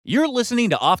You're listening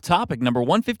to Off Topic number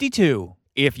 152.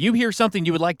 If you hear something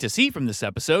you would like to see from this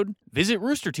episode, visit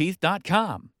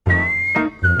roosterteeth.com.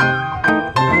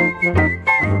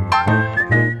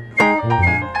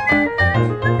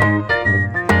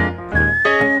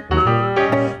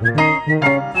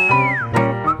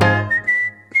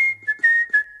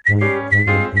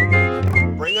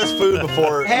 Bring us food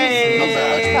before.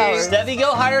 Hey, Steffi,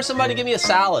 go hire somebody to give me a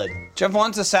salad. Jeff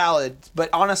wants a salad,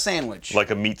 but on a sandwich. Like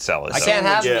a meat salad. I can't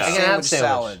have Yeah. I can't have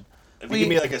sandwich. If you give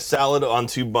me like a salad on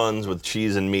 2 buns with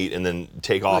cheese and meat, and then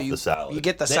take off you, the salad. You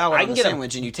get the I salad can on the get a-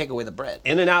 sandwich and you take away the bread.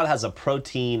 In-N-Out has a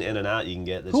protein In-N-Out you can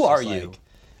get. That's Who are just you? like-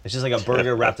 it's just like a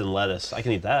burger wrapped in lettuce. I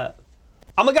can eat that.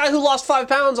 I'm a guy who lost 5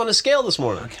 pounds on a scale this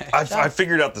morning. Okay. I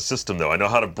figured out the system, though. I know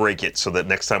how to break it so that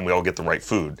next time we all get the right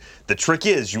food. The trick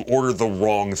is you order the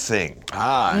wrong thing.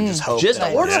 I just hope. Just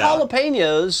that- order Yeah.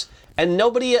 jalapenos, and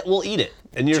nobody will eat it.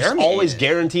 And you're Jeremy always ate it.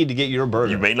 guaranteed to get your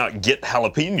burger. You may not get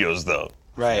jalapenos, though.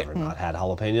 Right. I've not had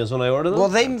jalapenos when I order them.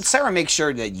 Well, Sarah makes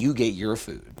sure that you get your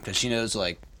food because she knows,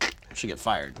 like, she'll get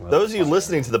fired. Those of you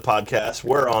listening to the podcast,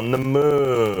 we're on the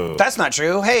move. That's not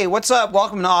true. Hey, what's up?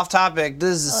 Welcome to Off Topic.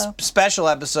 This is a special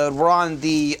episode. We're on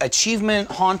the Achievement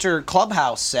Haunter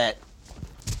Clubhouse set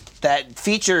that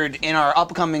featured in our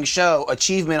upcoming show,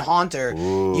 Achievement Haunter.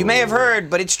 Ooh. You may have heard,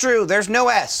 but it's true. There's no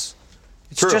S.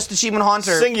 It's True. just Achievement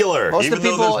Haunter. Singular. Most Even of the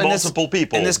though people there's in multiple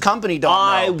people. in this company don't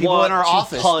I know. People want in our to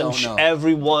office punch don't know.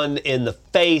 everyone in the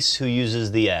face who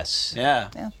uses the S. Yeah.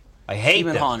 I hate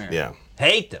Achievement them. Haunter. Yeah.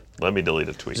 Hate them. Let me delete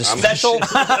a tweet. There's a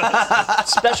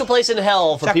special place in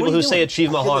hell for Jack, people what are who you say doing?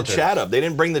 Achievement Get the Haunter. chat up. They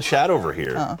didn't bring the chat over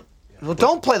here. Well,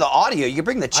 don't play the audio. You can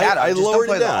bring the chat up. I Just lowered don't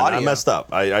play it the down. audio. I messed up.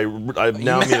 I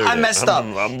now muted I it. messed up.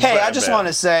 I'm Hey, I bad, just bad. want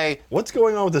to say What's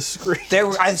going on with the screen?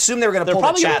 I assumed they were going to They're pull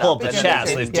probably the gonna chat pull up. up the and then chat,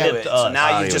 they so didn't they've do tipped it. us. So now I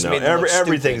you don't just even made know. them look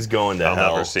Everything's stupid. going to I'll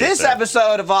hell. never see This it there.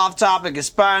 episode of Off Topic is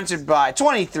sponsored by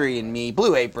 23andMe,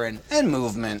 Blue Apron, and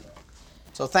Movement.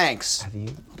 So thanks.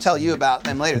 I'll tell you about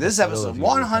them later. This is episode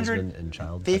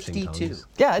 152.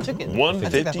 Yeah, I took it.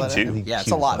 152. Yeah,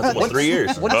 it's a lot. That's like 3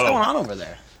 years. What's Oh. going on over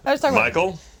there? I was talking Michael,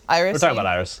 about Iris. We're talking about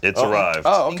Iris. it's arrived.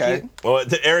 Oh, Thank okay. you. Well,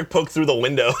 Eric poked through the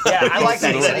window. Yeah, I like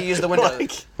that. He said he used the window.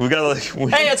 We got like.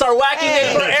 Hey, it's our wacky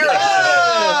neighbor Eric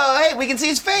Oh, hey, we can see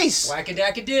his face.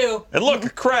 Whack-a-dack-a-do. And look, a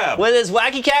crab. with his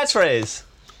wacky catchphrase.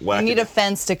 You need a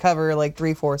fence to cover like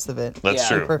 3/4 of it. That's Yeah.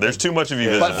 true. Perfect. There's too much of you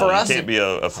Yeah. visible. But for us, you can't be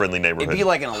a friendly neighborhood. It'd be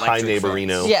like an High electric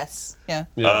neighborino. fence. Yes. Yeah.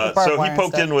 Barbed So he wire and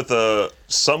poked stuff. in with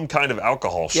some kind of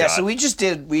alcohol shot. Yeah, so we just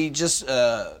filmed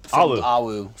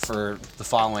Awu for the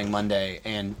following Monday,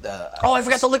 and Oh, I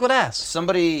forgot the liquid ass.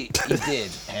 somebody you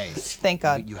did. Hey, Thank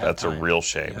God. you have That's a time. real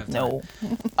shame. No.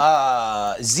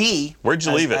 Z. Where'd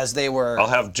you as, leave it? As they were. I'll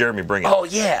have Jeremy bring it. Oh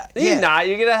yeah, You're yeah. not.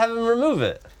 You're gonna have him remove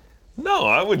it. No,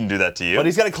 I wouldn't do that to you. But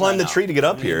he's got to climb No. the tree to get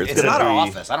up here. It's gonna not our be-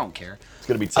 office. I don't care. It's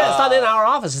going to be Yeah, tough. it's not in our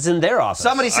office. It's in their office.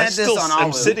 Somebody I sent this still on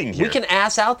am Awu. sitting here. We can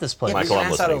ass out this place. Yeah, Michael, we I'm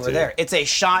can ask out listening over to there. you. It's a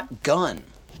shotgun.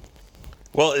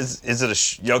 Well, is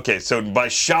it a okay? So by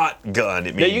shotgun,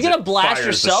 it means Now, you gonna it blast fires the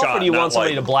yourself, shot, or do you not want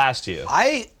somebody like- to blast you?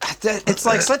 It's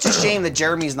like such a shame that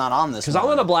Jeremy's not on this. Because I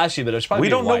want to blast you, but it's probably We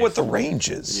your don't know wife. what the range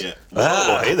is. Yeah.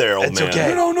 Oh, hey there, old It's man.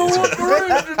 okay. don't know what the range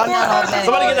Calm down, old man.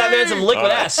 Somebody get that man some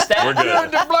liquid ass stat. We're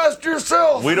good. to blast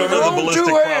yourself. We don't with know your the own ballistic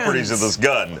two properties hands. of this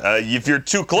gun. If you're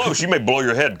too close, you may blow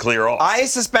your head clear off. I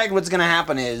suspect what's going to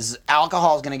happen is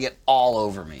alcohol is going to get all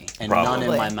over me and none Probably.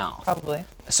 in my mouth. Probably.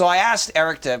 So I asked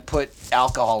Eric to put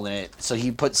alcohol in it, so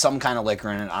he put some kind of liquor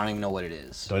in it. I don't even know what it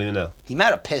is. Don't even know. He might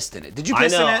have pissed in it. Did you I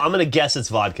piss know. in it? I'm gonna guess it's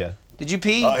vodka. Did you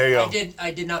pee? Oh, here you go.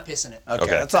 I did not piss in it. Okay.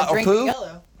 Okay. That's all. Drink Poo?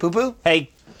 yellow. Poo poo? Hey,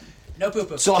 No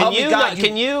poo-poo. So can help me you? God,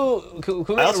 Can we I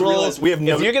make also a rule? realize we have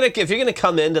no- If you're gonna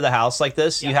come into the house like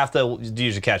this, you have to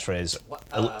use your catchphase.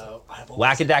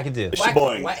 Whack-a-dack-a-do.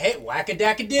 Shaboing. Hey,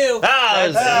 whack-a-dack-a-do. Ah,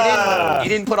 that's- You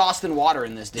didn't put Austin Water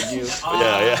in this, did you?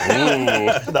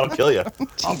 Yeah. That'll kill you.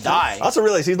 He'll die. I also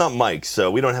realize he's not Mike,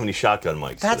 so we don't have any shotgun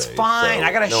mics That's today, fine. so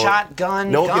I got a no-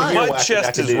 shotgun no one can gun. hear My whack-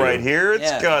 chest is whack-a-do. right here. It's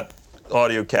Yeah. got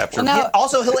audio capture. Well, now-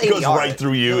 Also, he'll It goes ADR right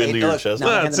through you into your chest.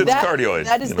 No, it's cardioid.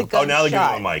 That is you the know. gun Oh, now they're giving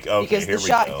shot. him a mic. Okay, because here the we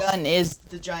go. shotgun is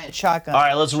the giant shotgun. All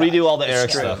right, let's redo all the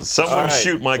Eric stuff. Someone All right.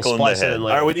 shoot Michael We'll in the splice it head. in All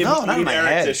later. right, we need, No, we not in need my Eric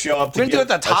head. to show up to We're going to do it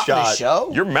get at the top a of the shot.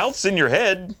 show? Your mouth's in your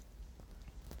head.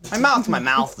 My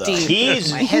mouth, though.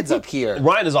 He's My head's up here.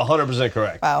 Ryan is 100%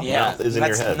 correct. Wow. Yeah, Mouth is in your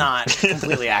that's head. not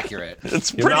completely accurate.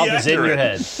 It's Your pretty mouth is in accurate. your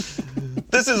head.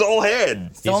 This is all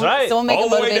head. He's right. Someone make All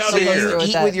a the way down motivational to here. poster with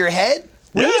Eat that. with your head?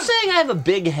 Were Yeah. you saying I have a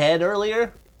big head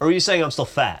earlier? Or were you saying I'm still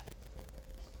fat?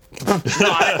 No,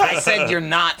 I said you're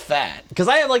not fat. Because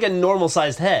I have like a normal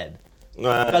sized head.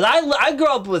 Because I grew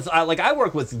up with I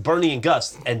work with Bernie and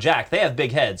Gus and Jack. They have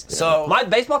big heads. So- my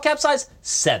baseball cap size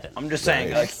 7. I'm just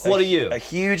saying. What are you? A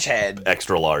huge head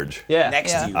Extra large. Yeah.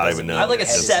 next Yeah. to you. I don't doesn't even know. I have like a mean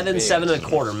your head is 7, big.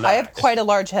 7.25 max. I have quite a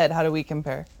large head. How do we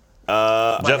compare?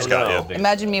 Jeff's got you.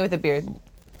 Imagine me with a beard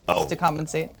Oh, to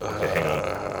compensate.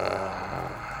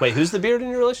 Wait, who's the beard in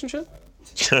your relationship?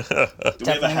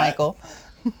 Definitely Michael.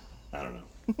 I don't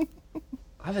know.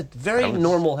 I have a very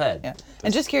normal head. Yeah.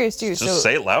 And just curious too. Just So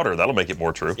say it louder. That'll make it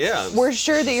more true. Yeah. we're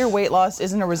sure that your weight loss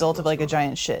isn't a result of like a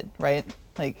giant shit, right?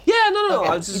 Like Yeah, no.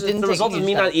 Okay. It's You just didn't the take result a of huge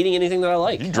me step. not eating anything that I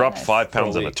like. You dropped 5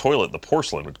 pounds For a in a week. toilet, the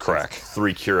porcelain would crack.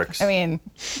 3 Keurigs. I mean,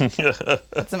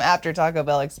 that's some after Taco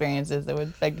Bell experiences that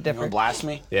would beg to You differ. wanna blast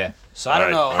me? Yeah. So I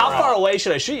don't All know. How far away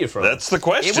should I shoot you from? That's the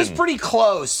question. It was pretty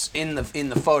close in the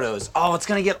photos. Oh, it's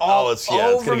gonna get all Oh, it's gonna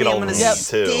over me. get all I'm gonna over me,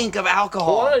 too. stink of Why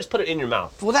alcohol. don't I just put it in your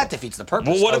mouth? Well, that defeats the purpose.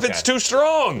 Well, what if Okay. it's too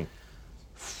strong?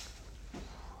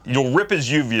 You'll rip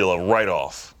his uvula right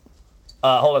off.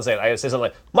 Hold on a second. I gotta say something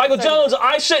like, Michael Jones,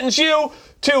 I sentence you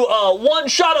to 1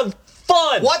 shot of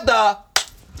fun. What the?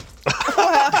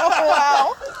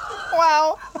 Wow.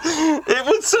 Wow. It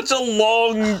was such a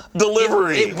long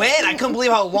delivery. It went. I couldn't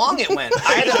believe how long it went.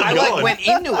 I like going. went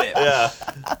into it. Yeah.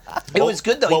 It was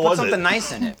good though. He what put was something it?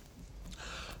 nice in it.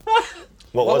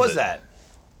 What What was it? that?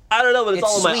 I don't know, but it's, It's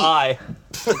all in my sweet. eye.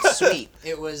 It's sweet.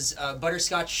 It was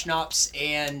butterscotch schnapps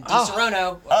and Di Oh.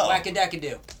 Serrano.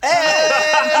 Whack-a-dack-a-do.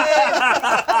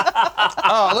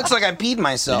 Oh, it looks like I peed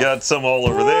myself. You got some all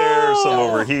over there, some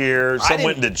over here. Some didn't-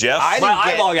 went into Jeff. I My didn't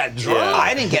get- eyeball got dry. Yeah.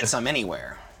 I didn't get some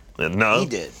anywhere. No. He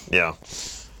did. Yeah.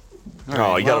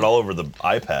 Oh, you got it all over the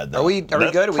iPad. Though. Are we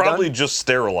That good? Are we probably done? just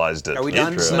sterilized it. Are we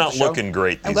done? It's Is that not the show? looking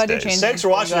great I'm these glad you're days. changing. Thanks for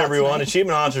watching, Congrats, everyone. man.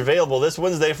 Achievement Hunts available this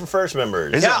Wednesday for first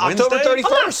members. Is Yeah, it October Wednesday?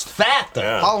 31st. Fat though.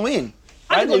 Yeah. Halloween.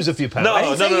 I did lose a few pounds. No. I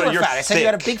didn't say you were you're fat. I said you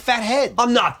had a thick. big fat head.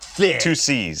 I'm not thick. 2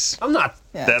 C's. I'm not.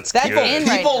 Yeah. That's That's good. in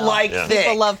right People now. like Yeah. thick.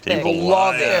 People love thick. People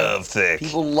love it. love thick.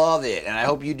 People love it, and I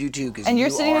hope you do too. Because And you're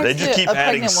sitting They next just to keep a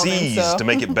adding pregnant woman, C's so. to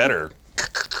make it better.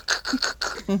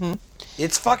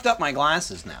 It's fucked up my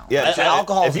glasses now. Yeah, The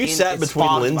alcohol. if you sat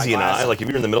between Lindsay and I, like if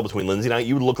you were in the middle between Lindsay and I,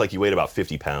 you would look like you weighed about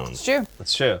 50 pounds. It's true.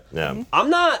 That's true. Yeah, I'm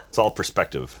not. it's all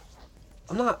perspective.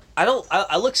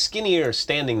 I look skinnier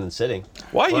standing than sitting.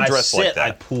 Why are When you I dressed sit, like I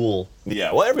that? pool.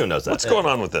 Yeah, well, everyone knows that. What's going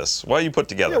on with this? Why are you put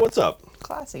together? Yeah, what's up?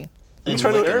 Classy. Who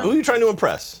are you trying to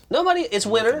impress? Nobody. It's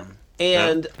winter,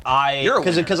 and You're a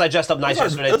winner. because I dressed up nice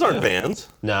yesterday. Those aren't bands.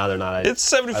 No, they're not. It's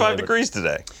 75 degrees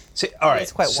today. See, all right.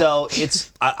 It's quite So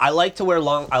it's I like to wear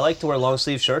long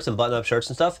sleeve shirts and button up shirts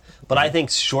and stuff. But I think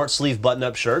short sleeve button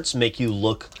up shirts make you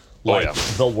look like yeah.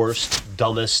 the worst,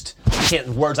 dumbest.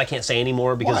 I can't say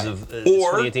anymore because Why? of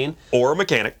Or 2018. or a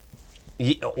mechanic.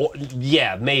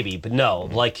 Yeah, maybe, but no.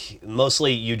 Like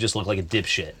mostly, you just look like a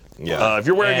dipshit. Yeah. If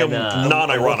you're wearing And, them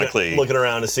non-ironically, looking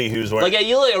around to see who's wearing. Like yeah,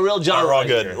 you look like a real John. we're all Rice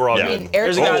good. here. We're all Yeah. good.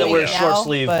 There's a guy that wears now, short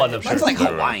sleeve but- button up That's shirts. like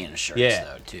Hawaiian shirts Yeah.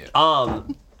 though too.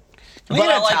 But get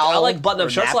a I towel like button up or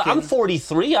shirts. Like, I'm napkin?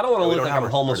 43. I don't want to we look don't like have I'm our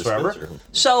homeless forever. dispenser.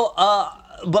 So,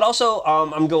 but also,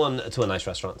 I'm going to a nice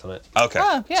restaurant tonight. okay.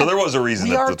 Oh, yeah. So there was a reason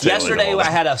We that are the tail Yesterday, ended all I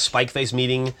that. had a Spike Face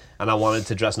meeting, and I wanted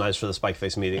to dress nice for the Spike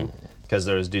Face meeting because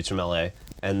there was dudes from LA.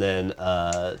 And then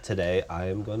today, I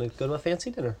am going to go to a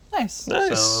fancy dinner. Nice.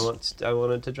 Nice. So I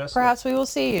wanted to dress. Perhaps we will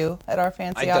see you at our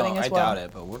fancy outing as well. doubt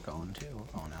it, but we're going too.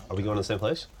 We're going out. Are we going to the same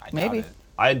place? I doubt Maybe. it.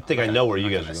 I think I know where you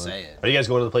guys gonna are going. say it. Are you guys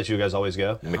going to the place you guys always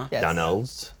go?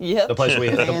 McDonald's. Yep. The place where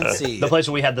we Fancy. the place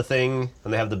where we had the thing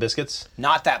and they have the biscuits.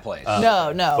 Not that place.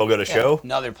 No. Fogo to show.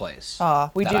 Another place.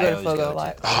 We that do I go to always Fogo go a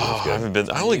lot. to. I haven't been.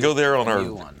 I only go there on new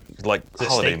our one. like it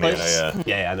holiday steak meals. place?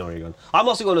 Yeah. Yeah, I know where you're going. I'm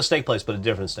also going to a steak place, but a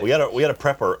different steak. We gotta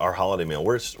prep our holiday meal.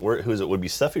 Who's it? Would be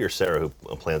Steffi or Sarah who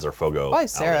plans our Fogo? Probably outing?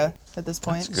 Sarah at this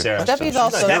point. Sarah. Steffi's She's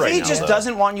also. not here right Steffi now, just though.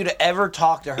 doesn't want you to ever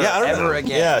talk to her Yeah, I don't ever know.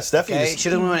 again. Yeah, Steffi Okay? just- She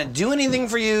doesn't want to do anything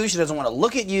for you. She doesn't want to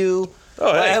look at you.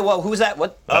 Oh, hey. Well, who's that?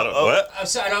 What? What? I'm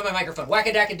sorry, I don't have my microphone.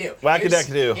 Whack-a-dack-a-do.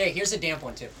 Whack-a-dack-a-do. Yeah, here's a damp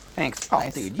one too. Thanks. Oh,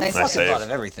 Nice. dude, you Nice fucking save. thought of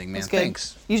everything, man. It's good.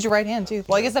 Thanks. Use your right hand too.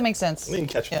 Well, I guess that makes sense. You can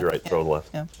catch with Yeah. your right, throw to the left.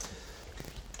 Yeah.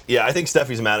 Yeah, I think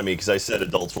Steffi's mad at me because I said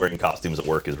adults wearing costumes at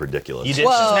work is ridiculous. You did.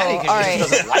 Whoa. Mad at you 'cause all she right.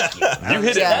 doesn't like you. You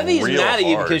hit it Steffi's real mad at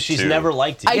you hard, because she's too. never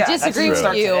liked you. I Yeah, that's disagree true. with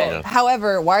Start you. today. Yeah.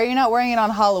 However, why are you not wearing it on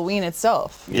Halloween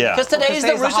itself? Yeah. Because today is the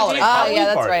today's the Rooster holiday. Teeth Ah, Halloween yeah,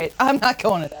 that's party. right. I'm not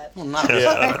going to that. Well, not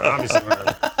Yeah. Obviously, we're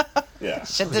not. Yeah.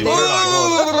 Shit to We're do.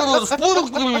 not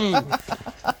going.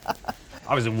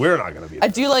 Obviously, we're not going to be. I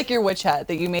do like your witch hat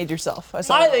that you made yourself. I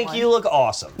saw I that think online. you look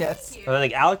awesome. Yes. And I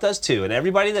think Alec does too. And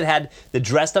everybody that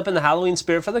dressed up in the Halloween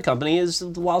spirit for the company is,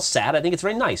 while sad, I think it's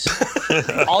very nice.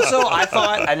 Also,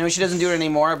 I know she doesn't do it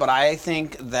anymore, but I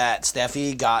think that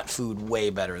Steffi got food way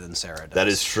better than Sarah does. That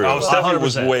is true. Oh, Stephanie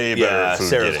was 100%. way better Yeah, at food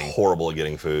Sarah's getting. horrible at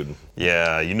getting food.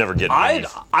 Yeah, you never get I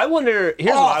beef. wonder,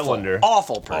 here's what I wonder.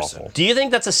 Awful person. Awful. Do you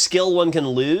think that's a skill one can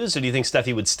lose, or do you think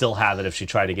Steffi would still have it if she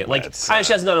tried to get That's, I know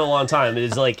she hasn't done it in a long time.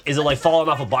 Is it like falling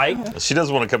off a bike? She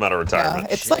doesn't want to come out of Yeah,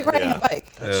 retirement. it's like riding Yeah. a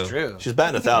bike. That's true. She's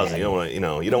batting 1,000. You don't want to,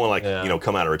 you don't want to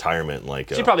come out of retirement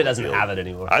like. She probably doesn't have it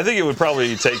anymore. I think it would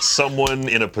probably take someone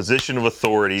in a position of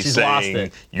authority She's lost saying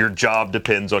it. your job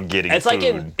depends on getting It's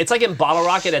food. like in Bottle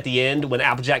Rocket at the end when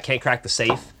Applejack can't crack the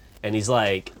safe. And he's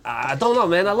like, I don't know,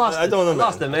 man. I lost it. I don't know, I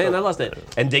lost man. it, man. I lost it.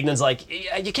 And Dignan's like,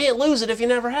 you can't lose it if you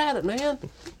never had it, man.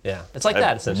 Yeah, it's like I that,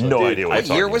 have essentially. no Dude, idea what What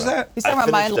you're year talking was about. that? He's talking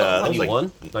about My finished, Little that was Pony.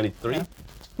 like- 91, 93.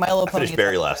 My Little Pony. Finished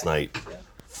Barry last night.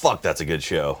 Fuck, that's a good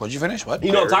show. What'd you finish? What?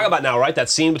 You know what I'm talking about now, right? That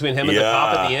scene between him and the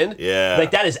cop at the end? Yeah.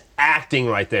 Like, that is acting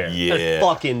right there. Yeah. That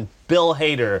fucking Bill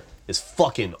Hader is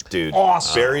fucking Dude,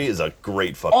 awesome. Barry is a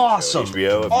great fucking Awesome. show.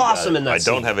 HBO, if you got Awesome it. in that I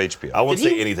don't scene. have HBO. I won't Did he-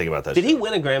 say anything about that Did show. he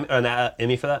win an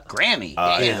Emmy for that? Grammy.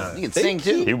 Damn. You can sing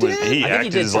too. He was. He I think he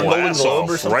acted did his for Golden ass Globe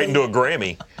or off something. right into a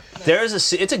Grammy.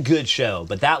 It's a good show,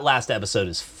 but that last episode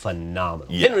is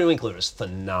phenomenal. Yeah. Henry Winkler is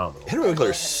phenomenal. Henry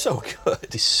Winkler is so good.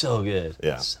 He's so good.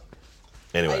 Yeah.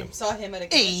 Anyway, I saw him at a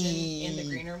convention in the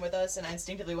green room with us, and I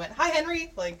instinctively went, "Hi,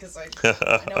 Henry!" Like, because I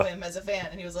know him as a fan,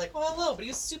 and he was like, "Oh, hello," but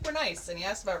he was super nice, and he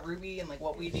asked about Ruby and like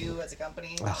what we do as a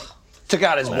company. Like, Took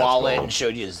out his wallet cool. and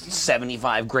showed you his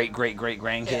 75 great yeah.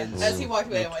 grandkids. As he walked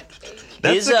away, I went, "Hey."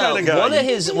 That's the kind of guy.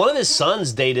 One of his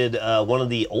sons dated one of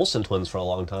the Olsen twins for a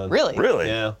long time. Really? Really?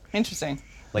 Yeah. Interesting.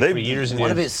 Like They- for years and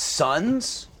One years. of his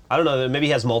sons? I don't know. Maybe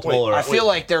he has multiple. Wait, or I feel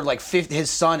like they're like 50, his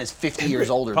son is 50 years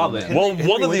older Probably. than him. Well,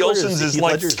 one of the Winkler is Olsons is Heath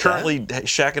like Ledger's dad? currently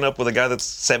shacking up with a guy that's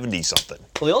 70 something.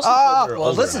 well, the Olsen Oh, twins are well,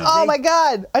 older listen. now. Oh my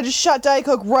God! I just shot Diet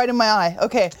Coke right in my eye.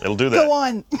 Okay. It'll do that. Go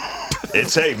on.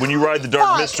 It's hey, when you ride the Dark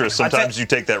Fuck. Mistress, sometimes you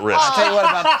take that risk. I'll tell you what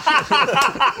about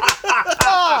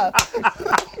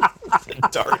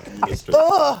Dark Mistress.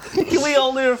 Can we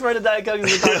only refer to Diet Coke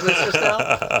as the Dark Mistress now?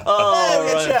 Oh,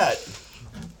 Good right. chat.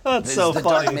 That's this so is the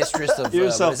funny. dark mistress of You're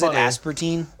so what is it, funny.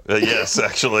 aspartame? Yes,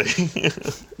 actually.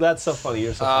 That's so funny.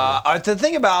 You're so funny. The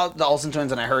thing about the Olsen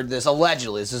twins, and I heard this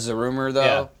allegedly, this is a rumor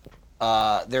though,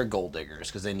 they're gold diggers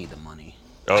because they need the money.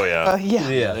 Oh yeah. Yeah.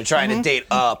 Yeah. They're trying to date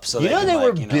up, so You know can, they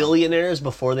were like, billionaires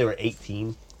before they were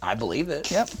 18. I believe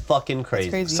it. Yep. Fucking crazy.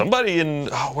 Crazy. Somebody in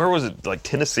where was it? Like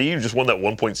Tennessee, who just won that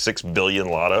 1.6 billion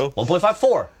lotto.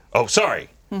 1.54. Oh, sorry.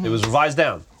 It was revised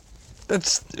down.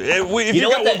 That's if You you know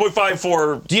got what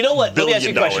 1.54. Do you know what? Let me ask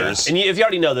you a question. dollars. And if you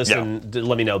already know this, Yeah. then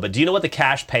let me know. But do you know what the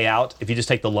cash payout, if you just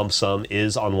take the lump sum,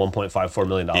 is on $1.54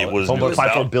 million? It was $1.54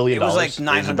 about- billion. It was like It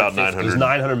was about 950. It was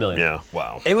 900 million. Yeah.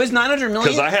 Wow. It was 900 million.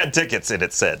 Because I had tickets and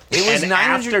it said. It was And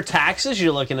 900. after taxes,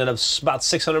 you're looking at about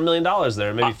 $600 million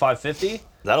there, maybe 550.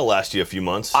 That'll last you a few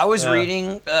months. I was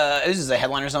reading. This is a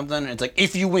headline or something. And it's like,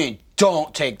 if you win,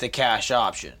 don't take the cash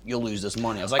option. You'll lose this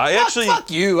money. I was like,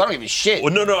 fuck you. I don't give a shit.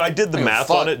 Well, no, I did the I don't give a math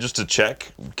fuck. on it just to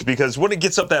check because when it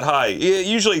gets up that high,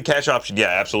 usually cash option, yeah,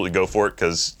 absolutely go for it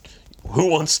because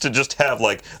who wants to just have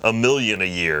like $1 million a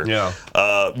year? Yeah.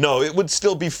 No, it would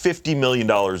still be $50 million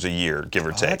a year, give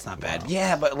or take. That's not bad.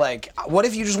 Yeah, but like, what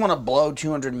if you just want to blow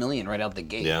 200 million right out the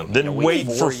gate? Yeah. Then wait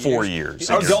for 4 years.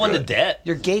 Or You're go into good. debt.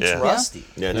 Your gate's Yeah. rusty.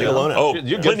 Yeah, take a loan out. Oh,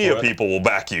 You're good plenty for of it. people will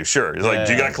back you. Sure. It's like, Yeah.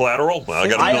 do you got collateral? Well, I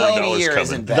got I $1 know million a dollars year coming.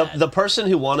 isn't bad. The person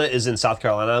who won it is in South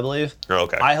Carolina, I believe. Oh,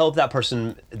 okay. I hope that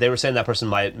person, they were saying that person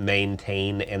might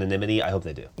maintain anonymity. I hope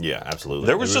they do. Yeah, absolutely.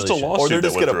 There was They just really a should. or lawsuit they're that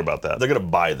just went gonna through about that. They're gonna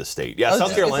buy the state. Yeah, I was South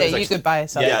just gonna Carolina. say, you could buy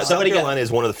something. Yeah, South somebody got- Carolina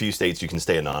is one of the few states you can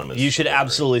stay anonymous. You should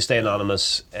absolutely stay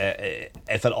anonymous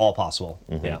if at all possible.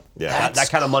 Yeah. Yeah. That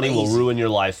kind of money will crazy. ruin your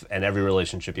life and every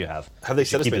relationship you have. Have they You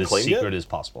said should it's keep been it as claimed yet? secret as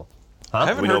possible. I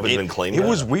haven't We know heard if it's been claimed It yet.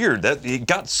 was weird that it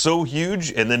got so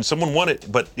huge, and then someone won it,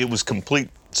 but it was complete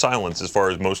silence as far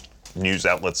as most news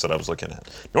outlets that I was looking at.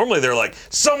 Normally, they're like,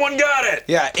 "Someone got it."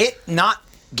 Yeah, it not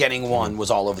getting one was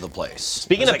all over the place.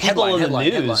 Speaking It was of like people headline, in the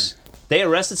headline, news, they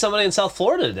arrested somebody in South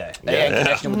Florida today. They had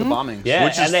connection with the bombing. Yeah,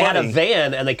 Which is and they had a funny.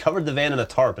 van, and they covered the van in a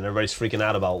tarp, and everybody's freaking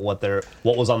out about what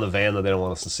was on the van that they don't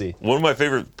want us to see. One of my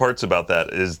favorite parts about that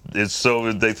is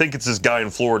so they think it's this guy in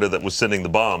Florida that was sending the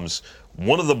bombs.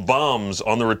 One of the bombs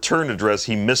on the return address,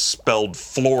 he misspelled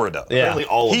Florida. Yeah. Apparently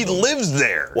all of He them. lives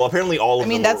there. Well, apparently all of I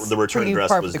mean, them. that's The return pretty address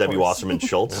par was for the Debbie course. Wasserman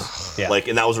Schultz. Yeah. Like,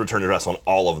 and that was the return address on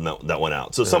all of them that went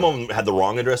out. So some of them had the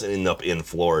wrong address and ended up in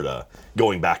Florida,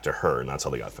 going back to her, and that's how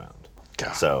they got found.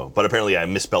 God. So, but apparently I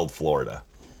misspelled Florida.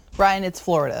 Brian, it's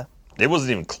Florida. It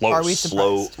wasn't even close. Are we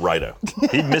Slow surprised? rider.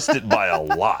 He missed it by a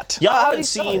lot. Y'all How do haven't you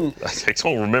seen. I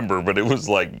don't remember, but it was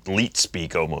like leet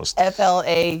speak almost.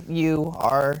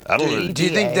 FLAUR. I don't know. Do you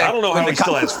think that I don't know how he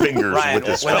still has fingers Ryan, with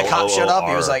this when the spell. cop showed up,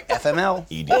 he was OOR. like FML.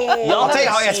 ED. I'll tell you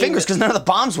how he has seen- fingers because none of the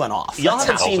bombs went off. Y'all That's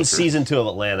haven't how- seen also true. season 2 of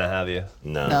Atlanta, have you?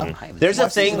 No. No. There's a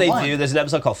Watch thing season they one. do. There's an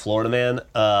episode called Florida Man,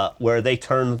 where they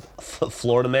turn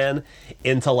Florida Man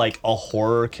into like a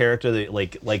horror character, that,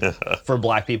 like for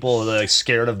black people, they're like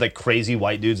scared of the crazy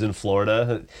white dudes in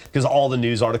Florida because all the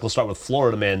news articles start with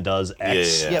Florida Man does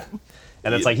X, Yeah. Yep.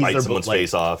 and it's You like he's bite their someone's like,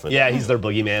 face off. And, Yeah, he's their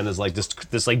boogeyman is like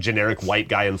this like generic white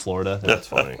guy in Florida. That's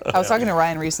funny. I was talking to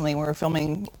Ryan recently when we were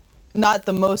filming, not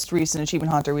the most recent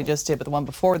Achievement Hunter we just did, but the one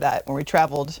before that when we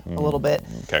traveled a little bit.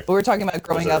 Okay. But we were talking about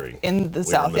growing Missouri. up in the We were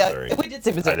South. in Missouri. Yeah, we did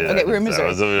say Missouri. I did- Okay, we were in I Missouri.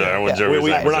 was- I wasn't sure We, it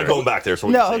was we're not Missouri. going back there, so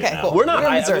we No, can say it okay, now. cool. We're not We're in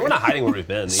hiding. Missouri. We're not hiding where we've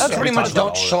been. So pretty much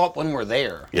don't show up when we're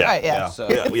there. Yeah. Right, yeah. So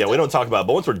Yeah, we don't talk about it,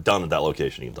 but once we're done at that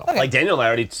location, you can talk. Okay. Like Daniel and I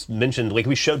already mentioned, like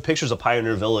we showed pictures of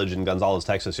Pioneer Village in Gonzales,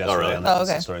 Texas yesterday really? on that Oh,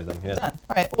 okay. story thing. Yeah. All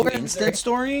right. Well, we're in instant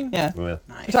story. Yeah. Yeah.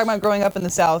 We're talking about growing up in the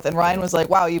South, and Ryan was like,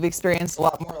 "Wow, you've experienced a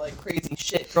lot more like crazy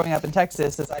shit growing up in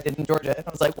Texas as I did in Georgia." And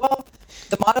I was like, "Well,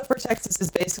 the motto for Texas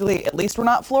is basically, at least we're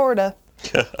not Florida."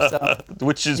 So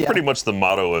Which is Yeah. pretty much the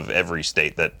motto of every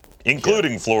state, that,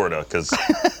 including Florida, because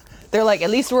they're like,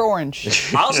 "At least we're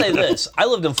orange." I'll say this: I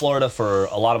lived in Florida for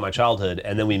a lot of my childhood,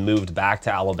 and then we moved back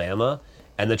to Alabama.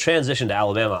 And the transition to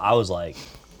Alabama, I was like,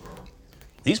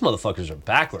 "These motherfuckers are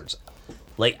backwards."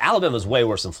 Like Alabama's way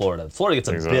worse than Florida. Florida gets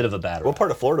a Think so? bit of a bad What rap.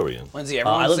 part of Florida are we in? Lindsay, I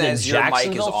everyone lived in says your mic is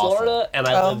Jacksonville, awful. Florida, and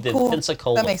I Oh, lived in cool.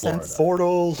 Pensacola, That makes Florida. sense.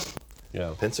 Florida. Yeah.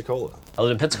 Pensacola. I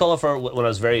lived in Pensacola for when I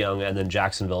was very young, and then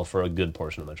Jacksonville for a good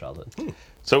portion of my childhood.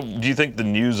 So, do you think the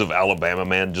news of Alabama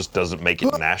Man just doesn't make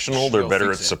it national? They're She'll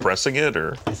better at fix it. suppressing it,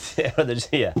 or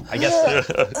Yeah, I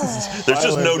guess. there's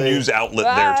just no news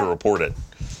outlet there to report it?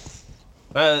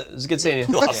 It's good seeing you.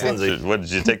 Lost Lindsay. What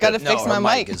did you take? Gotta that? fix her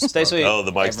my mic. is Stay sweet. Oh,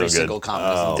 the mic's every still single good.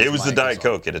 comment. It was the Diet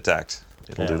Coke. It attacked.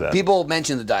 It'll do that. People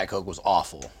mentioned the Diet Coke was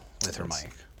awful with her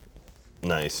mic.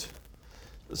 Nice.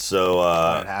 So,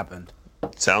 What happened?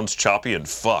 Sounds choppy and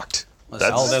fucked. Listen,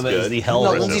 That's Alabama is good. the hell No,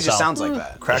 of the Lindsay just South. sounds like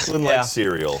that. crackling Yeah. like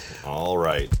cereal. All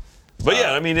right. But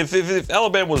yeah, I mean, if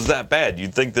Alabama was that bad,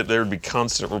 you'd think that there would be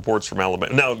constant reports from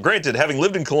Alabama. Now, granted, having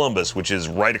lived in Columbus, which is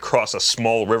right across a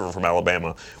small river from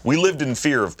Alabama, we lived in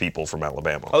fear of people from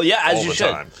Alabama. Oh, yeah, as all you the should.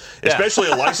 time. Yeah.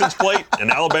 Especially a license plate. An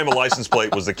Alabama license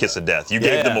plate was the kiss of death. You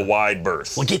gave them a wide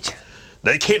berth. We'll get you.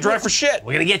 They can't drive for shit.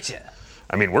 We're gonna get you.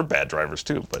 I mean, we're bad drivers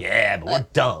too, but Yeah, but we're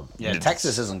dumb. Yeah,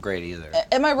 Texas isn't great either.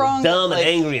 Am I wrong? Dumb Like, and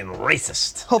angry and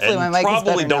racist. Hopefully, my and mic is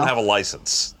probably better don't now. have a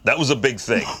license. That was a big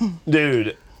thing.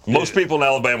 Dude. Most people in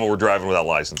Alabama were driving without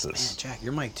licenses. Jack,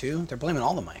 your mic too? They're blaming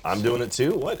all the mics. I'm doing it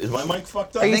too. What? Is my mic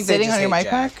fucked up? Are you I think they sitting just on your hate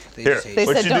mic Jack. pack? They Here, just hate They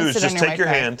what said you don't do is sit on just your take your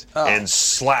mic hand and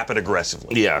slap it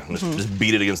aggressively. Yeah, just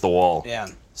beat it against the wall. Yeah.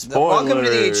 Welcome to the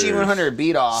Spoilers. Achievement Hunter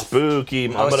beat off.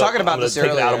 Spooky. I was talking about this take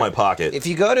earlier. it out of my pocket. If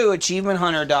you go to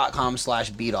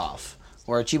achievementhunter.com/beatoff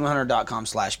or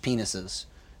achievementhunter.com/penises,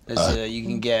 you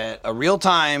can get a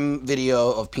real-time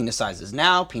video of penis sizes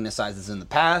now, penis sizes in the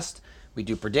past. We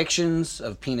do predictions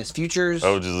of penis futures.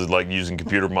 Oh, just like using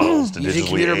computer models to Using digitally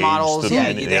computer age models, the yeah,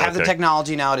 penis. they have the okay.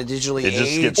 technology now to digitally It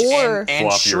just age gets Or- and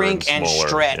floppier shrink and and smaller,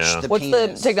 stretch yeah. the What's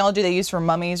penis. the technology they use for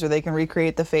mummies where they can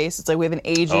recreate the face? It's like we have an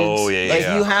aged, Oh, yeah, like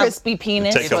yeah. You have- crispy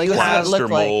penis. Take a like, this is what it plaster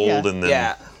looked like. mold Yeah. and then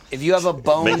Yeah, if you have a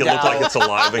boned make it look out, like it's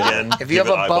alive again. if you give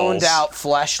have it a eyeballs. boned out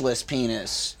fleshless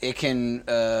penis, it can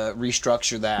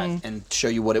restructure that and show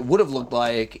you what it would have looked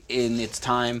like in its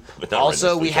time. But not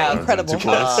Also, right we next to each have other. Incredible. Too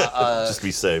close. Just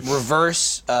be safe.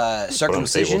 reverse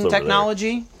circumcision over there.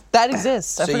 technology, That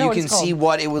exists. I so forgot you what can it's called. see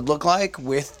what it would look like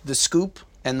with the scoop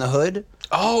and the hood.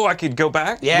 Oh, I could go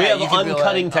back? Yeah, We have you could be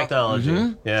uncutting like,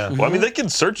 technology. Yeah. Well, I mean, they can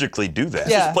surgically do that.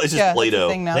 Yeah, It's just yeah, that's the Play-Doh.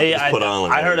 thing now. They, Just put on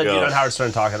like, I heard there a you dude go. on Howard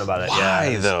Stern talking about it. Why,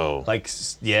 Yeah. though? Like,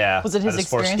 yeah. Was it his I just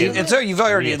foreskin- experience? It's you've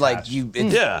already like Reattached. you.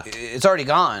 Yeah. It's already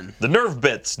gone. The nerve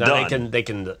bit's Now done. they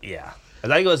can, yeah.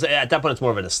 And I think it was, at that point, it's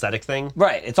more of an aesthetic thing.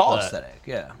 Right, it's all But- aesthetic.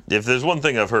 Yeah. If there's one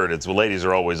thing I've heard, it's ladies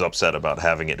are always upset about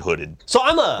having it hooded So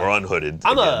I'm or a, unhooded.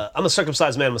 I'm again. a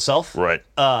circumcised man myself. Right.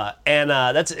 And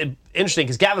that's interesting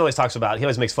because Gavin always talks about, he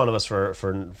always makes fun of us for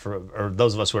or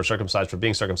those of us who are circumcised for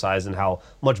being circumcised and how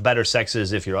much better sex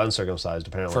is if you're uncircumcised,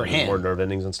 apparently. For There's him. more nerve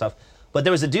endings and stuff. But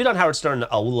there was a dude on Howard Stern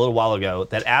a little while ago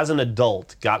that as an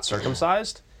adult got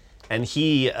circumcised. And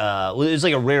he, it was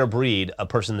like a rare breed, a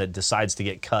person that decides to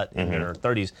get cut in their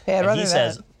 30s. Hey, I'd and he rather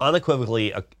says, that.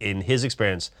 unequivocally, in his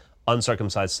experience,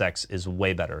 uncircumcised sex is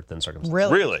way better than circumcised.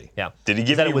 Really? Really? Yeah. Did he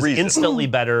give that you it was reason? instantly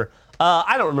better?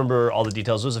 I don't remember all the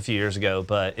details. It was a few years ago,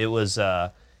 but it was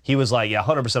he was like, yeah,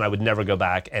 100%, I would never go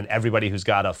back, and everybody who's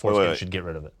got a foreskin should get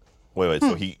rid of it.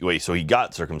 Wait. So he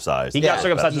got circumcised. He got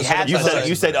circumcised. He and had circumcised.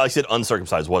 You said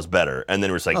uncircumcised was better, and then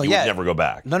it was like you yeah. would never go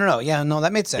back. No. Yeah, no,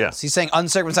 that made sense. Yeah. He's saying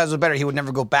uncircumcised was better. He would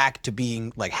never go back to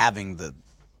being like having the.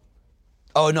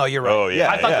 Oh no, you're right. Oh yeah.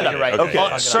 I fucked it up. You're right.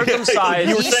 Okay. Circumcised.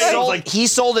 You were He saying it was sold, like he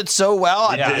sold it so well.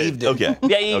 I Yeah. believed it. Okay.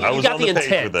 Yeah, you I was got on the the page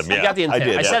intent. with him, You yeah. got the intent. I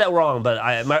did, I yeah. said it wrong, but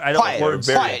I don't Quiet,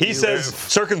 words. quiet. He says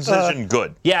circumcision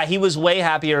good. Yeah, he was way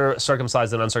happier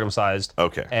circumcised than uncircumcised.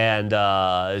 Okay. And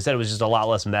he said it was just a lot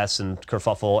less mess and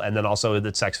kerfuffle, and then also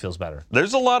that sex feels better.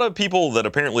 There's a lot of people that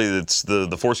apparently it's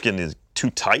the foreskin is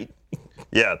too tight.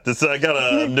 Yeah,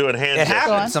 I'm doing hand It gestures.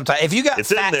 happens sometimes. If you got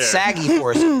It's in fat, there. saggy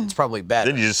foreskin, it's probably better.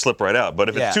 Then you just slip right out. But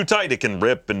if Yeah. it's too tight, it can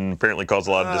rip and apparently cause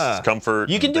a lot of discomfort.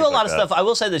 You can and do a things lot like of that. stuff. I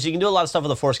will say this: you can do a lot of stuff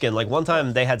with a foreskin. Like one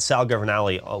time, they had Sal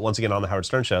Governale once again on the Howard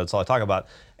Stern show. That's all I talk about.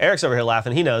 Eric's over here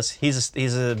laughing. He knows. He's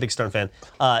a big Stern fan.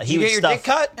 He You would get your stuff. dick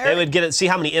cut, They Eric? would get it. See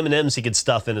how many M&Ms he could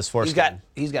stuff in his foreskin.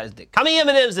 he's got his dick. How many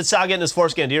M&Ms did Sal get in his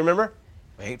foreskin? Do you remember?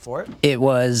 Wait for it. It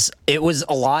was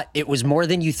a lot. It was more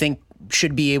than you think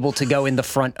should be able to go in the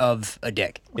front of a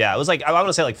dick. Yeah, it was like I want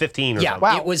to say like 15 or Yeah,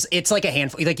 something. it's like a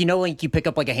handful. Like like you pick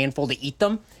up like a handful to eat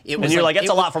them. It was And you're like, that's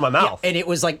it a lot was- for my mouth. Yeah, and it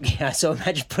was like, yeah. So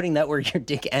imagine putting that where your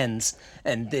dick ends,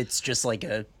 and it's just like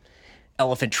a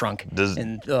elephant trunk. Does-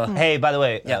 and Hey, by the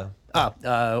way, yeah.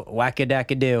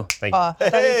 Whack-a-dack-a-do. thank you. I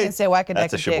thought you were gonna say whack a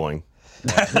That's a shaboing.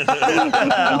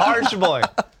 Harsh boy.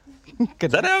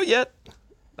 Is that out yet?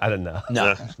 I didn't know.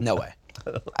 No, no way.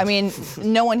 I mean,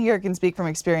 no one here can speak from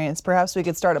experience. Perhaps we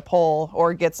could start a poll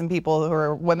or get some people who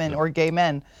are women or gay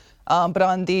men. But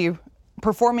on the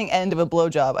performing end of a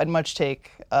blowjob, I'd much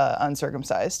take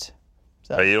uncircumcised.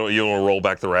 You don't want to roll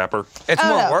back the wrapper? It's I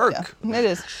don't more know. work. Yeah, it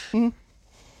is.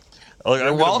 Look, I'm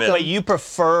gonna welcome. admit, Wait, you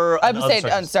prefer? I'm an saying,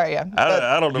 uncircumcised- sorry, yeah.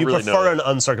 I don't You really prefer know. an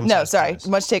uncircumcised? No, sorry. penis.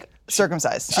 Much take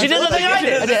circumcised. She did the thing I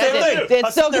did. I did.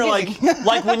 It's so They're confusing.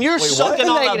 like when you're sucking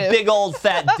on a Negative. big old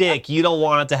fat dick, you don't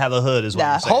want it to have a hood, is what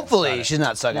Nah. you're saying. Hopefully, she's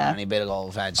not sucking on any big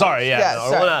old fat. Sorry, yeah. Yeah,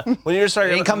 no, sorry. when you're It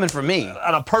starting ain't coming from me.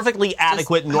 on a perfectly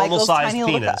adequate, Michael's normal-sized tiny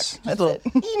little penis, cock. That's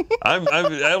it.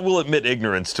 I will admit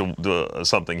ignorance to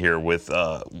something here with.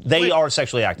 they are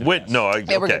sexually active. Wait, no,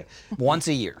 Yeah, we're okay. Once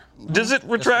a year. Does it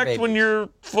retract when babies. you're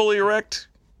fully erect,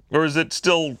 or is it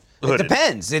still It hooded?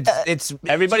 depends. It's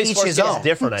Everybody's each his foreskin is own.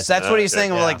 different, I So that's think. what he's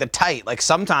saying with Yeah. like the tight. Like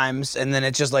sometimes, and then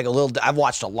it's just like a little. I've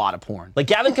watched a lot of porn. Like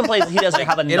Gavin complains that he doesn't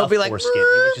have enough It'll be like, foreskin.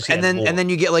 He wishes he and had then more.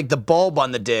 you get like the bulb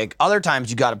on the dick. Other times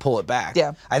you got to pull it back.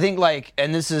 Yeah. I think like,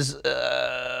 and this is,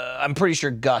 I'm pretty sure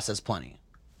Gus has plenty.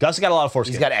 Gus got a lot of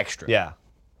foreskin. He's got extra. Yeah.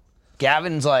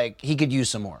 Gavin's like he could use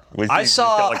some more. I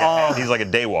saw, he's like a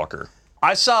day walker.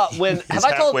 I saw when have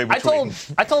I told halfway between.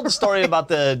 I told the story about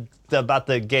the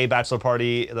gay bachelor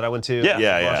party that I went to. Yeah.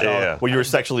 Yeah. Well, you were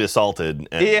sexually assaulted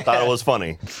and Yeah. thought it was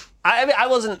funny. I mean, I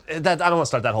wasn't. I don't want to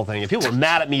start that whole thing. People were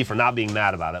mad at me for not being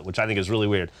mad about it, which I think is really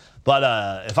weird.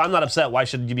 But if I'm not upset, why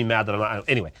should you be mad that I'm not?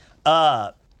 Anyway,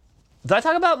 did I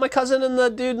talk about my cousin and the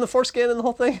dude in the foreskin and the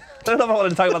whole thing? I don't know if I wanted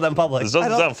to talk about that in public. This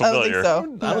doesn't sound I don't familiar. think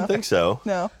so. I don't think so.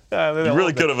 No. You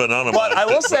really could have anonymized. But I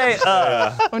will say,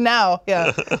 Oh, now,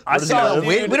 yeah. I saw a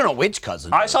We dude. don't know which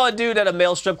cousin. I saw a dude at a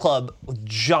male strip club, with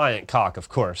giant cock, of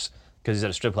course, because he's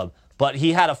at a strip club. But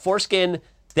he had a foreskin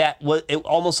that was. It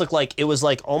almost looked like it was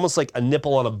like almost like a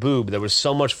nipple on a boob. There was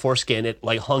so much foreskin, it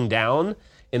like hung down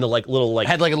in the like little like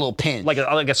had like a little pin. like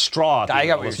a straw. I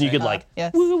got what almost. you're You could saying. like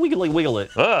Yes. we could like wiggle it.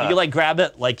 You could like grab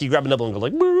it, like you grab a nipple and go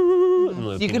like. And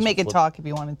the You penis could make would it flip. talk if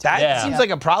you wanted to. that Yeah. seems like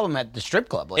a problem at the strip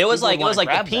club. It was people like wanna the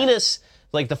grab that. penis,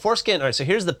 like the foreskin. All right, so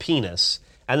here's the penis,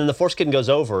 and then the foreskin goes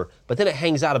over, but then it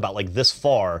hangs out about like this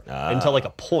far until like a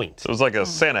point. It was like a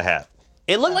Santa hat.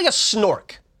 It looked like a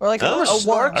snork. Or like Remember a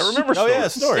snork? I remember. Oh yeah,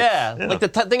 snorks. snort. Yeah, like the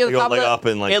thing at the You go, top like, of it. up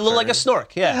and, like, it looked like a turn. snork. What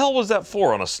the Yeah, hell was that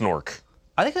for on a snork?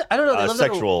 I think I don't know. They lived in a-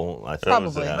 Sexual, I think.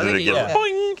 Probably. Yeah. I think Did it get yeah.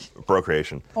 boing?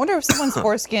 Procreation. I wonder if someone's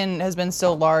foreskin has been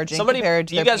so large and Somebody, compared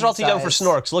to you their guys are all too young for penis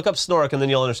snorks. Look up snork, and then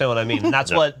you'll understand what I mean. And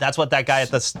that's what that guy at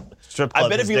the strip club. I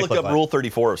bet if his you dick look looked up like. Rule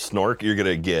 34 of snork, you're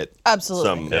gonna get Absolutely.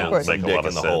 some Of course. some Make a dick lot in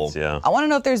of the sense. hole. Yeah. I want to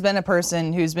know if there's been a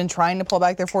person who's been trying to pull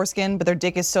back their foreskin, but their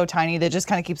dick is so tiny that it just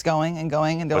kind of keeps going and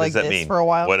going, and they're What like does that this mean? for a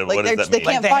while. What like does that they mean?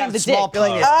 can't They find have the small dick. They're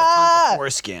like, penis, but tons of ah,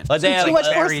 foreskin Like they have too like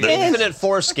much foreskin. infinite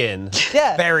foreskin.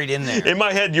 yeah. buried in there. In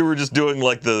my head, you were just doing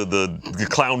like the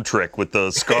clown trick with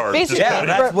the scars. Basically, Just Yeah,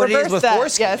 kinda- that's what it is reverse with that,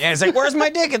 foreskin. yes. Yeah, it's like, where's my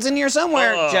dick? It's in here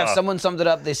somewhere. Jeff, someone summed it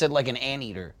up. They said like an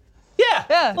anteater. Yeah,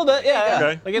 Yeah. a little bit. Yeah,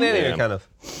 Okay. like an idiot Yeah. kind of.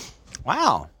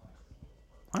 Wow.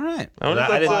 All right. I wonder if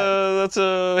I didn't- that's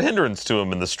a hindrance to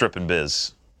him in the stripping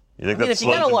biz. You think I mean, that if you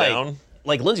slows gotta him like, down?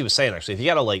 like Lindsay was saying, actually, if you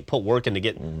gotta like put work in to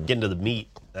get into the meat,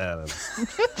 I don't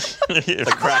know.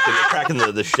 Like cracking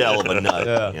the shell of a nut.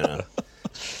 Yeah. You know,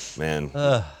 man.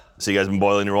 So you guys been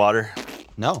boiling your water?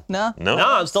 No. No. No. No,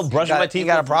 I'm still brushing my teeth. you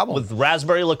got a with- problem. with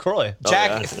raspberry LaCroix.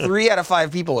 Jack, yeah. 3 out of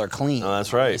 5 people are clean. Oh,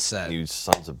 that's right. He said. You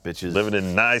sons of bitches. Living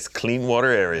in nice, clean water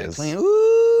areas. Clean.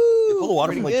 Ooh. Pull the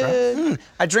water from Lake Travis?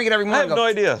 I drink it every I morning. have no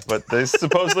idea, but they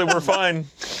supposedly were fine.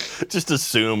 Just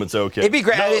assume it's okay. It'd be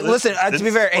great. No, Listen, to be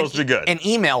it's fair, supposed to be good. an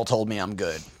email told me I'm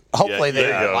good. Hopefully Yeah, they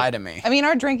there you go. lie to me. I mean,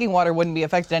 our drinking water wouldn't be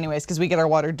affected anyways because we get our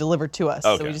water delivered to us.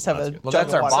 So Okay, we just have that's a good. Well, jug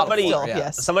that's of our water. bottled Still, water, yeah.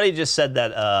 yes. Somebody just said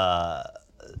that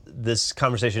this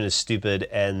conversation is stupid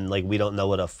and like we don't know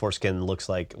what a foreskin looks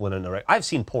like when an erect. I've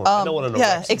seen porn. I know what an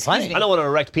Yeah, erect. excuse me. I know what an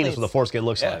erect penis Please. with a foreskin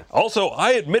looks like. Also,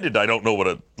 I admitted I don't know what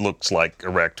it looks like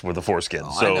erect with a foreskin.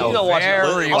 so know. You know, watch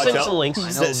Very it. I'll send well. some links. I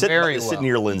know Sit very sit well.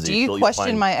 near Lindsay. Do you She'll- question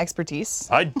find- my expertise?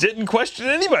 I didn't question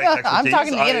anybody's I'm expertise.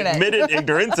 talking to the I internet. admitted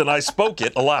ignorance and I spoke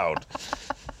it aloud.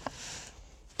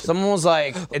 Someone was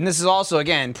like, and this is also,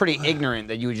 again, pretty ignorant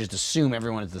that you would just assume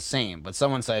everyone is the same. But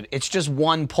someone said, it's just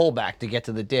one pullback to get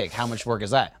to the dick. How much work is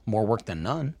that? More work than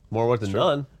none. More work than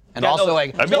none. And Yeah, also, no,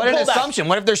 like, I mean, what an pullback. assumption.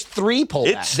 What if there's 3 pullbacks?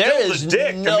 It's There still is the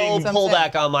dick. no I mean,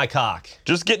 pullback on my cock.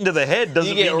 just getting to the head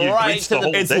doesn't You get mean you right reach to the the-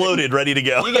 whole It's dick. loaded, ready to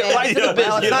go. You get right to the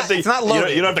business. You don't have to- It's not you don't-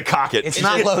 loaded. You don't have to cock it. It's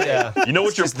not loaded. Yeah. You know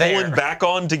what you're just there. pulling back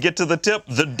on to get to the tip?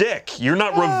 The dick. You're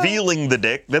not revealing the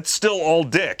dick. That's still all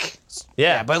dick.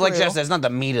 Yeah, But like True. Jeff said, it's not the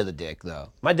meat of the dick, though.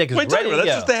 my dick is What are you ready talking to about? go.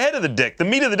 That's just the head of the dick. The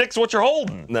meat of the dick's what you're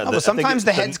holding. No, No, I but think sometimes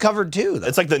the it's head's covered too, though.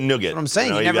 It's like the nougat. That's what I'm saying.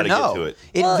 You, know, never gotta know. Get to it.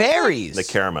 It varies. The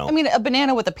caramel. I mean, a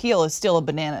banana with a peel is still a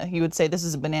banana. You would say this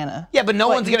is a banana. Yeah, but no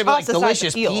one's you gonna be like, toss aside the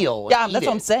delicious peel and Yeah, eat that's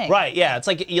what I'm it. saying. Right, yeah. It's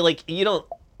like you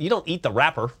don't eat the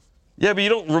wrapper. Yeah, but you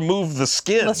don't remove the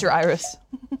skin. Unless you're Iris.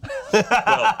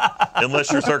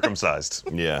 Unless you're circumcised.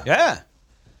 yeah. Yeah.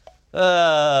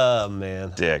 Oh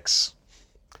man. Dicks.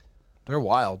 They're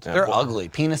wild. They're ugly.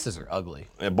 Penises are ugly.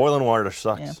 Yeah, boiling water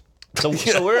sucks. Yeah. So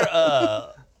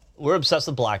we're obsessed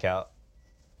with Blackout.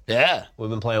 Yeah. We've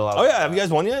been playing a lot. Oh yeah, have you guys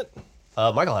won yet?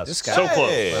 Michael has. This guy. So close.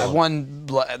 Hey. I won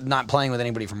not playing with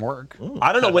anybody from work.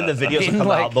 I don't know when the videos mean, will come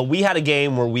like- out, but we had a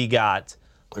game where we got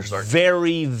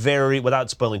very, very, without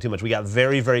spoiling too much, we got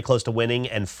very, very close to winning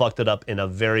and fucked it up in a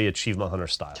very Achievement Hunter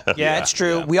style. Yeah, it's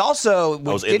true. We also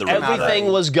was which in did the come out Everything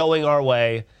right. was going our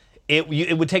way.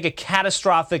 It would take a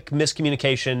catastrophic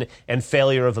miscommunication and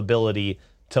failure of ability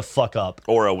to fuck up.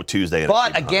 Or a Tuesday.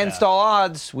 But against all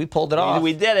odds, we pulled it off.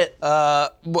 We did it.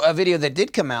 A video that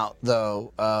did come out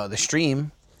though, the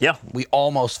stream, Yeah. we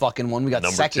almost fucking won. We got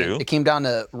Number second. 2. It came down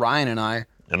to Ryan and I.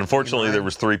 And unfortunately, there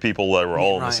was 3 people that were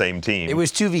all on the Ryan. same team. It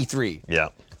was 2v3 yeah.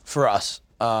 for us.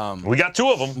 We got 2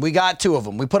 of them. We got 2 of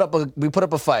them. We put up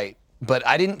a fight, but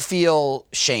I didn't feel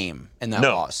shame in that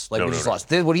No. loss. Like No, we no, just no. lost.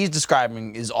 What he's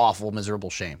describing is awful, miserable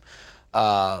shame.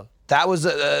 That was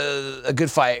a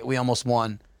good fight. We almost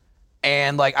won.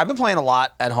 And like I've been playing a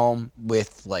lot at home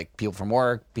with like people from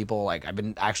work, people like I've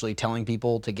been actually telling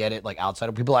people to get it like outside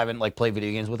of people I haven't like played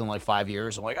video games with in like 5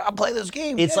 years. I'm like, I'll play this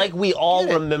game. It's Get like it. we all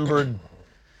Get it. remembered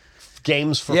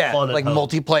games for Yeah, fun at like home.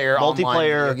 multiplayer online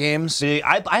video games.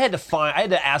 I had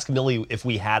to ask Millie if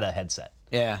we had a headset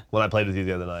Yeah. when I played with you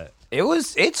the other night.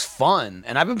 It's fun.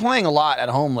 And I've been playing a lot at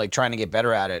home, like trying to get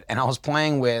better at it. And I was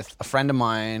playing with a friend of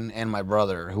mine and my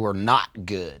brother who are not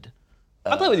good.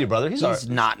 I play with your brother. He's He's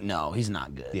not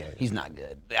good. Yeah. He's not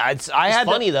good. I had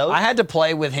funny, to, though. I had to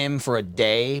play with him for a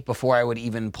day before I would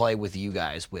even play with you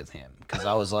guys with him. Because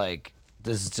I was like,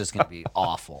 this is just gonna be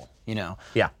awful, you know?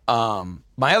 Yeah.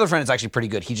 My other friend is actually pretty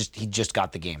good. He just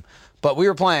got the game. But we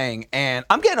were playing and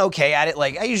I'm getting okay at it.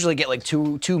 Like I usually get like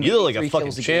two You're like maybe a 3 fucking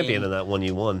kills champion game. in that one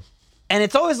you won. And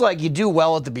it's always like you do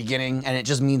well at the beginning and it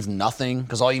just means nothing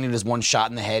because all you need is one shot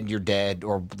in the head, you're dead.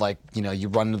 Or like, you know, you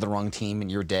run into the wrong team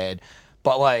and you're dead.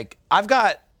 But like, I've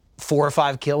got 4 or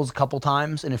 5 kills a couple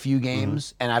times in a few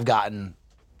games and I've gotten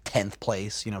 10th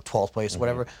place, 12th place,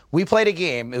 whatever. We played a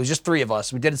game. It was just 3 of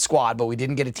us. We did a squad, but we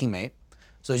didn't get a teammate.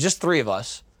 So it was just 3 of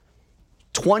us.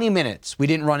 20 minutes, we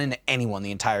didn't run into anyone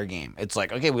the entire game. It's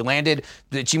like, okay, we landed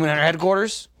the Achievement Hunter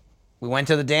headquarters. We went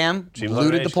to the dam, Achievement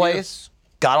Hunter looted the HQ. place,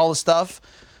 got all the stuff.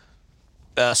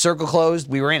 Circle closed,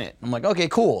 we were in it. I'm like, okay,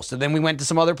 cool. So then we went to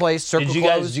some other place, circle Did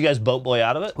closed. you guys boat boy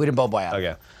out of it? We didn't boat boy out.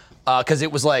 Okay. Because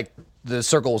it was like, the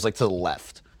circle was like to the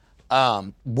left.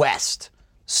 West.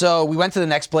 So we went to the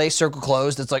next place, circle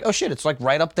closed. It's like, oh shit, it's like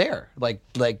right up there. Like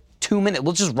 2 minutes.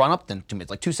 We'll just run up then 2 minutes,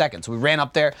 like 2 seconds. So we ran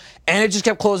up there and it just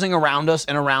kept closing around us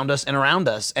and around us and around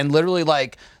us. And literally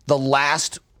like the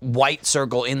last white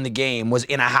circle in the game was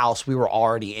in a house we were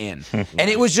already in. And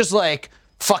it was just like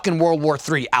fucking World War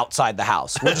III outside the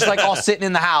house. We're just like all sitting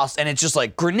in the house, and it's just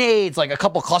like grenades, like a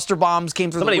couple cluster bombs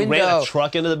came through Somebody the window. ran a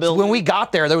truck into the building. When we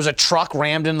got there was a truck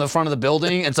rammed into the front of the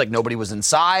building, and it's like nobody was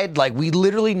inside. Like, we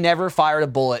literally never fired a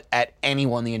bullet at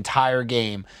anyone the entire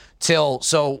game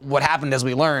so what happened, as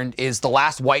we learned, is the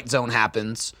last white zone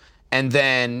happens, and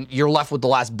then you're left with the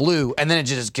last blue, and then it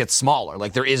just gets smaller.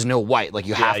 Like, there is no white. Like,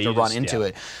 you have to run into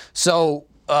it. So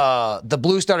the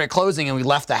blue started closing, and we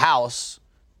left the house.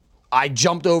 I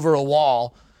jumped over a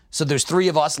wall, so there's 3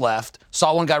 of us left.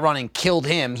 Saw one guy running, killed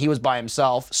him. He was by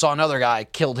himself. Saw another guy,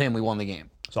 killed him. We won the game.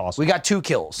 It's awesome. We got 2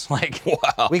 kills. Like,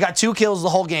 wow. We got 2 kills the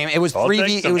whole game. It was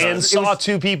 3v. It was and saw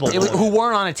 2 people who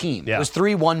weren't on a team. Yeah. It was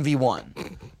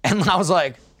 3-1v1, and I was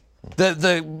like,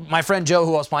 my friend Joe,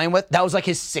 who I was playing with, that was like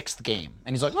his 6th game,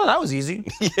 and he's like, "Oh, that was easy."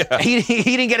 Yeah. He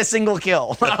didn't get a single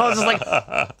kill. I was just like,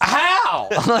 "How?"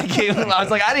 Like, I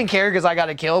was like, I didn't care because I got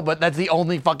a kill, but that's the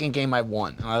only fucking game I've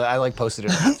won. I like posted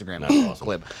it on Instagram. That's awesome.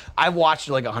 Clip. I've watched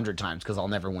it like 100 times because I'll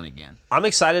never win again. I'm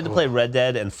excited to play Red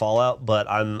Dead and Fallout, but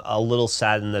I'm a little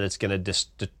saddened that it's gonna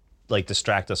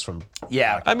distract us from.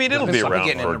 Yeah. I mean, it'll be around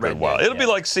getting for a into Red good while. Dead. It'll be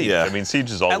like Siege. Yeah. I mean,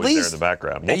 Siege is always there least- in the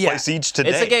background. We'll yeah. play Siege today.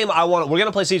 It's a game I want. We're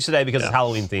gonna play Siege today because it's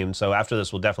Halloween themed. So after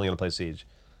this, we're definitely gonna play Siege,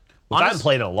 which I haven't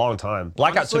played in a long time.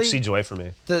 Blackout took honestly, Siege away from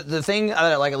me. The thing that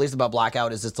I like at least about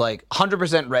Blackout is it's like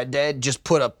 100% Red Dead. Just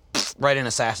put a right in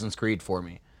Assassin's Creed for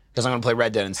me because I'm gonna play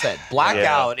Red Dead instead.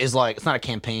 Blackout is like, it's not a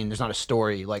campaign. There's not a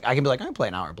story. Like, I can be like, I can play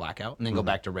an hour of Blackout and then go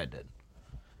back to Red Dead.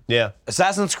 Yeah.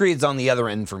 Assassin's Creed's on the other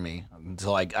end for me.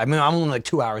 So like, I mean, I'm only like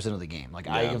 2 hours into the game. Like,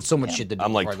 I have so much shit to do.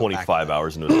 I'm like before I go back 25 to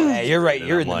hours into it. Yeah, you're right. And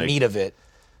You're I'm in the like, meat of it.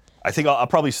 I think I'll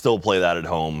probably still play that at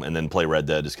home and then play Red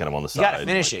Dead just kind of on the You side. gotta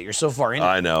finish it. You're so far in it.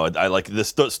 I know. I like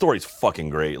this story's fucking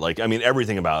great. Like, I mean,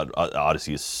 everything about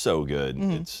Odyssey is so good.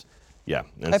 It's yeah.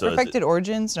 And I so perfected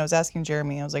Origins, and I was asking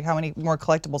Jeremy, I was like, how many more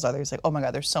collectibles are there? He's like, oh my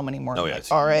god, there's so many more. Oh, I'm yeah, like,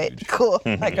 it's all right, huge. cool.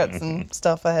 I got some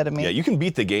stuff ahead of me. Yeah, you can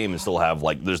beat the game and still have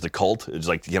like there's the cult. It's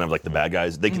like you can have like the bad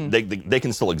guys. They can they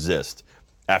can still exist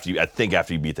after you. I think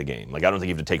after you beat the game. Like I don't think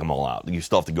you have to take them all out. You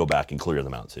still have to go back and clear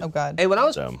them out too. Oh god. Hey, when I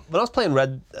was So- playing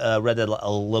Red Dead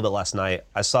a little bit last night,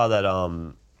 I saw that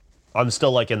I'm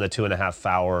still like in the 2.5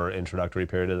 hour introductory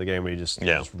period of the game where you just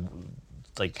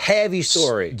like Heavy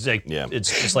story. it's like Yeah. it's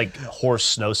just like horse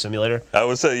snow simulator. I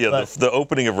would say, yeah, But- the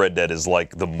opening of Red Dead is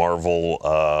like the Marvel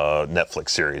Netflix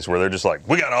series where they're just like,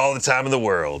 we got all the time in the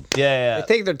world. Yeah. They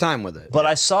take their time with it. But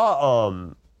I saw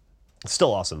it's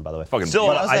still awesome, by the way. Fucking Still,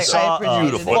 beautiful. I was like, I saw appreciated it.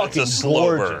 beautiful. It's a fucking slow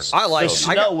burn. gorgeous. I like the it.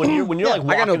 snow when you're like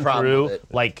I got no walking problem through with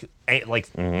it. like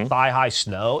thigh high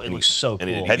snow. It looks so cool.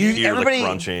 And it- Have you, hear the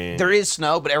crunching. There is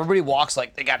snow, but everybody walks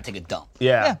like they gotta take a dump.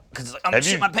 yeah. Because it's like, I'm gonna Have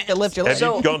shit you- my pants. have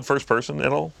you gone first person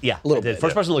at all? Yeah, Little it did. bit,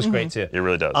 First person looks great too. It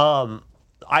really does.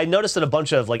 I noticed that a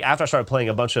bunch of like after I started playing,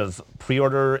 a bunch of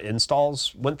pre-order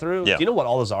installs went through. Yeah. Do you know what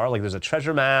all those are? Like, there's a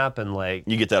treasure map and like.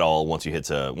 You get that all once you get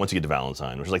to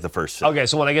Valentine, which is like the first. Set. Okay,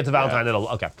 so when I get to Valentine, it'll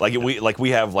okay. We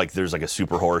have like there's like a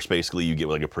super horse basically. You get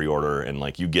like a pre-order and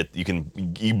like you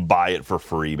buy it for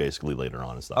free basically later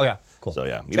on and stuff. Okay, cool. So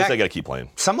yeah, you Jack- just gotta keep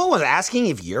playing. Someone was asking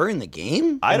if you're in the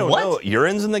game. I don't What? know.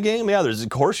 Urine's in the game. Yeah, there's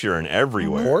horse urine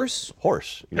everywhere. Horse?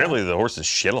 Horse. Yeah. Apparently the horses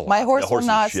shit a lot. My horse will horses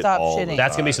not shit stop all the shitting.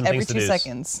 That's gonna be some every things to 2 do.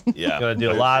 seconds. Yeah. Gonna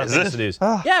do a lot of Is things to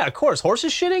do. Yeah, of course.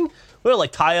 Horses shitting. We're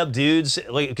like tie up dudes,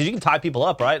 like because you can tie people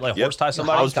up, right? Like Yep. horse tie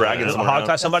somebody, I was dragging someone hog around.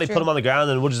 tie somebody, That's put true. them on the ground,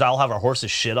 and we'll just all have our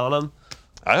horses shit on them.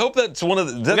 I hope that's one of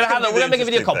the. We're gonna make a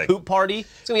video called Poop Party.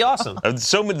 It's gonna be awesome. There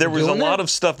was a doing lot that? of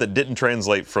stuff that didn't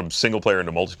translate from single player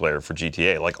into multiplayer for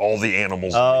GTA, like all the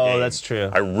animals. in Oh, the game. that's true.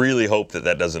 I really hope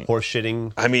that doesn't. Horse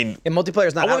shitting. I mean, And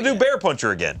multiplayer's not I want out to do yet. Bear Puncher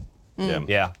again. Yeah.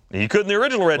 Yeah. You could in the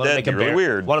original Red Want to Dead. make a It'd be really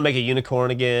weird. Want to make a unicorn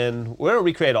again. We're gonna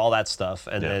recreate all that stuff,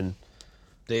 and then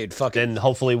Dude, fucking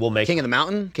hopefully we'll make King of the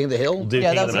Mountain? King of the Hill? do Yeah,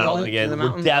 King that of was the the Mountain one. again. King of the We're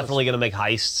Mountain. definitely gonna make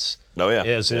heists. Oh yeah.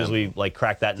 Yeah, as soon as we like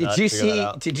crack that nut.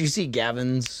 Did you see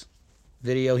Gavin's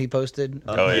video he posted?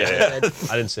 Oh yeah.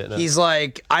 I didn't see it. No. He's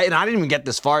like, I didn't even get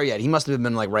this far yet. He must have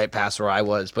been like right past where I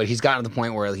was, but he's gotten to the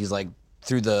point where he's like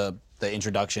through the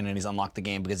introduction and he's unlocked the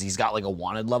game because he's got like a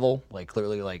wanted level, like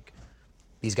clearly like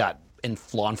he's got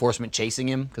law enforcement chasing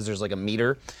him because there's like a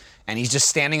meter, and he's just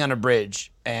standing on a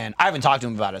bridge. And I haven't talked to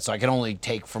him about it, so I can only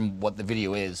take from what the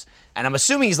video is. And I'm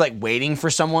assuming he's like waiting for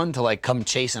someone to like come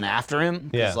chasing after him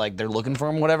because Yeah. like they're looking for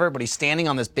him, whatever. But he's standing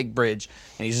on this big bridge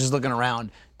and he's just looking around,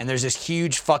 and there's this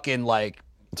huge fucking like.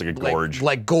 It's like a gorge.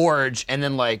 Like gorge, and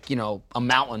then like, you know, a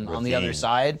mountain on the other Ravine.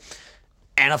 side.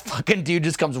 and a fucking dude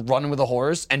just comes running with a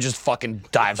horse and just fucking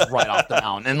dives right off the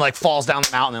mountain and like falls down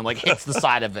the mountain and like hits the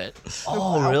side of it.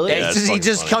 Oh, really? Yeah, it's he fucking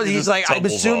just funny. comes. He He's just like, I'm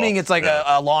tumbles assuming off. it's like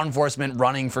a law enforcement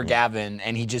running for Gavin,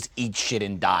 and he just eats shit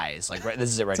and dies. Like, right, this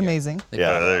is it right It's here. amazing.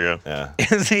 Yeah, there you go.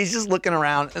 Yeah. He's just looking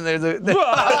around, and there's a.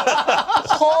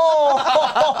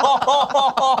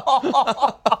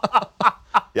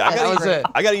 Yeah, I That was it.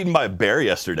 I got eaten by a bear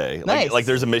yesterday. Nice. Like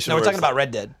there's a mission. No, we're where talking it's about like-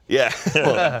 Red Dead.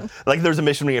 Yeah. Like there's a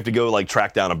mission where you have to go like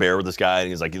track down a bear with this guy, and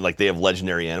he's like they have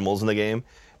legendary animals in the game.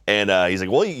 And he's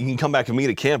like, well, you can come back and meet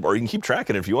at camp, or you can keep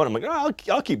tracking it if you want. I'm like, oh,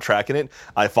 I'll keep tracking it.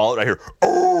 I follow it. I hear,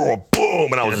 oh,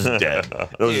 boom, and I was just dead.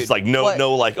 It was just like,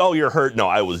 no, like, oh, you're hurt. No,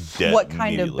 I was dead. What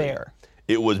kind of immediately. bear?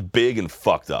 It was big and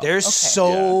fucked up. There's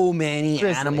so many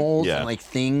Grizzly. animals Yeah. and like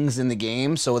things in the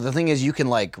game. So the thing is, you can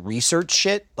like research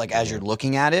shit like as you're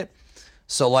looking at it.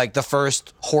 So like the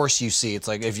first horse you see, it's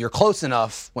like if you're close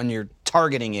enough when you're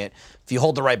targeting it, if you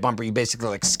hold the right bumper, you basically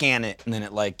like scan it, and then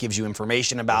it like gives you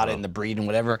information about it and the breed and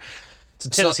whatever. It's a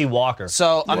Tennessee Walker.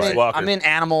 So Right. Walker. I'm in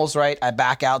animals, right? I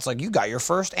back out. It's like, you got your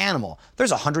first animal.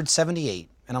 There's 178.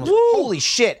 And I was like, holy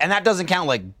shit. And that doesn't count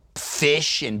like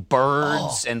fish and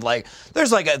birds and like there's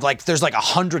like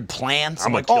 100 plants.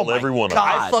 I'm like, gonna oh kill my every one of them. God,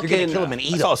 I you're gonna fucking- kill them and I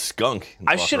eat saw them. a skunk.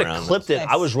 I walk should have around. clipped it. Nice.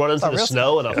 I was running through the real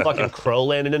snow and a fucking crow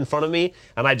landed in front of me,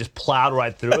 and I just plowed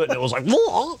right through it, and it was like,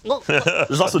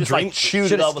 There's also just dream. like chewed it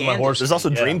Should've up with my scanned it. horse. There's also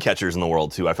Yeah. dream catchers in the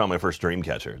world too. I found my first dream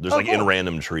catcher. There's like in cool.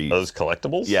 random trees. Those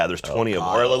collectibles? Yeah, there's 20 of them,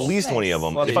 or at least 20 of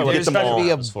them. Well, If if I you were get There's them got to all, be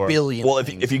a for it. billion. well, if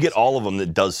things. you get all of them,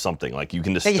 that does something. Like you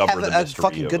can you discover have the a mystery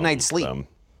fucking of good them. night's sleep.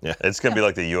 Yeah, It's gonna be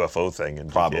like the UFO thing in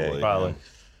GTA. Probably. Probably.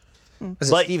 It was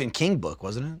a But- Stephen King book,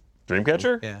 wasn't it?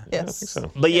 Dreamcatcher? Yeah. Yes.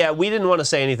 So. But yeah, we didn't want to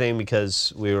say anything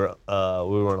because we weren't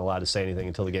allowed to say anything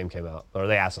until the game came out, or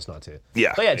they asked us not to.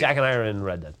 Yeah. But yeah, Jack and I are in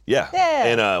Red Dead. Yeah. Yeah.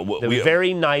 And They were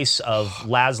very nice of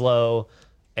Laszlo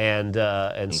and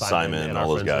Simon and our all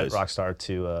those friends guys. at Rockstar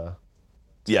to.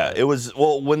 Yeah, it was.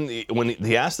 Well, when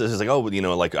he asked us, it's like, oh, you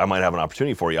know, like I might have an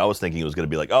opportunity for you. I was thinking it was going to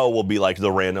be like, oh, we'll be like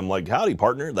the random, like, howdy,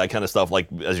 partner, that kind of stuff, like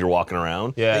as you're walking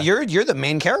around. Yeah. You're the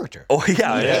main character. Oh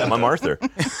yeah, I am. I'm Arthur.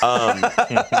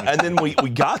 And then we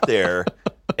got there,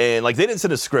 and like they didn't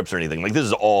send us scripts or anything. Like this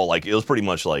is all like it was pretty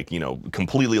much like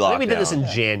completely I locked think we did this down. in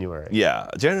January. Yeah,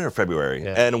 January or February.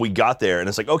 Yeah. And we got there, and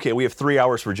it's like, okay, we have 3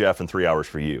 hours for Jeff and 3 hours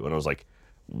for you. And I was like,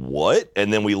 what?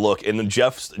 And then we look, and then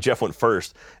Jeff went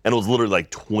first, and it was literally like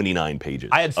 29 pages.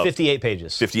 I had of 58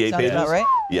 pages. 58 Sounds pages. about right.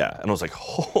 Yeah, and I was like,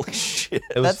 holy shit.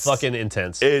 It was That's- fucking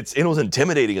intense. It was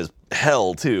intimidating as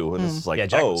hell too. And it's like, yeah,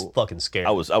 Jack oh, was fucking scared.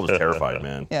 I was terrified,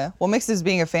 man. Yeah. Well, mixed is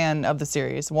being a fan of the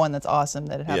series. One, that's awesome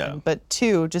that it happened. Yeah. But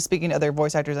two, just speaking to other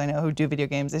voice actors I know who do video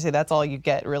games, they say that's all you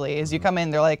get really is you come in,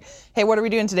 they're like, hey, what are we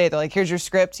doing today? They're like, here's your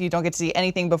script. You don't get to see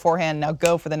anything beforehand. Now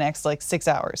go for the next like 6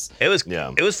 hours. It was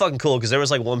Yeah. It was fucking cool because there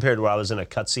was like one period where I was in a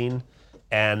cutscene,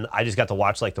 and I just got to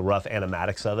watch like the rough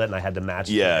animatics of it, and I had to match.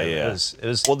 Yeah, it. yeah. It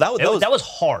was Well, that was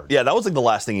hard. Yeah, that was like the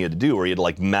last thing you had to do, where you had to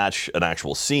like match an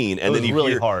actual scene, and was then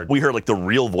really hard. We heard like the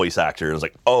real voice actor, and it was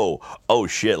like, oh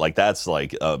shit, like that's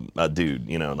like a dude,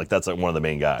 like that's like one of the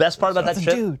main guys. Best part about that That's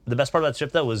a trip, dude. the best part about that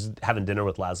trip though was having dinner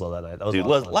with Laszlo that night. That was Dude, a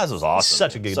lot of fun. Laz was awesome.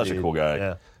 Such a good such dude. a cool guy.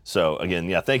 Yeah. So again,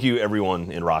 yeah, thank you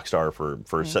everyone in Rockstar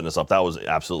for setting us up. That was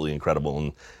absolutely incredible,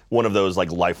 and one of those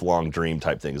like lifelong dream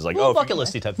type things. Like, Little if you- bucket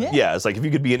listy type thing. yeah, it's like if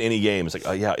you could be in any game, it's like,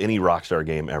 oh yeah, any Rockstar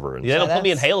game ever. And Yeah, they don't put me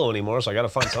in that's- Halo anymore, so I got to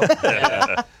find something.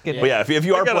 Good. But yeah, if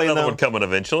you are I got playing another them, one coming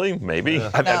eventually, maybe. you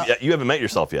haven't met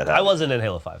yourself yet, have I you? wasn't in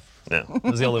Halo 5. Yeah. It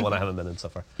was the only one I haven't been in so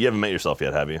far. You haven't met yourself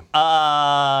yet, have you?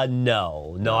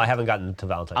 No, I haven't gotten to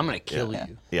Valentine's. I'm gonna kill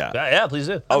you. Yeah. Yeah, please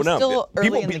do. Oh I'm no! still early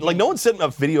People in the like game. no one sent a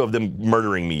video of them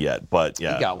murdering me yet, but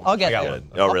yeah. You got one. I'll get got there.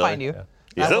 one. Oh, I'll really? find you.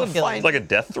 Yeah. Is I will that kill you. like a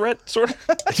death threat, sort of?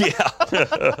 Yeah.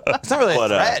 It's not really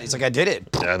But, a threat. He's like, I did it.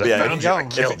 Yeah, they Yeah, found you. I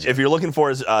killed If, you. if you're looking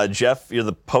for is Jeff, you're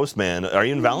the postman. Are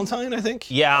you in Valentine? I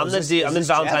think. Yeah, I'm, is this- I'm is in this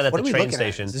Valentine Jeff? at What the are we train looking at?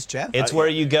 station. Is this Jeff? It's where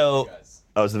you go.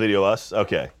 Oh, is the video us?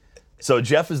 Okay. So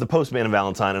Jeff is the postman in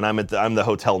Valentine, and I'm the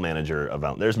hotel manager of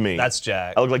Valentine. There's me. That's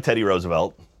Jack. I look like Teddy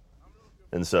Roosevelt.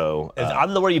 And so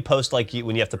I'm the where you post like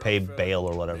when you have to pay bail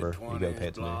or whatever. You go pay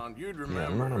it to me. yeah, I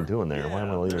don't know what I'm doing there. Why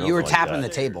am I leaving? it You were open like tapping that?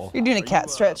 the table. You're doing a cat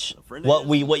stretch.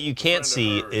 What you can't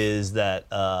see is that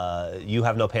you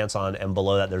have no pants on, and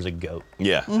below that there's a goat.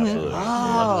 Yeah, absolutely.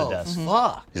 Under the desk.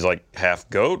 Fuck. He's like half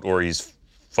goat or he's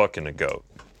fucking a goat.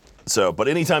 So, but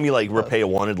anytime you like repay a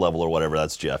wanted level or whatever,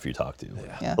 that's Jeff you talk to.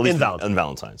 Yeah. At least In Valentine. in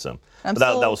Valentine. So, I'm but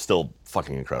that still- was still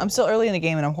fucking incredible. I'm still early in the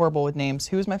game and I'm horrible with names.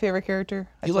 Who's my favorite character?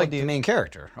 I You told like the main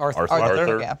character, Arthur.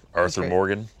 Arthur, Yeah, that's Arthur great.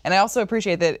 Morgan. And I also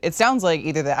appreciate that it sounds like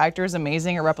either the actor is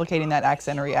amazing at replicating that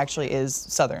accent or he actually is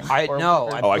Southern. I or- know.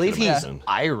 or- I Oh, I believe can he's imagine.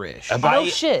 Irish. Oh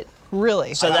shit.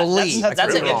 Really? So believe. that's Could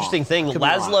an be wrong. interesting thing. Could be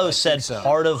wrong, but I Laszlo think said so.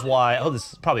 part of why. Oh,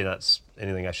 this is probably not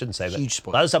anything I shouldn't say. But Huge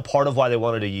spoiler. Laszlo said part of why they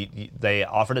wanted to. They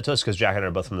offered it to us because Jack and I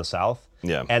are both from the South.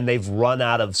 Yeah. And they've run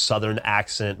out of Southern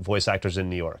accent voice actors in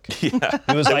New York. Yeah.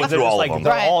 He was like, went they're through just all like of them.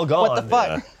 they're Brian, all gone. what the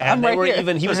fuck? And I'm they right were here.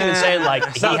 even. He was even saying like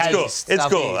he No, it's has. cool. It's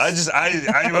cool.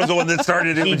 I was the one that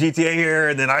started it with GTA here,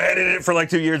 and then I edited it for like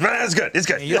 2 years. But it's good. It's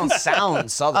good. You don't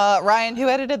sound Southern. Ryan, who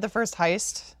edited the first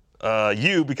heist?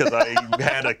 You, because I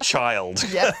had a child.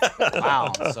 Yes.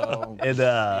 Wow. So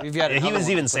And We've got he another was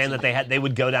one even to saying put that they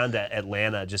would go down to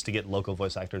Atlanta just to get local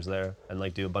voice actors there and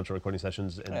like do a bunch of recording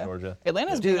sessions in Georgia.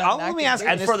 Atlanta's Dude, been on let me active ask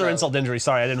duty. And this, further though. insult to injury.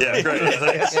 Sorry, I didn't. Yeah, great.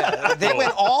 Thanks. they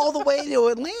went all the way to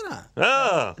Atlanta.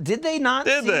 Ah, Did they not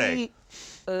Did see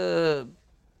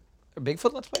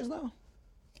Bigfoot Let's Plays though?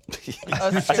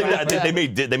 Oh, it's true. I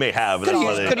think they may have. That's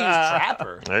why they- Could have used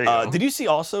Trapper. there you go. Did you see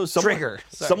also someone? Trigger.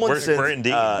 Sorry. Someone We're- said. we're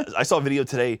indeed. I saw a video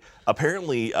today.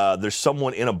 Apparently, there's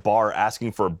someone in a bar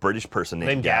asking for a British person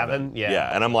named Gavin? Yeah.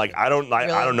 Yeah, and I'm like, I don't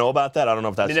know about that. I don't know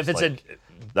if that's. I mean, if just it's like,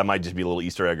 that might just be a little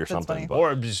Easter egg or something. funny. But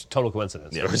or just total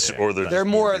coincidence. Yeah. Or there's They're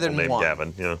more people than named one.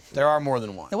 Gavin. Yeah. There are more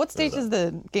than one. Now, what stage does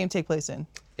the game take place in?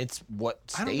 It's what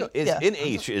I don't state? know. It's Yeah. in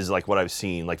H is like what I've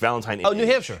seen, like Valentine. Oh, in New H.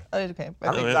 Hampshire, Oh, okay.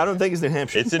 I don't think it's New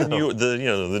Hampshire. It's in No. the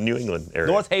New England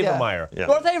area. North Havermeyer. Yeah.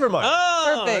 North Havermeyer.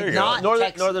 Oh, there you Perfect. go. Not northern,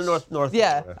 Texas. north.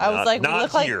 Yeah, I was Not- like,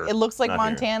 not here. it looks like Not here.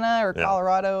 Montana or Yeah.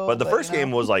 Colorado. But the first you know.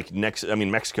 game was like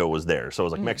Mexico was there, so it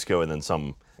was like Mexico and then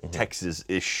some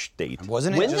Texas-ish state.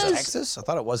 Wasn't it When just does- Texas? I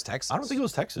thought it was Texas. I don't think it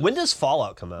was Texas. When does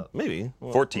Fallout come out? Maybe.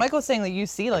 Well, 14. Michael was saying that you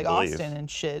see like believe. Austin and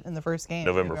shit in the first game.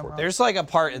 November if I'm 4th. wrong. There's like a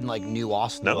part in like New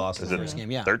Austin. No, Austin. is it First game,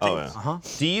 yeah. 13? Oh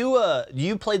yeah. Do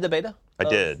you play the beta? I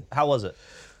did. How was it?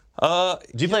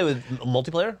 Did you play with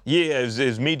multiplayer? Yeah, it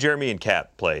was me, Jeremy, and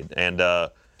Kat played, and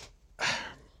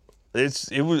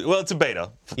it's a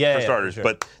beta Yeah, for yeah, starters. sure.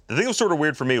 But the thing that was sort of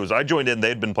weird for me was I joined in; they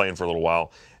had been playing for a little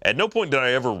while. At no point did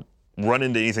I ever run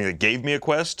into anything that gave me a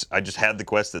quest. I just had the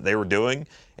quest that they were doing,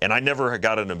 and I never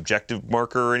got an objective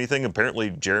marker or anything. Apparently,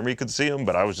 Jeremy could see them,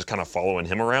 but I was just kind of following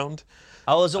him around.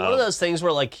 Oh, is it one of those things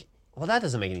where like, well, that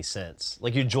doesn't make any sense.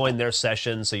 Like you join their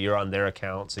session, so you're on their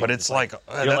account. So But you're it's just like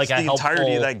you're that's like a the entirety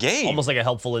of helpful- that game. almost like a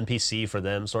helpful NPC for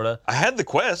them, sort of. I had the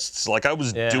quests, like I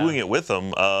was Yeah. doing it with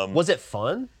them. Was it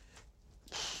fun?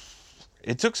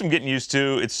 It took some getting used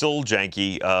to. It's still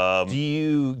janky. Do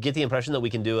you get the impression that we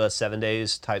can do a 7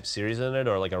 days type series in it,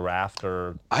 or like a raft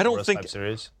or I don't Chorus think- type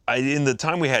series? In the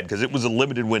time we had, because it was a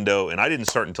limited window, and I didn't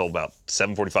start until about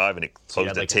 7:45, and it You closed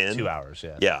had like at 10. 2 hours,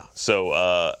 yeah. Yeah,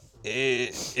 so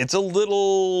it's a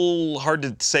little hard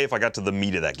to say if I got to the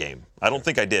meat of that game. I don't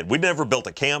think I did. We never built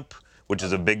a camp, which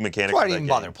is a big mechanic. Why of didn't that even game.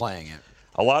 bother playing it?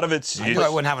 A lot of it's I knew I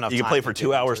wouldn't have enough You time. can play for to 2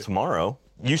 do it. hours tomorrow.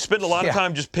 you spend a lot Yeah. of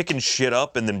time just picking shit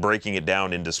up and then breaking it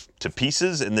down into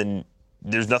pieces, and then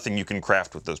there's nothing you can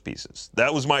craft with those pieces.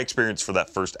 That was my experience for that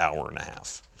first hour and a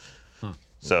half.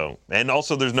 So, and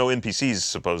also there's no NPCs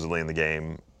supposedly in the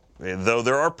game, though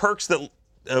there are perks that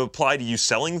apply to you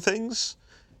selling things,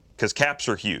 because caps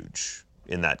are huge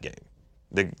in that game.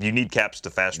 You need caps to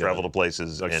fast travel to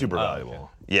places. Like and- super valuable.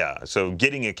 Yeah, so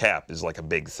getting a cap is like a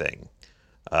big thing.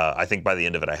 I think by the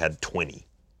end of it, I had 20.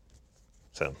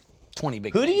 So 20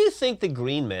 big. Who do you think the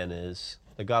green man is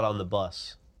that got on the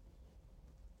bus?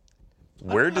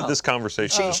 where did this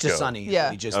conversation Change to go? Sunny. Yeah.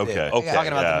 We just Okay. did. Okay,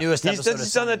 Talking about yeah. the newest He's episode. of done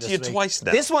Sunny that to you this week. twice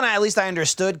now. This one, at least I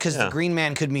understood because Yeah. the Green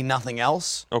Man could mean nothing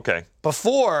else. Okay.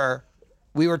 Before,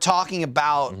 we were talking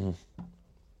about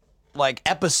like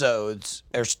episodes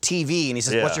or TV, and he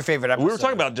says, Yeah. "What's your favorite episode?" We were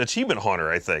talking about Achievement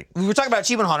Hunter, I think. We were talking about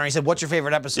Achievement Hunter. And he said, "What's your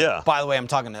favorite episode?" Yeah. By the way, I'm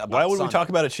talking about. Why would we Sunny. talk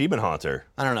about Achievement Hunter?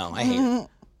 I don't know. I hate it.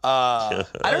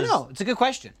 I don't know. It's a good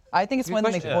question. I think it's when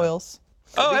they make question. oils.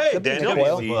 Oh, hey, could be Daniel.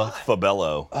 good. The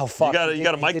Fabello. Oh fuck! got a- He you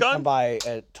got a did- mic he did on? Come by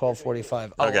at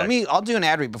 12:45. Oh, Okay. I'll do an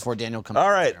ad read before Daniel comes. All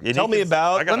right. You Tell need me to-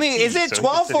 about. I got- Is it So he can sit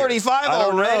here. 12:45 I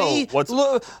don't know. already? What's-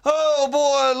 Look, oh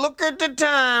boy, look at the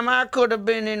time. I could have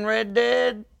been in Red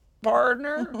Dead,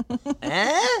 partner.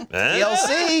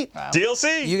 DLC.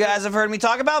 DLC. You guys have heard me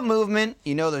talk about movement.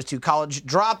 You know those two college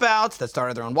dropouts that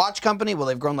started their own watch company. Well,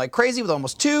 they've grown like crazy with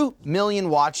almost 2 million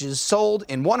watches sold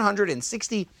in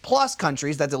 160 plus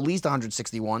countries. That's at least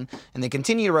 161. And they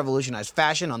continue to revolutionize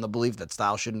fashion on the belief that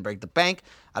style shouldn't break the bank.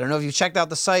 I don't know if you've checked out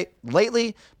the site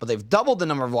lately, but they've doubled the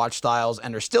number of watch styles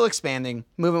and are still expanding.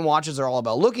 Movement watches are all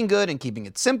about looking good and keeping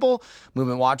it simple.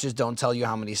 Movement watches don't tell you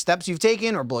how many steps you've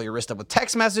taken or blow your wrist up with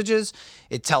text messages.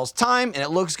 It tells time and it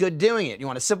looks good doing it. You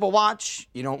want a simple watch?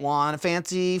 You don't want a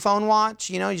fancy phone watch?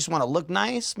 You just want to look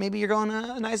nice? Maybe you're going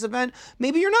to a nice event.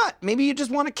 Maybe you're not. Maybe you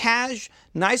just want a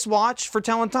nice watch for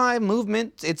telling time.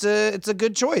 Movement, it's a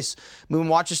good choice.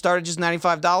 Movement watches start at just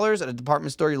 $95. At a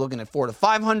department store, you're looking at $400 to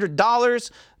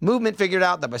 $500. Movement figured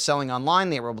out that by selling online,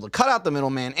 they were able to cut out the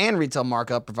middleman and retail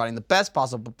markup, providing the best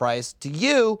possible price to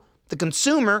you, the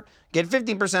consumer. Get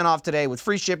 15% off today with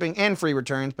free shipping and free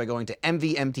returns by going to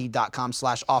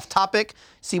mvmt.com/off-topic.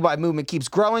 See why Movement keeps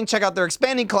growing. Check out their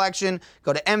expanding collection.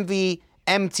 Go to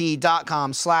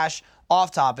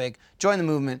mvmt.com/off-topic. Join the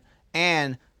movement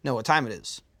and know what time it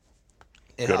is.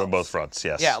 It Good helps. on both fronts,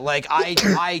 yes. Yeah, like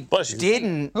I Bless you.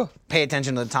 didn't pay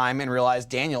attention to the time and realize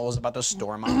Daniel was about to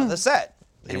storm onto the set.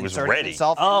 He and was insert ready.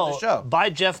 himself into the show. buy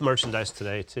Jeff merchandise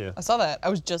today too. I saw that. I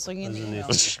was just looking at the email.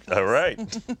 All right.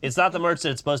 It's not the merch that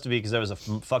it's supposed to be because there was a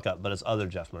fuck up, but it's other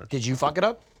Jeff merch. Did you fuck it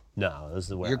up? No, this is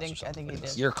the I warehouse. think he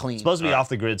did. You're clean. It's supposed to be off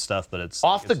the grid stuff, but it's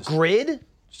Off the it's just- grid?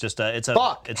 It's just it's a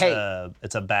Fuck, it's hey.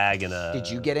 it's a bag and a. Did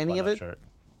you get any of button-up it? Shirt.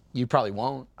 You probably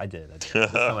won't. I did.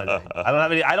 This time I did. I don't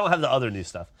have any. I don't have the other new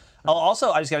stuff. Oh,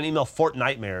 also, I just got an email. Fort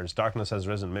Nightmares. Darkness has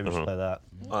risen. Maybe we should play that.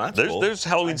 Oh, that's There's cool. there's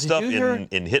Halloween stuff you hear-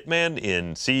 in Hitman,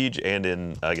 in Siege, and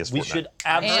in I guess We Fortnite. should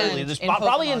absolutely. And There's in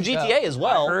probably in Pokemon GTA Go. as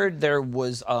well. I heard there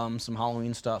was some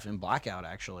Halloween stuff in Blackout,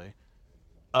 actually.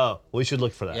 Oh, we should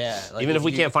look for that. Yeah, like Even if if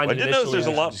we you- can't find I it. did notice initially, there's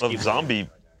a we lot should of just keep zombie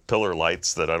pillar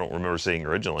lights that I don't remember seeing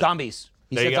originally. Zombies.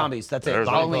 He There said you go. zombies. That's it. There's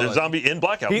Halloween. a zombie in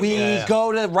Blackout. We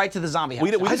go right to the zombie house.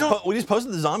 We just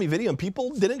posted the zombie video and people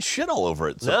didn't shit all over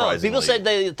it. No, Surprisingly. people said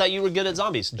they thought you were good at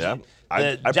zombies. Yeah.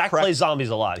 Jack I plays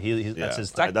zombies a lot. That's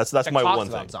his thing. That's Jack my talks one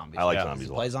about thing. Zombies. I like Yeah. zombies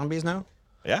a Play lot. zombies now?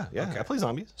 Yeah, I play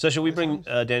zombies. So should we bring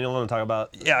Daniel on and talk about?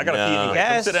 Yeah, I got to pee anyway.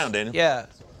 Come sit down, Daniel. Yeah.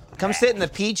 Come sit in the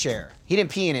pee chair. He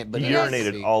didn't pee in it, but He he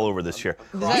urinated all over this chair.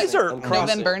 that These are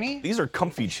November Bernie? These are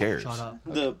comfy chairs.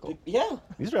 Yeah.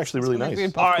 These are actually really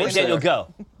nice. All right, Daniel,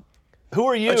 go. Who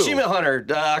are you? Achievement Hunter,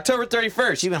 October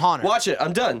 31st. Achievement Hunter. Watch it.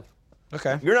 I'm done.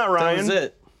 Okay. You're not That Ryan. was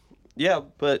it. Yeah,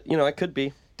 but I could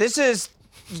be. This is,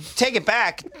 take it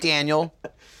back, Daniel.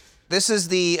 This is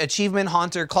the Achievement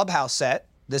Hunter Clubhouse set.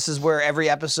 This is where every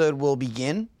episode will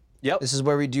begin. Yep. This is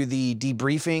where we do the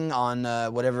debriefing on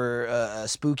whatever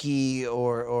spooky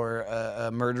or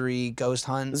murdery ghost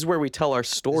hunt. This is where we tell our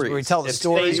stories. where we tell the It's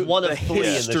story. phase one of 3 in the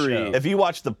history. show. If you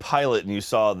watched the pilot and you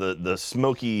saw the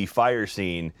smoky fire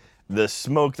scene, the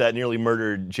smoke that nearly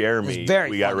murdered Jeremy, It's very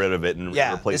we got funny. rid of it and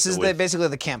Yeah, replaced this is it with, basically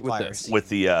the campfire. this. scene. with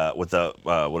the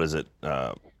what is it?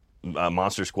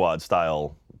 Monster Squad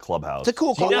style clubhouse. It's a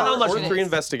cool you know how clubhouse. much Or 3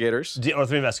 investigators. Or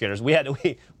 3 investigators.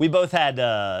 We both had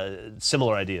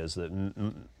similar ideas that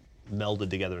melded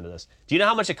together into this. Do you know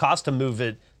how much it costs to move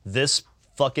this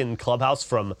fucking clubhouse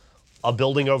from a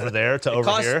building over there to over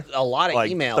Costs here? a lot of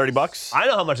like emails. $30. I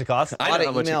know how much it costs. I lot know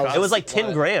of how much it emails. costs. It was like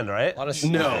 10 grand, right? No.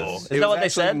 Isn't that It what was they actually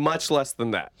said? much less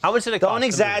than that. How much did it cost? Don't to move?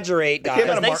 exaggerate, came guys.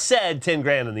 out of They Mar- said 10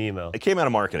 grand in the email. It came out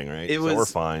of marketing, right? It was so we're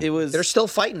fine. It was They're still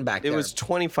fighting back it there. was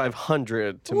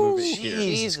 2,500 to move it here.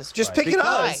 Jesus Just Christ. pick it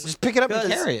up. Because- Just pick it up and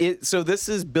Because carry it. so this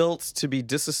is built to be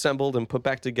disassembled and put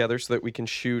back together so that we can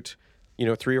shoot,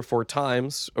 3 or 4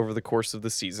 times over the course of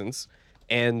the seasons.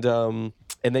 And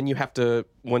then you have to,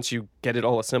 once you get it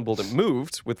all assembled and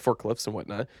moved with forklifts and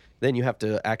whatnot, then you have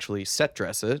to actually set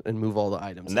dress it and move all the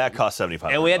items. and that cost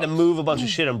 $75. And we had to move a bunch of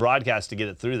shit and broadcast to get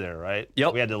it through there, right?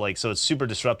 Yep. We had to so it's super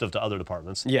disruptive to other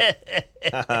departments. Yeah.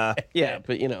 Yeah,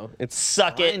 but it's.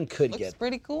 Suck Ryan it. could Looks get.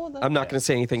 pretty cool though. I'm not going to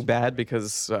say anything bad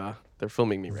because they're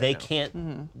filming me right They now.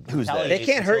 can't. Who's that? They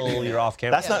can't hurt until you. you're off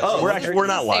camera. That's not. We're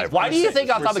not live. Why do you think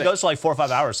Off Topic safe. goes for like 4 or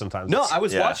 5 hours sometimes? No, I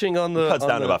was Yeah. watching on the. Cuts on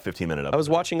down to the- about 15 minutes. I was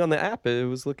watching on the app. It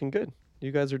was looking good.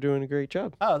 You guys are doing a great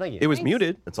job. Oh, thank you. It was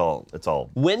muted, It's all.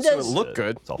 When so it does looked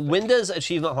good. It's all. when does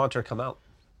Achievement Hunter come out?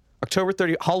 October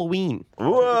 30th, Halloween.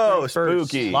 Whoa, 31st.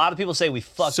 spooky. A lot of people say we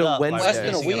fucked So up by Wednesday.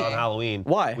 releasing Less than a it on week. Halloween.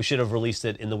 Why? We should have released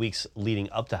it in the weeks leading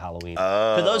up to Halloween.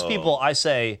 To those people, I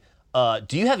say,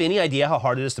 do you have any idea how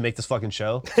hard it is to make this fucking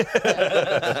show? True.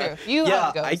 You Yeah,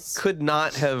 have I ghosts. could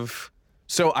not have.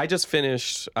 So I just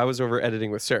finished. I was over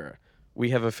editing with Sarah.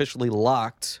 We have officially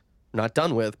locked, not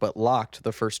done with, but locked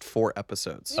the first 4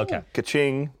 episodes. Okay.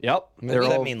 Ka-ching. Yep, they're does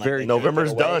that all mean, like, very. they-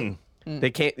 November's Get away. done.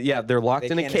 They can't. Yeah, they're locked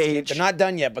in a Can't escape. cage. They're not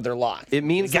done yet, but they're locked. It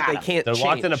means that they can't. They're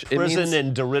locked in a change. It prison means-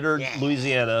 in DeRidder,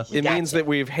 Louisiana. It means that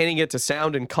we're handing it to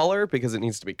sound and color because it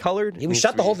needs to be colored. We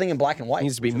shot the whole thing in black and white.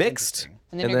 Needs to be mixed.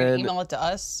 And then you're gonna email it to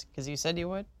us because you said you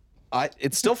would.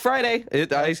 It's still Friday.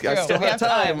 I still We have have time. time. I still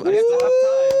have time. This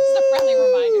is the Friendly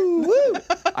reminder.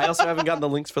 I also haven't gotten the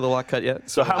links for the lock cut yet.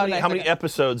 So how many nice, how many okay.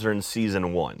 episodes are in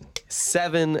season 1?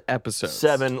 7 episodes.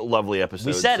 7 lovely episodes.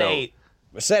 We said so- 8,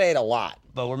 We said 8 a lot.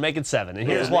 but we're making 7, and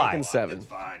here's Making why. 7.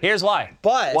 Here's why.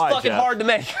 But Why, Fucking Jeff? hard to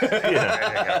make.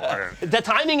 The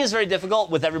timing is very difficult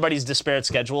with everybody's disparate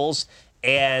schedules,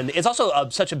 and it's also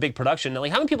such a big production.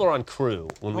 Like, how many people are on crew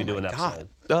when we do an episode?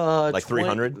 Like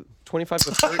 300? 25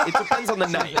 to 30. It depends on the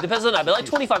night. It depends on the night, but like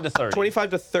 25 to 30. 25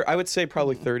 to 30. I would say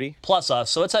probably 30. Plus us,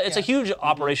 so it's a huge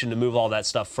operation to move all that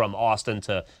stuff from Austin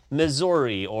to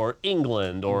Missouri or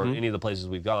England or any of the places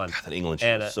we've gone. that England shit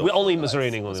and is so we only Missouri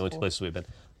and England, the only two places we've been.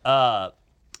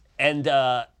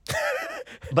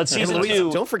 But season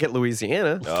 2. Don't forget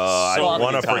Louisiana. I don't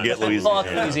want to forget Fuck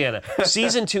Louisiana. Louisiana.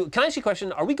 Season 2. Can I ask you a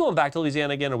question? Are we going back to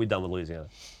Louisiana again, or are we done with Louisiana?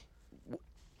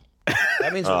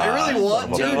 that means I really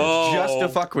want to No. just to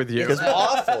fuck with you. it's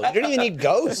awful. You don't even need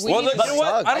ghosts. Well, you know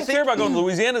what? I don't think- care about going to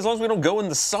Louisiana as long as we don't go in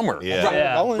the summer. Yeah.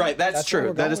 Yeah. Right, that's where true.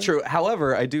 we're That is going. true.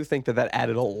 However, I do think that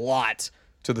added a lot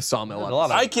to the Sawmill. A lot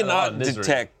of- I a lot of cannot misery.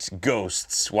 detect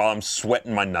ghosts while I'm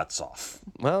sweating my nuts off.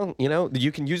 Well, you know,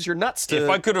 you can use your nuts to. If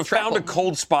I could have trap found a them.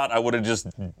 cold spot, I would have just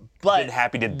been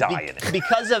happy to die in it.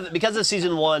 Because of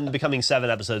season 1 becoming 7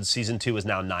 episodes, season 2 is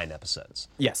now 9 episodes.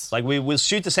 Yes. Like we'll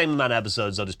shoot the same amount of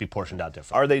episodes, they'll just be portioned out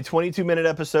differently. Are they 22-minute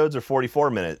episodes or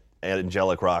 44-minute?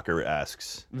 Angelic Rocker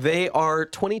asks. They are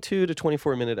 22 to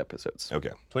 24-minute episodes. Okay.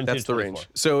 22 That's to the 24. range.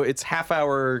 So it's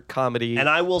half-hour comedy. And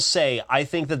I will say, I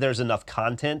think that there's enough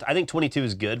content. I think 22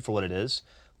 is good for what it is.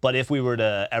 But if we were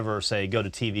to ever say go to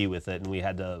TV with it, and we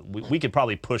had to, we could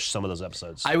probably push some of those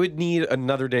episodes. I would need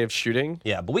another day of shooting.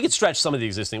 Yeah, but we could stretch some of the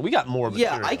existing. We got more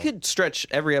material. Yeah, I could stretch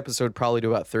every episode probably to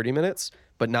about 30 minutes,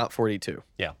 but not 42.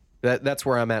 Yeah. That's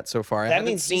where I'm at so far. I That haven't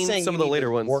means he's seen saying some you of the need later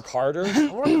to ones. Work harder.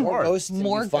 More ghosts. and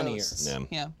More be funnier. ghosts. Yeah.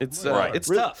 Yeah. It's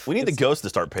Really- tough. We need the ghosts to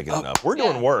start picking it up. We're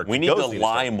doing work. We need Ghosts to to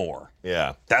lie start- more.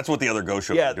 Yeah. That's what the other ghost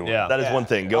shows Yeah, are doing. Yeah. that is one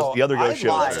thing. Ghost, the other I ghost shows.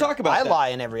 lie. are- Let's talk about I that. lie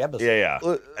in every episode. Yeah,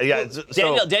 yeah.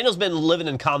 Daniel's been living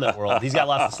in comment world. He's got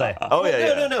lots to say. Oh, yeah,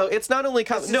 yeah. No. It's not only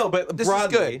no, but this is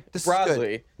broadly. good. This is good.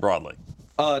 broadly. Broadly.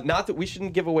 Not that we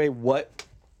shouldn't give away what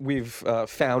we've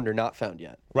found or not found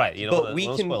yet. Right. You know, But we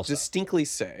can distinctly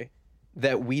say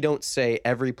that we don't say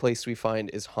every place we find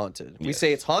is haunted. We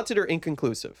say it's haunted or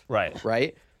inconclusive. Right.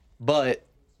 Right? But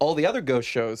all the other ghost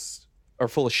shows are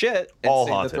full of shit and All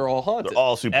say haunted. that they're all haunted. They're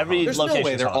all super Every haunted. There's no way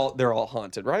location's haunted. they're all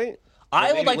haunted, right?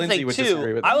 I Or would maybe like to Lindsay think would disagree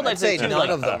too. with I that. would like I'd to say think too. none Like,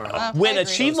 of them are. when I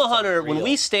agree. Achievement Hunter, when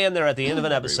we stand there at the end of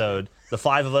an episode, the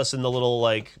 5 of us in the little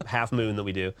like half moon that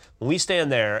we do, when we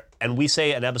stand there and we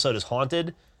say an episode is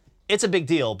haunted, it's a big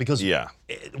deal because Yeah.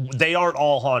 they aren't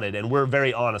all haunted, and we're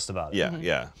very honest about it. Yeah,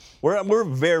 yeah. We're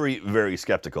very, very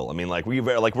skeptical. I mean, like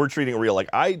we're treating it real. Like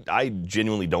I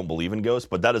genuinely don't believe in ghosts,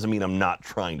 but that doesn't mean I'm not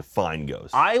trying to find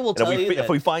ghosts. I will And tell if we, you that- if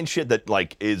we find shit that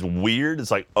like is weird,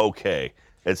 it's like okay.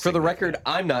 It's For the significant. record,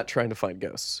 I'm not trying to find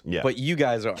ghosts. Yeah. But you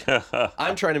guys are.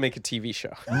 I'm trying to make a TV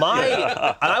show. And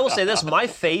I will say this: my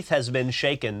faith has been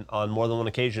shaken on more than one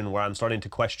occasion where I'm starting to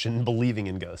question believing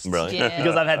in ghosts. Really? Yeah.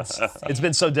 Because it's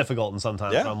been so difficult, and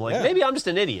sometimes Yeah, I'm like, yeah. maybe I'm just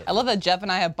an idiot. I love that Jeff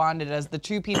and I have bonded as the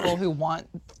two people who want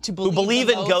to Who believe, believe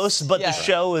the in most. ghosts, but Yeah.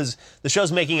 the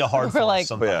show's making it hard We're for us like-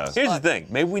 sometimes. Yeah. Here's the thing.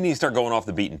 Maybe we need to start going off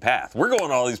the beaten path. We're going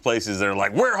to all these places that are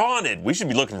like, we're haunted. We should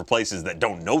be looking for places that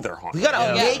don't know they're haunted. We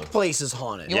gotta Yeah. make places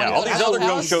haunted. You Yeah, wanna all go these to other Hell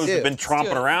ghost House? shows have been Let's do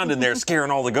tromping it. around in there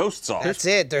scaring all the ghosts off. That's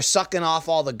it. They're sucking off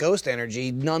all the ghost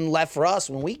energy. None left for us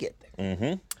when we get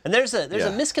there. And there's a Yeah.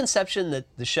 misconception that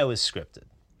the show is scripted.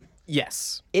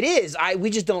 Yes. It is. We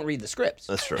just don't read the scripts.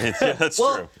 That's true. That's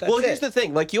Well, true. well, That's here's it. the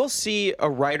thing. Like, you'll see a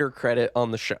writer credit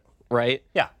on the show, right?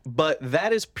 Yeah. But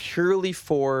that is purely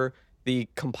for the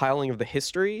compiling of the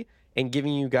history and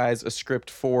giving you guys a script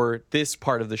for this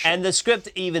part of the show. And the script,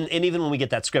 even when we get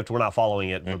that script, we're not following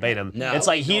it verbatim. No. It's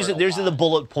like these are the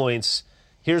bullet points.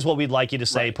 Here's what we'd like you to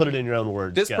say. Put it in your own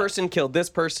words. this Go. person killed this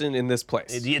person in this place.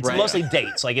 It's right? mostly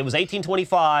dates. Like it was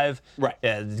 1825. Right.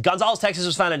 Gonzales, Texas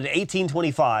was founded in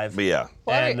 1825. But yeah.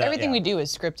 Well, And, everything yeah. we do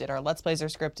is scripted. Our Let's Plays are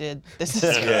scripted. This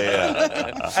is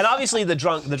Yeah. And obviously the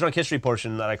drunk history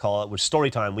portion that I call it, which story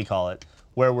time we call it,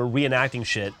 where we're reenacting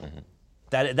shit.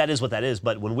 That is what that is.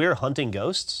 But when we're hunting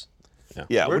ghosts,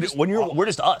 Yeah. we're just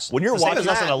us. when you're It's the same watching as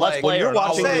us on a Let's like, Play when or you're an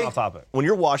watching all say- off topic. when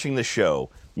you're watching the show,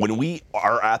 when we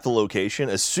are at the location,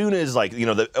 as soon as like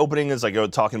the opening is like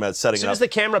talking about setting As soon up. as the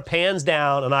camera pans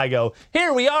down and I go,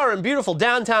 here we are in beautiful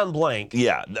downtown blank.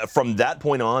 Yeah, from that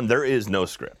point on, there is no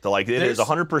script. Like it is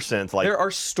 100%. Like There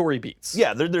are story beats.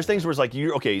 yeah, there's things where it's like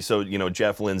so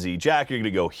Jeff, Lindsay, Jack, you're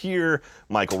gonna go here.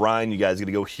 Michael, Ryan, you guys are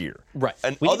gonna go here. Right.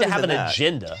 And We need other to have than an that-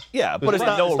 agenda. Yeah, but We it's need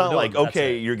to not, know it's what not we're like doing, that's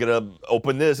okay, it. you're gonna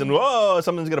open this and whoa,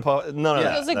 something's gonna pop. None of Yeah.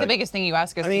 that. It was like the biggest thing you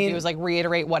ask us to do is like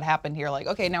reiterate what happened here. Like,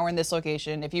 okay, now we're in this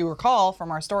location. If you recall from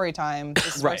our story time,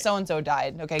 this is where Right. so-and-so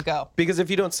died. Okay, go. Because if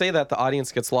you don't say that, the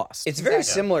audience gets lost. It's very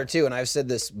similar too, and I've said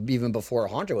this even before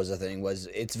Haunter was a thing.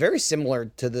 It's very similar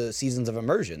to the seasons of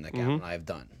immersion that Gavin and I have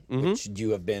done, which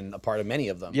you have been a part of many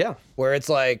of them. Yeah. where it's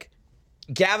like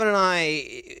Gavin and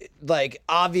I, like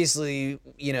obviously,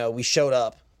 we showed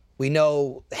up. We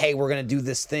know, hey, we're gonna do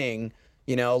this thing.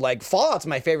 Like Fallout's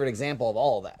my favorite example of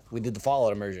all of that. We did the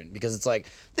Fallout immersion because it's like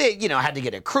they, had to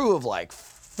get a crew of like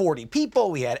 40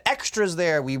 people. We had extras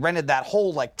there. We rented that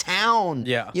whole like town.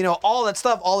 Yeah. All that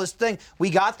stuff, all this thing. We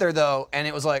got there though, and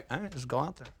it was like, all right, just go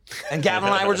out there. And Gavin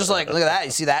and I were just like, look at that.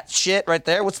 You see that shit right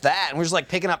there? What's that? And we're just like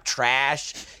picking up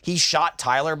trash. He shot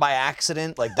Tyler by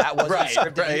accident. Like that wasn't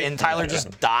scripted. right. And Tyler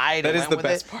just died. That and is went the with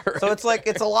best it. part. So it's like,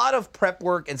 it's a lot of prep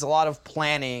work. It's a lot of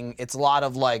planning. It's a lot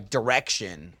of like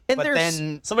direction. And but there's-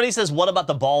 then Somebody says, what about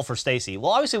the ball for Stacy?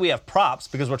 Well, obviously we have props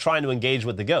because we're trying to engage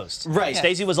with the ghost. Right.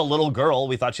 Stacy was a little girl.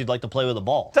 We thought she'd like to play with a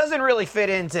ball. doesn't really fit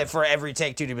into for every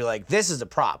take two to be like, this is a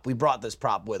prop. We brought this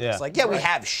prop with Yeah. us. Like, we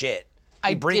have shit. I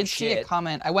We bring did see a shit.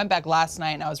 comment. I went back last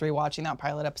night and I was rewatching that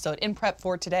pilot episode in prep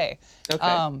for today.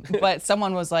 Okay. But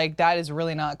someone was like, "That is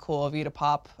really not cool of you to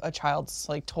pop a child's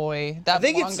like toy that I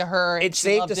think belonged to her." and It's she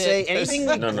safe loved to it." say anything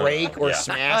we break or Yeah.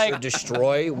 smash or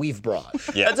destroy, we've brought.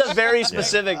 Yeah. That's a very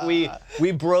specific.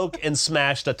 We broke and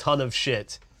smashed a ton of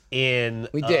shit in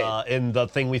We did. In the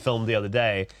thing we filmed the other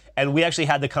day, and we actually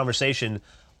had the conversation.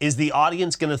 Is the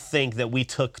audience going to think that we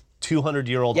took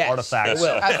 200-year-old Yes, artifacts they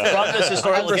will. from this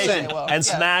historic 100%. location They will. and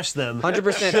Yeah. smash them?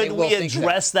 100% Should they will we think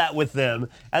address that with them?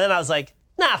 And then I was like,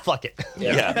 nah, fuck it.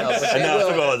 Yeah, No, but and they now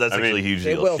will. that's actually a huge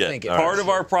They deal. will Shit. think it. All right. Part of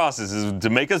our process is to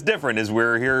make us different is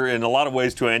we're here in a lot of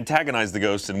ways to antagonize the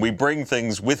ghosts, and we bring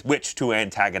things with which to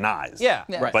antagonize. Yeah.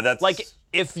 Right. But that's Like,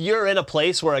 if you're in a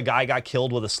place where a guy got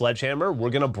killed with a sledgehammer,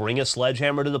 we're gonna bring a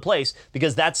sledgehammer to the place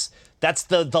because that's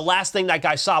the last thing that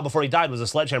guy saw before he died was a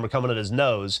sledgehammer coming at his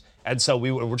nose, and so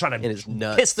we're trying to his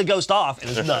nuts. piss the ghost off in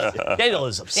his nuts. Daniel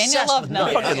is obsessed. Daniel loved with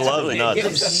nuts. nuts. Fucking love nuts. He's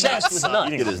obsessed with nuts.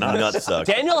 Get his nuts sucked.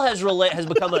 Daniel has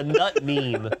become a nut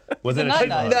meme within a nut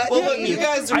TikTok. nut. Well, look, you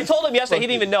guys are. I told him yesterday he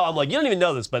didn't even know. I'm like, you don't even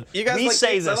know this, but You guys we like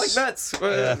say nuts. this. I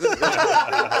like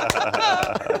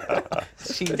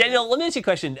nuts. Daniel, let me ask you a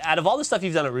question. Out of all the stuff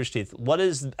you've done at Rooster Teeth,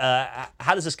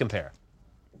 how does this compare?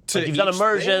 Like you've done each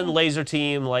immersion, thing? laser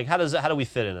team. Like how do we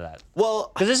fit into that?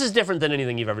 Well, Because this is different than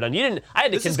anything you've ever done. I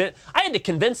had to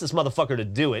convince this motherfucker to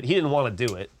do it. He didn't want to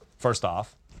do it. First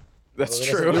off, that's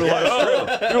true. you were like,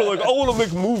 I want to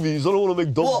make movies. I don't want to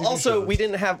make dumb Well, TV also shows."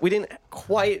 we didn't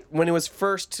quite when it was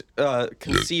first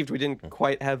conceived. We didn't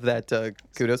quite have that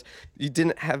kudos. You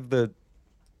didn't have the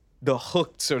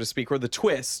hook, so to speak, or the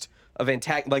twist of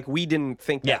like we didn't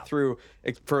think that Yeah. through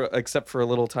except for a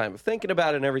little time of thinking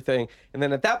about it and everything. And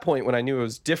then at that point, when I knew it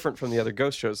was different from the other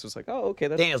ghost shows, it was like, oh, okay,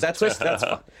 Daniel's that's fun.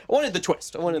 I wanted the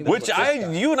twist. I wanted the Which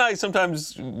twist. you and I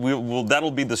sometimes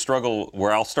that'll be the struggle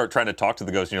where I'll start trying to talk to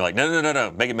the ghost and you're like,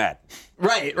 no, make it mad.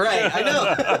 Right, I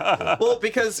know. Well,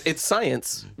 because it's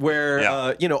science, where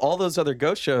Yeah. all those other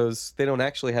ghost shows, they don't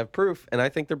actually have proof, and I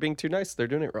think they're being too nice. They're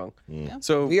doing it wrong.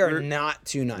 So We are we're not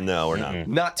too nice. No, we're not.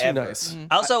 not too Ever. nice.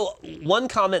 Also, one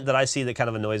comment that I see that kind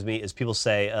of annoys me is people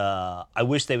say, "I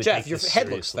wish they would Jeff, take your this head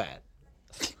looks seriously."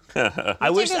 fat. I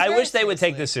wish this I very wish they would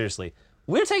take this seriously.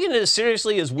 We're taking it as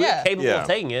seriously as we're Yeah. capable Yeah. of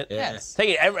taking it. Yes. Take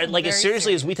it like as Very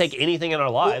seriously as we take anything in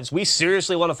our lives. We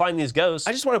seriously want to find these ghosts.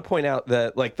 I just want to point out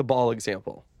that, like, the ball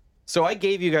example. So I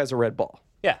gave you guys a red ball.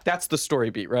 Yeah. That's the story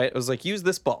beat, right? I was like, use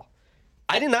this ball.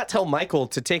 I did not tell Michael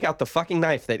to take out the fucking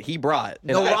knife that he brought.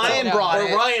 And No, I Ryan told- brought or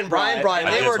it. Ryan brought it. Ryan,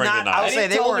 I they just were bring not. the I would knife. say I they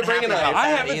didn't tell weren't him to bring happy a knife. about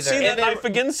I that haven't either. seen that And they knife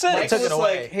again since. Michael took it was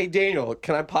away. like, hey, Daniel,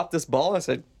 can I pop this ball? I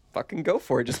said, fucking go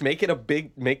for it. Just make a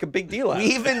big deal out of We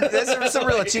it. even this is some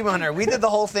real achievement hunter. We did the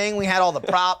whole thing. We had all the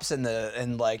props and the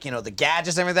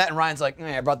gadgets and everything like that. And Ryan's like,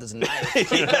 I brought this knife.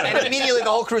 And immediately the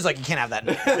whole crew's like, you can't have that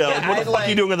knife. Yeah, like, what the fuck are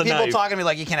you doing with the people knife? talking to me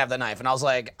like, you can't have the knife. And I was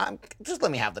like, just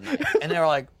let me have the knife. And they were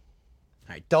like,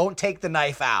 all right, don't take the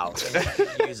knife out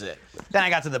and use it. Then I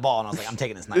got to the ball and I was like, I'm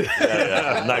taking this knife.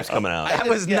 Yeah, knife's coming out. That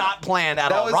was not planned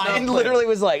at all. was not Ryan planned. literally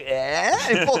was like,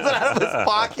 and pulled it out of his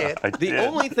pocket. The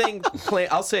only thing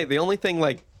I'll say the only thing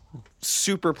like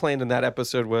super planned in that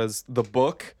episode was the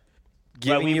book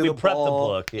giving we you the prepped ball.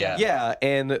 the book. Yeah. Yeah,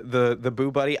 and the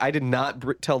Boo Buddy. I did not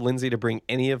tell Lindsay to bring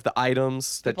any of the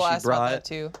items that People she asked about brought. that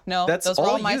too. No, That's those were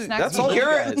all all my you- snacks. that's all you you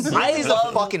guys. guys. Lindsay's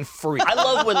a fucking freak. I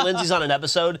love when Lindsay's on an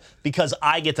episode because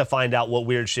I get to find out what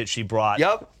weird shit she brought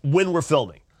Yep. when we're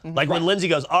filming. Like when Lindsay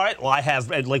goes, all right, well, I have,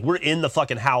 and, like, we're in the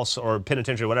fucking house or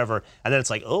penitentiary or whatever, and then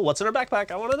it's like, oh, what's in her backpack?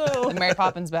 I want to know. The Mary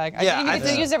Poppins bag. I Yeah, didn't even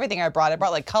get to use everything I brought. I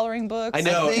brought like coloring books. I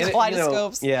know. I think- and,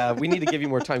 kaleidoscopes. yeah, we need to give you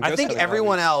more time. I Ghost think hunting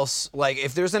everyone hobbies. else, like,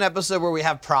 if there's an episode where we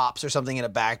have props or something in a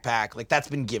backpack, like that's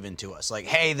been given to us. Like,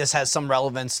 hey, this has some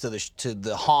relevance to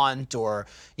the haunt, or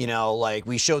like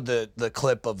we showed the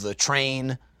clip of the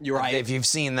train. You're right. If you've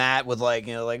seen that with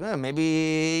maybe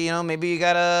you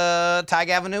got a Thicc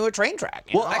Avenue a train track.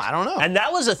 You know? I don't know. And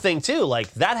that was a thing too.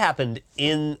 Like that happened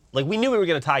in we knew we were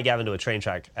gonna tie Gavin to a train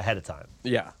track ahead of time.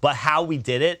 Yeah. But how we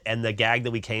did it and the gag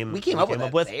that we came up with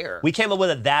that there. We came up with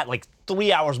it like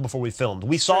 3 hours before we filmed.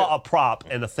 We saw a prop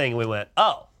and a thing and we went,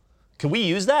 oh, can we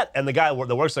use that? And the guy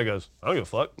that works there goes, I don't give a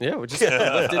fuck. Yeah, we just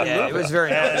left it in Yeah, it was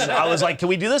very nice. And I was like, can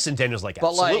we do this? And Daniel's like,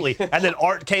 But, like- absolutely. And then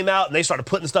Art came out and they started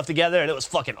putting stuff together and it was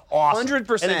fucking awesome.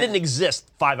 100%. And it didn't exist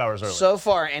 5 hours earlier. So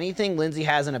far, anything Lindsay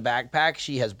has in a backpack,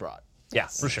 she has brought. yeah,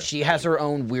 for sure. She has her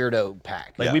own weirdo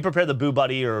pack. Like we prepared the Boo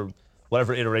Buddy or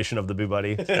whatever iteration of the Boo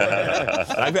Buddy. And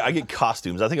I get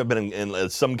costumes. I think I've been in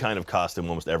some kind of costume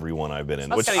almost every one I've been in,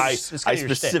 which kinda I it's kinda your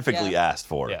shtick. specifically Yeah. asked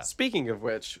for. Yeah. Speaking of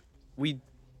which, we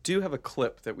do have a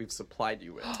clip that we've supplied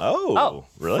you with Oh,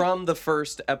 really? from the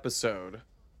first episode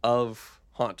of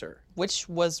Haunter. Which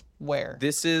was where?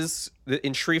 This is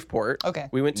in Shreveport. Okay.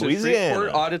 We went to Louisiana.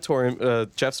 Shreveport Auditorium,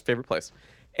 Jeff's favorite place,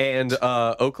 and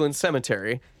Oakland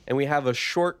Cemetery. And we have a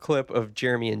short clip of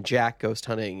Jeremy and Jack ghost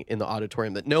hunting in the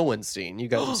auditorium that no one's seen. You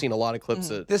guys have seen a lot of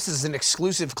clips of This is an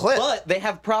exclusive clip. but they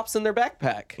have props in their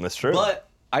backpack. That's true. But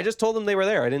I just told them they were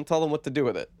there. I didn't tell them what to do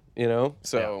with it.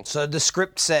 So So the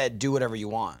script said, do whatever you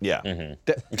want. Yeah.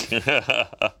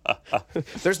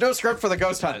 there's no script for the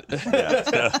ghost hunt.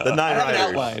 The Nine I have an Riders.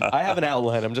 outline. I have an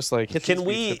outline. I'm just like, hit Can these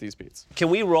we- beats, hit these beats. Can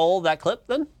we roll that clip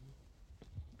then?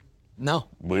 No.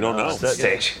 We don't know.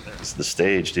 Stage. It's the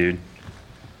stage, dude.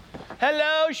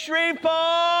 Hello,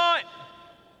 Shreveport!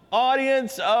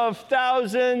 Audience of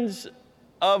thousands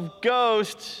of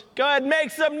ghosts. Go ahead, make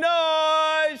some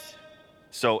noise!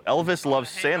 So Elvis loves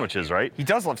sandwiches, right? He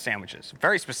does love sandwiches.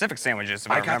 Very specific sandwiches,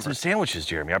 if I I got remember. some sandwiches,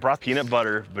 Jeremy. I brought peanut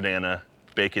butter, banana,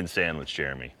 bacon sandwich,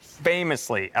 Jeremy.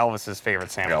 Famously Elvis's favorite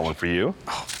I sandwich. got one for you.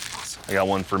 Oh, awesome. I got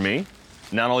one for me.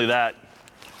 Not only that,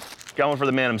 got one for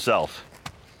the man himself.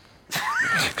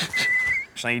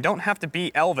 Actually, you don't have to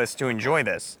be Elvis to enjoy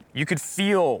this. You could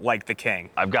feel like the king.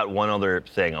 I've got one other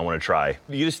thing I want to try.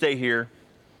 You just stay here,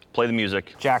 play the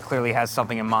music. Jack clearly has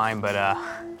something in mind, but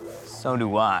so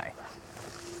do I.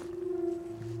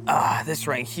 This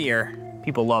right here,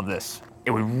 people love this.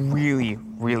 It would really,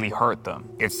 really hurt them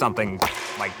if something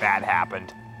like that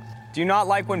happened. Do you not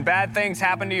like when bad things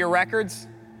happen to your records?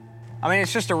 I mean,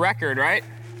 it's just a record, right?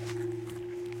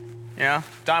 Yeah,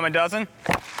 dime a dozen.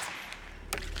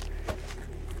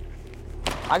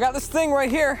 I got this thing right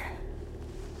here.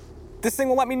 This thing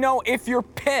will let me know if you're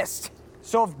pissed.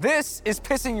 So if this is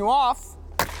pissing you off,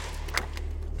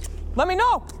 let me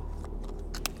know.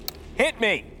 Hit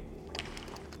me.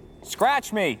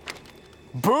 Scratch me.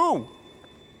 Boo.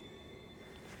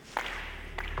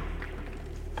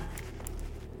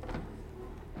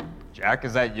 Jack,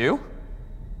 is that you?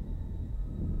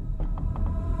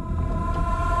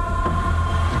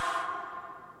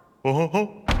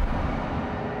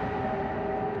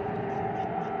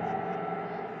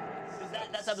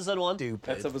 That's episode 1?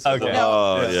 That's episode Okay. one.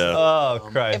 Oh, yeah. Oh,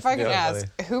 Christ. If I could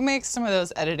ask, who makes some of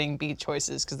those editing beat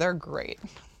choices? Because they're great.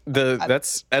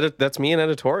 That's me in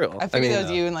editorial. I figured that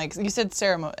was you, and like you said,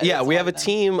 Sarah. Yeah, we have a edits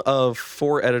team of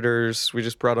 4 editors. We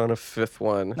just brought on a 5th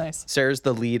one. Nice. Sarah's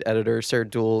the lead editor, Sarah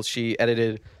Duell. She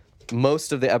edited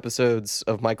most of the episodes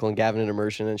of Michael and Gavin in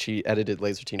Immersion, and she edited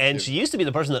Laser Team And 2. she used to be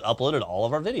the person that uploaded all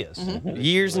of our videos.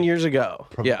 Years and years ago.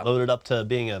 Yeah. Loaded up to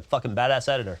being a fucking badass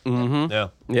editor. Yeah.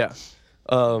 Yeah.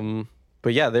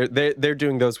 But yeah, they're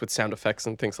doing those with sound effects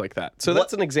and things like that. So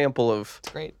that's an example of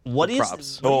Great. What is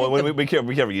props. Oh, be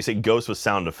careful. You say ghosts with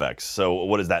sound effects. So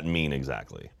what does that mean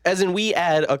exactly? As in, we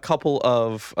add a couple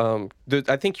of.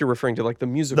 I think you're referring to like the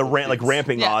music. The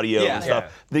ramping Yeah. audio Yeah. and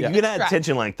stuff. You can add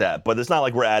tension like that, but it's not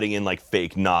like we're adding in like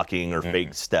fake knocking or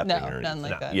fake stepping No, or none anything.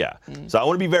 like that. Yeah. So I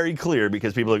want to be very clear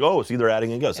because people are like, oh, see, they're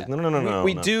adding in ghosts. Like, no.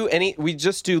 We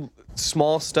just do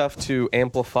small stuff to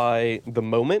amplify the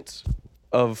moment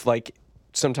of like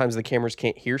sometimes the cameras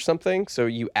can't hear something, so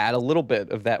you add a little bit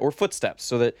of that, or footsteps,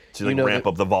 so that So you ramp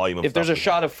up the volume of if there's stuff. a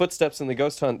shot of footsteps in the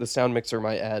ghost hunt, the sound mixer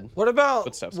might add. What about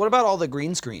Footsteps. all the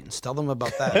green screens? Tell them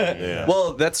about that.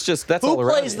 Well, that's Who all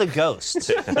around. plays the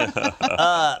ghost?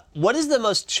 What is the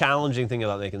most challenging thing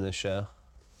about making this show?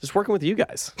 Just working with you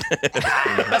guys.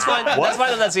 That's fine. That's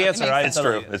fine. That's the answer, right? It's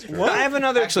true. It's true. I have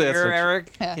another Actually, that's beer, not true.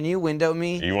 Eric. Can you window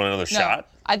me? You want another shot?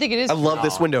 I think it is. I love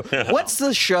this window. What's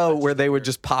the show where they would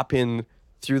just pop in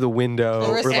through the window?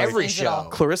 Clarissa or like, Every explains it all. show.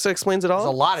 Clarissa explains it all.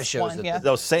 There's a lot of shows. One, that yeah. That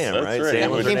was Sam, That's right? right. Sam Yeah,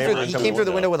 was He her came, name. through, he came through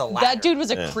the window with a ladder. That dude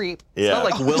was a creep. Yeah. Not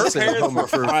like Her Wilson. parents Homer were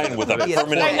for- fine with a He had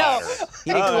permanent I know. ladder.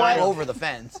 He didn't climb over the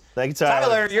fence. Thank you, Tyler.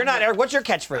 Tyler, you're not Eric. What's your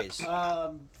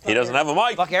catchphrase? He doesn't have a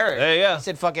mic. Fuck Eric. There you go. He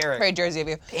said fuck Eric. Very Jersey of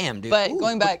you. Damn, dude. But Ooh,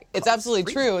 going back, it's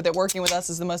absolutely true that working with us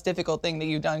is the most difficult thing that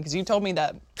you've done because you told me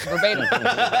that verbatim.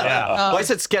 Yeah. Well, I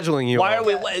said scheduling you. Why all. are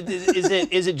we?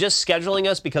 Is it just scheduling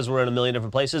us because we're in a million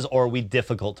different places, or are we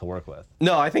difficult to work with?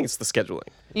 No, I think it's the scheduling.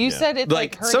 You said it's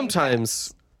like, Like herding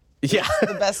sometimes. Yeah.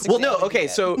 the best Well, no. example Okay. you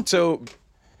get. So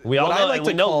We all What I know, like and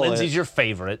we to know call Lindsay's it- your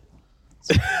favorite.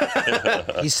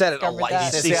 He said it a Covered lot.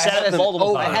 that. He said it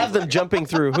multiple I times. have them jumping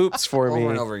through hoops for me Over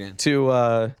and over again.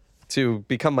 to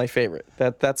become my favorite.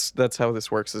 That's how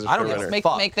this works as a I don't showrunner. give a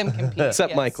fuck. Make them compete.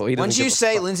 Except yes. Michael. He doesn't Once you give a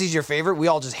say fuck. Lindsay's your favorite, we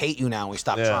all just hate you now and we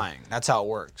stop Yeah. trying. That's how it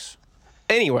works.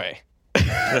 Anyway.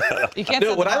 You can't No,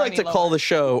 set what the I bar like any to call lower. the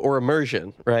show or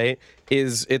immersion, right,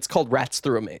 is it's called Rats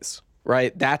Through a Maze,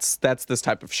 right? That's this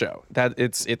type of show. That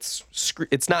it's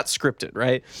not scripted,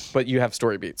 right? But you have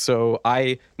story beats. So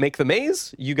I make the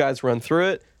maze, you guys run through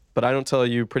it, but I don't tell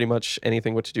you pretty much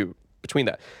anything what to do between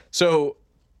that. So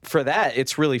for that,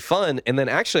 it's really fun. And then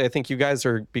actually, I think you guys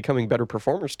are becoming better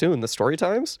performers too in the story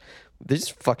times. They're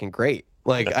just fucking great.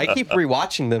 Like I keep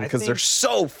rewatching them because they're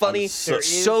so funny,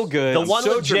 so good. The one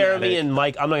so with Jeremy dramatic. and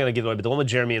Mike, I'm not gonna give it away, but the one with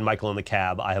Jeremy and Michael in the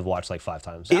cab, I have watched like 5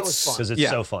 times. That was fun. because it's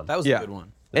Yeah. so fun. That was Yeah. a good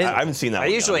one. And- I haven't seen that I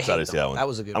one. usually I'm excited hate to see them. that one. That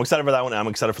was a good I'm excited for that one. I'm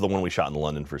excited for the one we shot in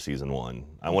London for season 1.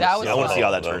 I want That to was see, I want to see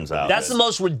how that fun. turns out. That's the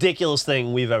most ridiculous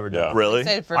thing we've ever done. Yeah. Really?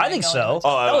 Excited for I think Daniel so.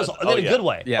 and Oh, That was oh, in a yeah. good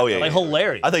way. Yeah. Oh, yeah, Like yeah, yeah.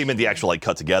 hilarious. I thought you meant the actual like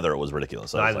cut together. It was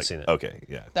ridiculous. No, I was haven't like, seen it. Okay,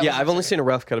 yeah. That Yeah, was I've only absurd. seen a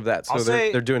rough cut of that, so I'll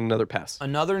they're say- doing another pass.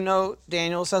 Another note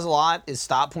Daniel says a lot is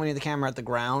stop pointing the camera at the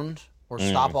ground or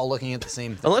stop all looking at the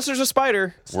same thing. Unless there's a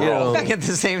spider. We're all- Looking at the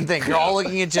same thing. You're all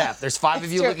looking at Jeff. There's 5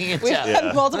 of you True. looking at We've Jeff.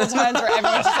 had multiple times where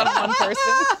everyone's just on one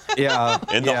person. Yeah.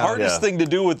 And the hardest Yeah. thing to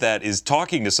do with that is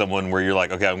talking to someone where you're like,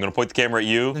 okay, I'm going to point the camera at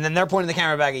you. And then they're pointing the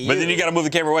camera back at you. But then you got to move the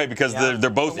camera away because Yeah. they're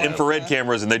both infrared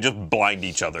cameras and they just blind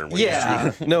each other. when you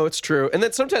Yeah. shoot. No, it's true. And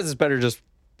then sometimes it's better just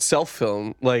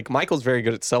self-film. Like Michael's very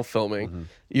good at self-filming.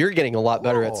 You're getting a lot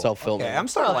better at self-filming. Okay, I'm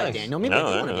starting to like thanks. Daniel. Maybe No, I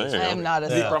do no, one of no, these. no. I am not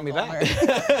a You brought me back.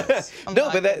 No,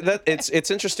 but that it's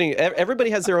interesting.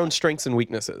 Everybody has their own strengths and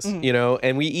weaknesses, you know,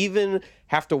 and we even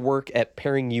have to work at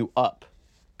pairing you up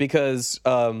because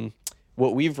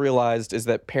what we've realized is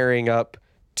that pairing up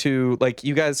to like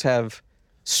you guys have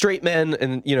straight men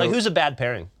and you know Like who's a bad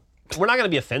pairing? We're not gonna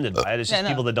be offended by it. It's just Yeah, no.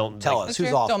 people that don't Tell like, us.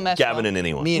 Who's off? Don't mess Gavin well. and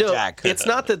anyone. Me and no, Jack. it's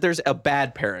not that there's a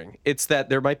bad pairing. It's that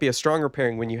there might be a stronger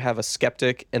pairing when you have a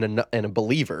skeptic and a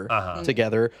believer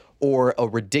together, or a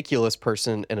ridiculous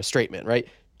person and a straight man, right?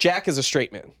 Jack is a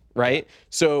straight man, right?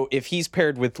 So if he's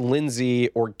paired with Lindsay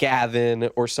or Gavin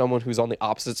or someone who's on the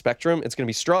opposite spectrum, it's going to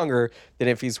be stronger than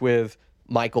if he's with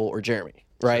Michael or Jeremy,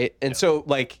 right? And so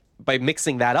like by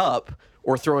mixing that up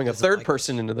or throwing a third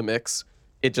person into the mix,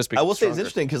 it just I becomes will say it's stronger.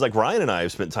 interesting because like Ryan and I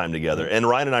have spent time together, and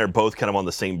Ryan and I are both kind of on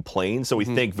the same plane, so we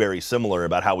think very similar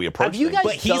about how we approach Have you things. guys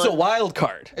But he's a done- wild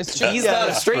card. It's true. He's Yeah, not a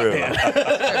that's straight true. man.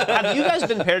 Have you guys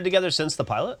been paired together since the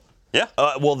pilot? Yeah.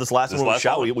 Well, this last one we last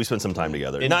shot, one? we spent some time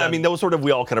together. In No, I Gun- mean, that was sort of,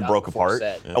 we all kind of broke before apart,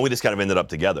 set. and we just kind of ended up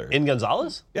together. In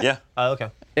Gonzalez? Yeah. Oh,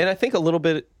 okay. And I think a little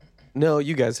bit. No,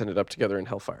 you guys ended up together in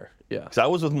Hellfire. Yeah. So I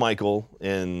was with Michael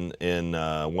in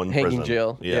one Hanging prison.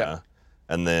 jail, Yeah. yeah.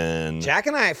 And then, Jack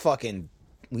and I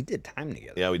we did time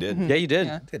together. yeah, we did. Yeah, you did.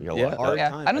 Yeah. We got a Yeah. lot Hard done. Yeah,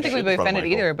 time. I don't think I we'd be should in front of offended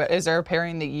Michael. either, but is there a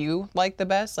pairing that you like the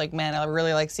best? Like, man, I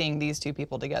really like seeing these two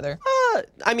people together.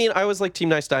 I mean, I was like Team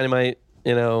Nice Dynamite.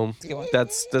 You know, a good one.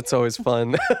 that's always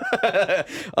fun.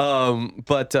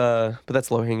 But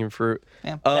that's low hanging fruit.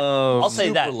 Yeah. I'll say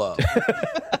Super that. low.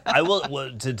 I will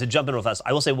to jump in real fast.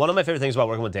 I will say one of my favorite things about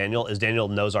working with Daniel is Daniel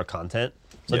knows our content.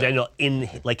 So Daniel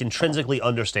intrinsically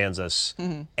understands us,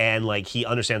 and like he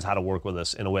understands how to work with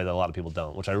us in a way that a lot of people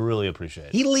don't, which I really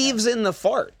appreciate. He leaves in the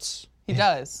farts. He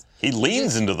does. He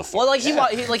leans into the Well, fort. like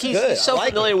he's Good. so I like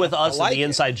familiar it. with us I like and the it.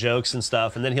 inside jokes and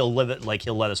stuff, and then he'll live it like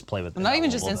he'll let us play with. Not it even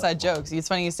a just little inside bit. jokes. It's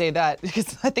funny you say that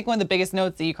because I think one of the biggest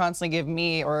notes that you constantly give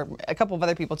me or a couple of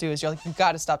other people too is you're like, you've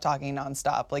got to stop talking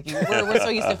nonstop. Like we're so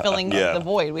used to filling Yeah. the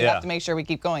void. We Yeah. have to make sure we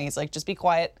keep going. He's like, just be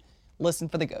quiet. listen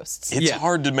for the ghosts. It's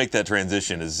hard to make that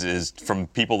transition is from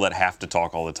people that have to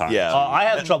talk all the time. Yeah. I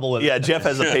have trouble with it. Yeah, Jeff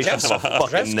has a patience of a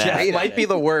fucking Jeff gnat. might be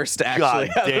the worst, actually.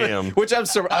 God damn. Which I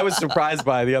was surprised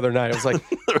by the other night. I was like,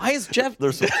 why is Jeff?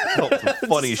 There's some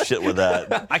funny shit with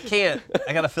that. I can't.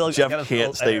 I gotta feel. Jeff I gotta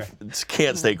can't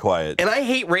feel stay quiet. And I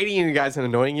hate rating you guys and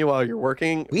annoying you while you're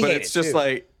working, but hate it's it, just too.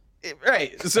 like.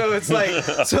 Right. So it's like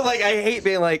I hate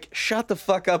being like, shut the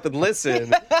fuck up and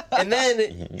listen. And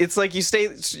then it's like you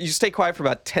stay quiet for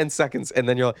about 10 seconds and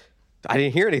then you're like, I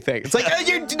didn't hear anything. It's like,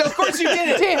 of course you did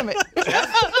it. Damn it.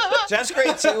 Jeff's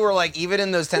great too. We're like, even in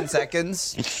those 10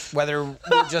 seconds, whether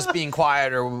we're just being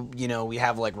quiet or we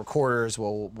have like recorders,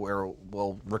 we'll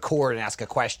record and ask a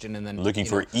question and then Looking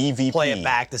for EVP. play it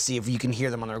back to see if you can hear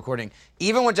them on the recording.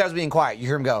 Even when Jeff's being quiet, you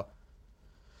hear him go.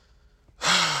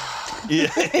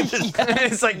 Yeah.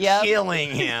 It's like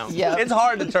killing him. Yep. It's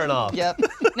hard to turn off. Yep.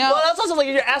 Now, Well, that's also like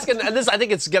you're asking, and this I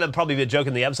think it's gonna probably be a joke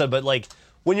in the episode, but like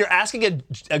when you're asking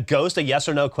a ghost a yes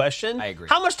or no question, I agree.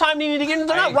 how much time do you need to give them?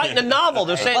 They're not writing a novel.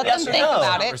 They're saying let yes them or think no.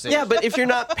 about it. Yeah, but if you're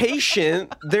not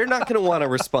patient, they're not going to want to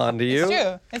respond to you. It's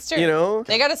true. It's true. You know?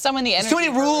 They got to summon the energy. Too many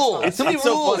for a rules. response. Too many It's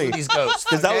so rules funny. with these ghosts.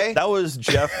 Because Okay? that was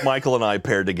Jeff, Michael, and I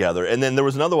paired together. And then there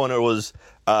was another one. It was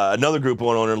another group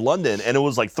going on in London. And it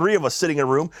was like three of us sitting in a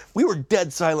room. We were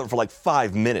dead silent for like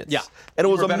 5 minutes. Yeah. And it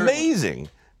was were better- amazing.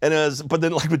 And but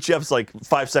then like with Jeff's like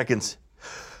 5 seconds.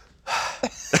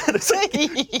 And it's like,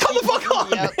 come the fuck on,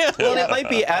 man. Well, it might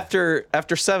be after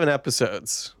 7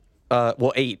 episodes.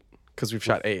 8, because we've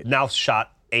shot 8. Now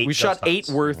shot 8. We shot 8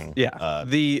 hunts. worth. Yeah. I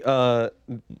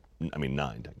mean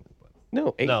 9 technically. But.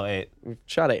 No, 8. No, 8. We've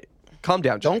shot 8. Calm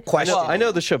down. Don't question I know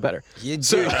it. the show better. Dude,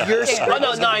 So- your Oh script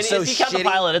no, is 9. so If you count the shitty.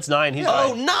 pilot, it's 9. He's Oh,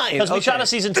 right. 9. Because we Okay. shot a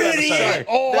season 2 episode.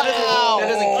 Wow. That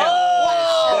doesn't count.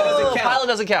 That doesn't count. Pilot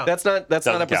doesn't count. That's not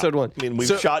Doesn't episode count. 1. I mean, we've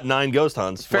So- shot 9 ghost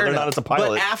hunts. Fair Whether or enough. not it's a pilot.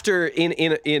 But after in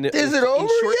Is it over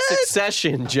short yet?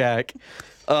 succession, Jack,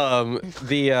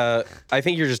 I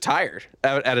think you're just tired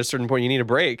at a certain point. You need a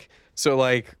break. So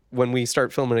like when we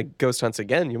start filming a ghost hunts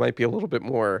again, you might be a little bit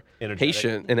more Energetic.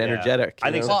 patient and Yeah. energetic.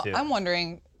 I think you so know? too. I'm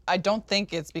wondering. I don't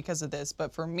think it's because of this,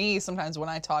 but for me, sometimes when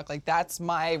I talk, like that's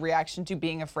my reaction to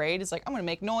being afraid. Is like I'm gonna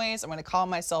make noise, I'm gonna calm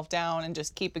myself down and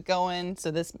just keep it going.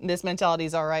 So this mentality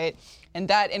is all right, and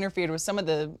that interfered with some of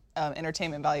the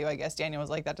entertainment value. I guess Daniel was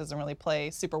like, that doesn't really play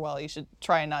super well. You should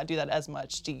try and not do that as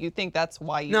much. Do you think that's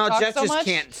why you No, talk Jeff so just much?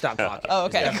 can't stop talking. Oh,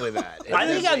 okay. It's definitely that. I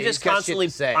think I'm just constantly.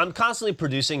 say. I'm constantly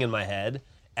producing in my head,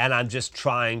 and I'm just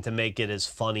trying to make it as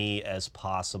funny as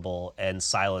possible. And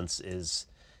silence is,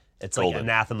 it's like Golden.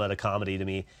 anathema to comedy to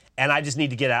me. And I just need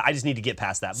to get out. I just need to get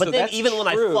past that. But So then that's even when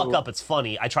I true. fuck up, it's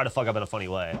funny. I try to fuck up in a funny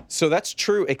way. So that's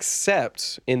true,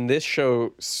 except in this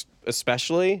show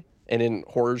especially, and in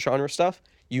horror genre stuff,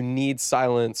 you need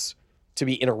silence to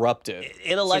be interrupted.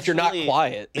 Intellectually, So if you're not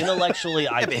quiet. Intellectually,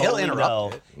 I but he'll totally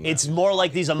interrupt know. It's more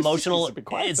like these emotional. to be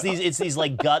quiet, It's these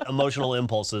like gut emotional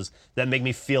impulses that make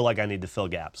me feel like I need to fill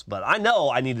gaps. But I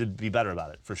know I need to be better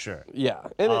about it for sure. Yeah,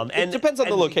 and it depends on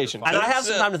the location. And I have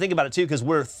some time to think about it too, because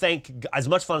we're as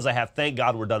much fun as I have. Thank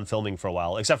God we're done filming for a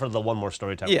while, except for the one more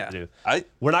story time we have to do.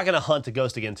 We're not going to hunt a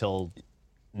ghost again until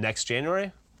next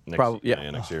January. Next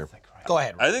Yeah. year. Go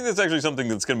ahead. I think that's actually something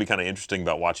that's going to be kind of interesting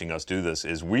about watching us do this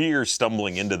is we are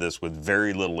stumbling into this with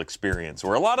very little experience.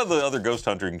 Where a lot of the other ghost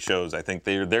hunting shows, I think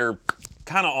they're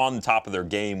kind of on top of their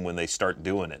game when they start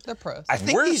doing it. They're pros. I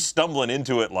think We're stumbling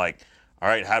into it like, all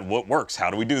right, what works? How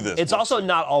do we do this? It's also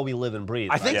not all we live and breathe.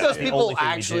 I think right? those The people only thing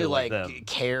we actually do, like them.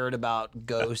 cared about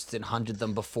ghosts and hunted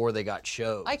them before they got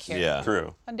shows. I care. Yeah.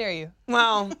 true. How dare you?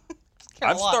 Well, Care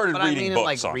a I've lot. started but I reading mean,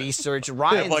 books like on it. research.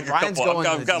 Ryan's, Like a Ryan's couple. going.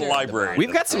 I've got a library.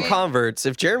 We've got some converts.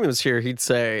 If Jeremy was here, he'd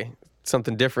say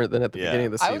something different than at the Yeah. beginning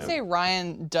of the I season. would say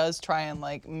Ryan does try and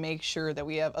like make sure that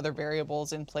we have other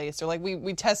variables in place, or like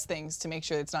we test things to make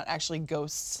sure it's not actually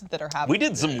ghosts that are happening. We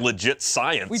did some legit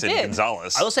science We in did.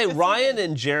 Gonzales. I will say Ryan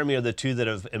and Jeremy are the two that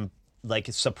have like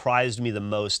surprised me the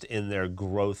most in their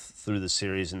growth through the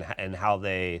series and how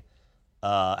they've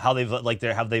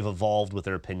evolved with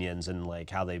their opinions and like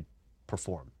how they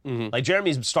perform. Like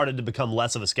Jeremy's started to become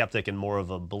less of a skeptic and more of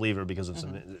a believer because of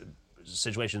some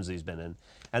situations that he's been in,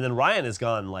 and then Ryan has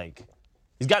gone like.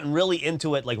 He's gotten really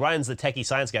into it. Like Ryan's the techie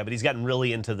science guy, but he's gotten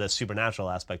really into the supernatural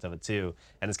aspect of it too,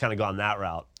 and it's kind of gone that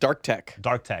route. Dark tech.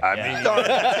 Dark tech. I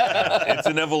yeah. mean, it's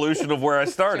an evolution of where I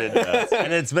started.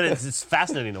 and it's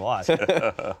fascinating to watch.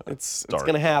 It's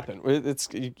gonna happen.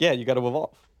 You got to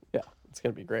evolve. Yeah. It's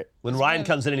gonna be great. When Ryan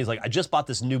comes in and he's like, I just bought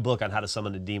this new book on how to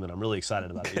summon a demon. I'm really excited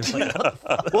about it. It's like,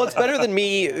 Well, it's better than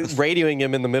me radioing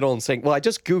him in the middle and saying, "Well, I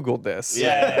just Googled this."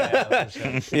 yeah,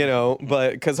 for sure. You know,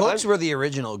 but because Books were the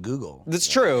original Google. that's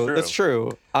true. That's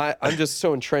true. I'm just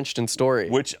so entrenched in story.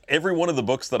 Which every one of the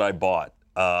books that I bought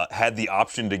had the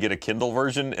option to get a Kindle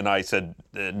version, and I said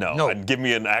no. And give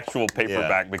me an actual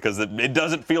paperback because it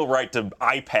doesn't feel right to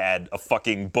iPad a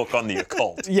fucking book on the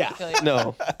occult. Yeah.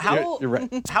 No. You're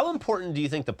right. How important do you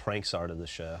think the pranks are to the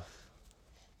show?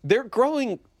 They're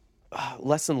growing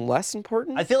less and less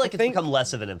important. I feel like it's become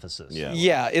less of an emphasis. Yeah.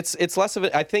 Yeah, it's less of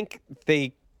it. I think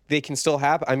they can still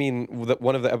happen. I mean,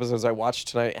 one of the episodes I watched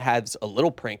tonight had a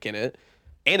little prank in it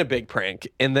and a big prank,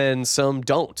 and then some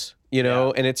don't. You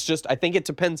know, and it's just, I think it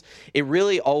depends. It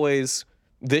really always,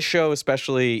 this show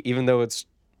especially, even though it's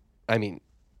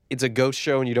a ghost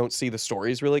show and you don't see the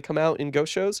stories really come out in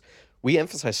ghost shows, we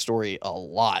emphasize story a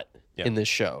lot in this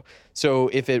show. So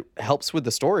if it helps with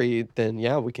the story, then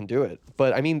yeah, we can do it.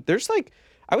 But I mean, there's like,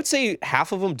 I would say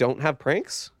half of them don't have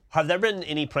pranks. Have there been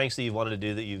any pranks that you've wanted to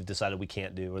do that you've decided we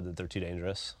can't do or that they're too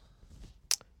dangerous?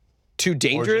 Too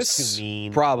dangerous? Or just too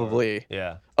mean? Probably.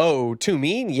 Yeah. Oh, too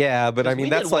mean? Yeah, but I mean,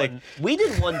 that's like... We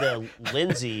did one to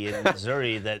Lindsay in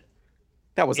Missouri that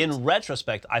was in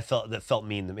retrespect, I felt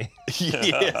mean to me.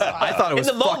 Yeah, I thought it was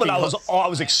in the moment. I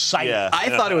was excited. Yeah. I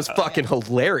thought it was fucking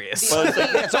hilarious.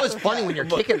 It's always funny when you're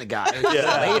kicking the guy.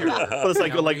 Later, but it's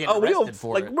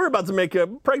like, we're about to make a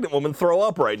pregnant woman throw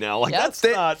up right now. Like that's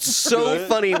not so good.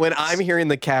 funny when I'm hearing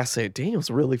the cast say,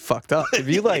 "Daniel's really fucked up." Have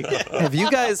you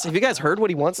guys heard what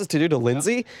he wants us to do to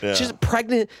Lindsay? Yeah. She's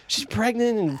pregnant,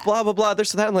 and blah blah blah.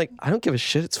 This or that. I'm like, I don't give a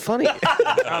shit. It's funny.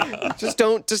 just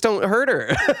don't hurt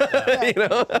her. You know.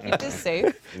 Keep this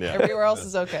safe. Yeah. Everywhere else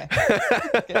is okay.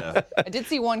 I did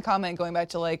see one comment going back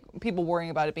to like people worrying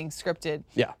about it being scripted.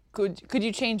 Yeah. Could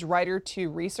you change writer to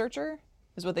researcher?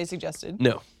 Is what they suggested.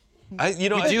 No. We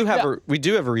do have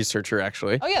a researcher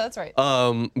actually. Oh yeah, that's right.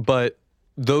 But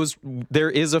there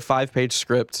is a 5-page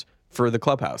script for the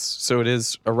clubhouse, so it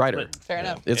is a writer. Fair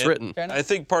enough. It's written. Fair enough. I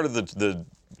think part of the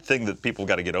thing that people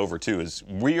got to get over too is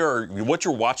what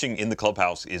you're watching in the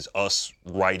clubhouse is us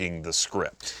writing the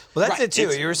script. Well, that's it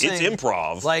too. You were saying it's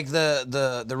improv. Like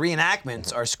the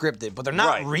reenactments are scripted, but they're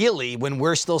not really when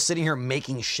we're still sitting here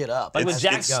making shit up. Like when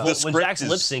Jack's lip script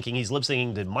syncing, he's lip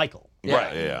syncing to Michael.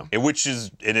 Right. Yeah.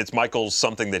 And it's Michael's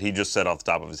something that he just said off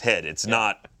the top of his head. It's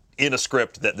not in a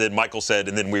script that then Michael said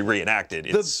and then we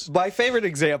reenacted. My favorite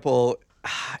example.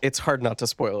 It's hard not to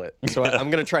spoil it, so I'm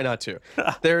gonna try not to.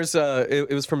 There's it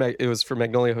was for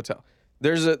Magnolia Hotel.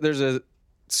 There's a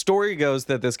story goes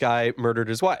that this guy murdered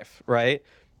his wife, right?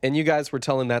 And you guys were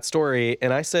telling that story,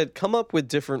 and I said, come up with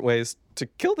different ways to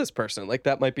kill this person. Like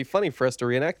that might be funny for us to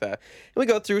reenact that. And we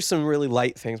go through some really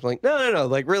light things. I'm like, no,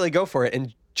 like really go for it.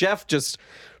 And Jeff just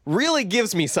really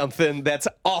gives me something that's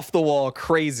off the wall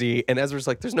crazy. And Ezra's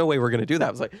like, there's no way we're going to do that.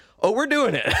 I was like, oh, we're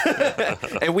doing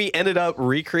it. And we ended up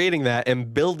recreating that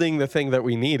and building the thing that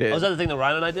we needed. Oh, was that the thing that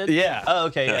Ryan and I did? Yeah. Oh,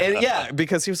 okay. Yeah. And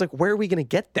because he was like, where are we going to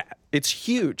get that? It's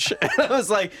huge. And I was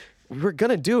like, we're going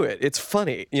to do it. It's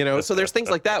funny, you know? So there's things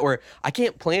like that where I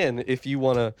can't plan if you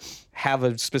want to have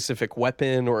a specific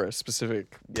weapon or a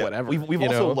specific whatever. We've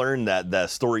also learned that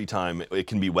story time, it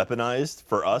can be weaponized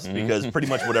for us because pretty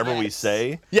much whatever we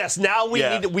say. Yes, now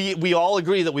we all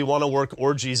agree that we want to work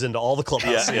orgies into all the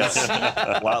clubhouses.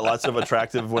 Lots of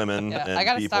attractive women and I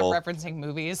gotta people. stop referencing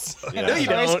movies. Yeah. No, you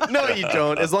don't. No, you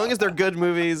don't. As long as they're good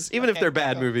movies, even if they're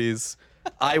bad movies,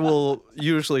 I will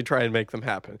usually try and make them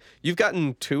happen. You've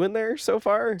gotten 2 in there so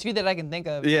far? 2 that I can think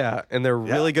of. Yeah, and they're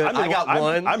really good. I got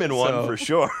one. I'm in one for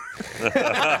sure.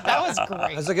 That was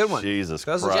great. That's a good one. Jesus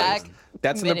Christ. Christ. Jack,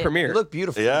 That's in the committed. premiere. You look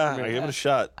beautiful. Yeah, I give it a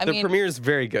shot. I The mean, premiere is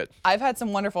very good. I've had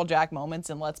some wonderful Jack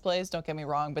moments in Let's Plays, don't get me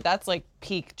wrong, but that's like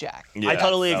peak Jack. Yeah, I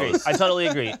totally agree. that was- I totally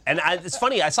agree. And it's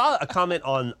funny, I saw a comment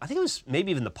on, I think it was maybe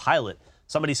even the pilot.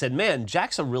 Somebody said, man,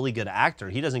 Jack's a really good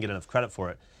actor. He doesn't get enough credit for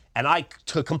it. And I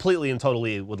completely and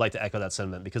totally would like to echo that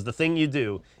sentiment because the thing you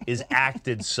do is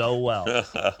acted so well.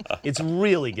 It's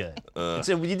really good.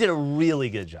 You did a really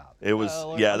good job. It was,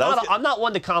 I'm not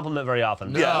one to compliment very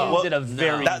often. Yeah, you did a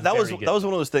very, that very was good. one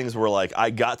of those things where like I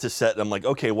got to set and I'm like,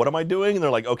 okay, what am I doing? And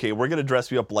they're like, okay, we're gonna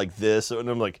dress you up like this, and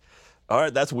I'm like, all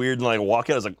right, that's weird. And like walk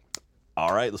out, I was like,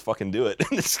 all right, let's fucking do it.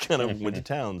 And just kind of went to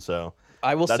town. So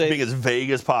I will that's say being as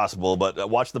vague as possible, but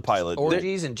watch the pilot.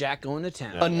 Orgies and Jack going to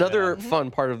town. another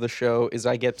fun part of the show is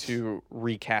I get to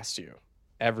recast you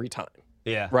every time.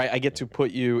 Yeah. Right? I get to put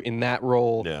you in that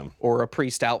role or a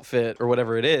priest outfit or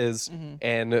whatever it is,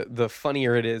 and the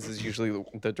funnier it is usually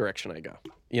the direction I go.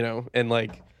 You know? And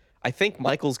like I think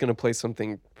Michael's going to play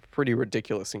something pretty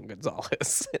ridiculous in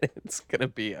Gonzalez. It's gonna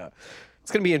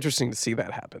be interesting to see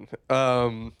that happen.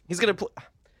 He's gonna play.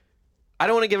 I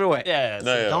don't want to give it away. Yeah.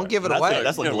 Don't give it away.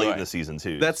 That's like late in the season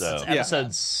too. That's so.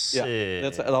 Episode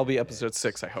 6. That'll be episode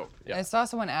 6, I hope. Yeah. I saw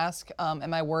someone ask,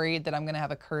 am I worried that I'm going to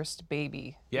have a cursed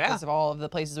baby Yeah. because of all of the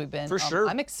places we've been? For sure.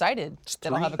 I'm excited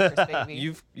that I'll have a cursed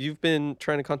baby. You've been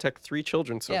trying to contact 3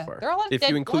 children so Yeah, far. there are a lot of if dead-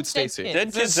 you lots include of dead Stacy. kids.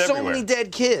 Dead There's kids so everywhere. many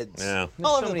dead kids. Yeah.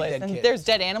 all so over the many place. dead And kids. there's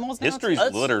dead animals now. History's too.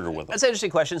 littered with them. That's an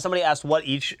interesting question. Somebody asked what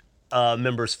each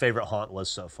member's favorite haunt was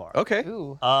so far. Okay.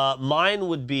 Ooh. Mine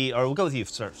would be, or we'll go with you.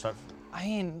 Start. I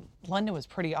mean, London was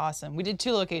pretty awesome. We did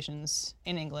 2 locations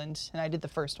in England, and I did the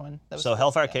first one. That was So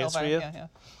Hellfire Caves for you? Yeah.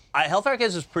 Hellfire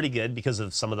Caves was pretty good because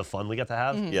of some of the fun we got to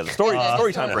have. Yeah, the story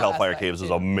time for Hellfire aspect, Caves was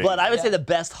too. amazing. But I would say the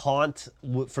best haunt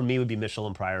for me would be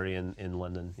Michelin Priory in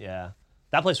London. Yeah,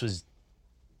 that place was.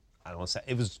 I don't want to say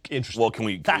it was interesting. well, can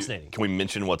we fascinating? Can we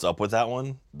mention what's up with that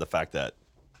one? The fact that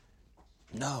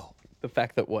No. The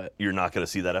fact that what? you're not going to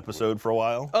see that episode for a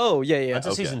while. Oh, yeah. That's a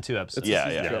okay. season 2 episode. It's a Yeah,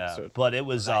 season yeah. 2 episode. But it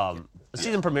was the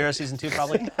season premiere of season 2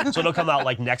 probably, so it'll come out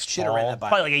like next Should've ran fall, that by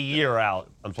probably like a year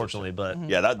out, unfortunately. But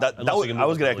Yeah, that Unless was, we can I move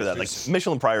was going to on echo to that. Like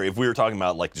Michelin Priory, if we were talking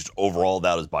about like just overall,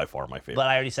 that is by far my favorite. but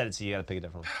I already said it, so you got to pick a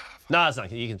different one. No, it's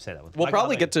not. You can say that one. We'll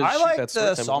probably get to I shoot like that the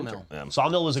story time Sawmill. winter.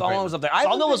 Sawmill was a great Sawmill one. was up there. I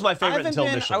haven't Sawmill was been- my I favorite haven't until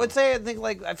been- Michelin. I would say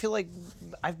I feel like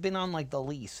I've been on like the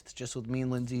least, just with me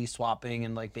and Lindsay swapping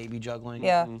and like baby juggling.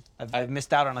 Yeah. I've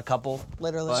missed out on a couple.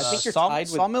 Literally. But, I think you're Saw- tied with.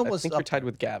 Sawmill I was think up- you're tied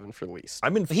with Gavin for least.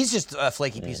 I'm in. He's just a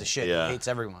flaky piece of shit. Yeah. He hates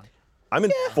everyone. I'm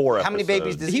in 4 episodes. How many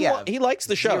babies does he He have? he likes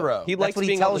the show. 0. He That's likes what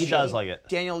being tells on the you. He does like it.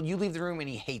 Daniel, you leave the room and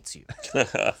he hates you.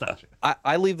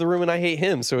 I leave the room and I hate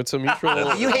him, so it's a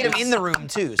mutual. You hate him in the room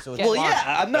too. So it's Well, fine.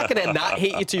 yeah, I'm not gonna not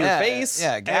hate you to your face.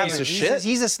 Yeah, Gavin, piece of he's, shit.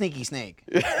 he's a sneaky snake.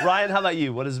 Ryan, how about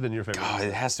you? What has been your favorite? Oh,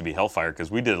 it has to be Hellfire because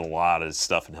we did a lot of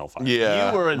stuff in Hellfire.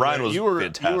 Yeah, You were in Ryan was you were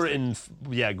fantastic. in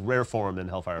rare form in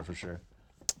Hellfire for sure.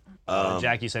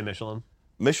 Jack, you say Michelin?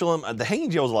 Michelin, the Hanging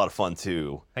Jail was a lot of fun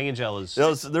too. Hanging Jail is. There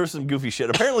was some goofy shit.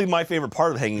 Apparently, my favorite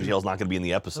part of Hanging Jail is not going to be in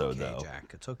the episode Okay, though. Jack,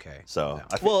 it's okay. So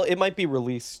Well, it might be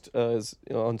released as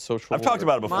on social. I've talked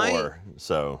about it before, My-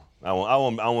 so I won't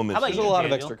mention about it. There's a lot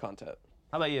of Daniel? extra content.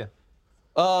 How about you?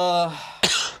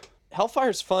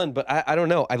 Hellfire's fun, but I don't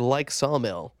know. I like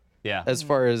Sawmill Yeah. as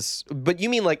far as. But you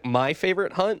mean like my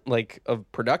favorite hunt, like of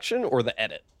production or the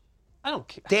edit? I don't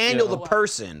care. Daniel the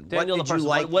person. Daniel what the did person. you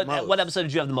like what, the most? what episode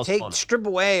did you have the most Take fun on? strip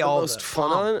away all Most the fun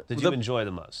pomp. on Did you enjoy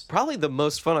the most? Probably the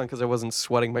most fun on because I wasn't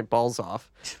sweating my balls off.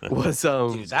 Was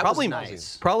Dude, that probably was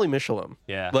nice. probably Michelin.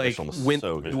 Yeah. like Michelin was went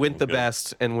so good. went the Good.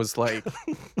 best and was like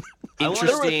There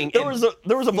interesting. was a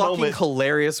fucking moment.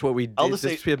 hilarious what we did. I'll just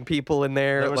There's say- some people in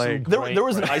there. There was some Like great- There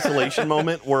was an isolation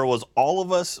moment where it was all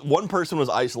of us. One person was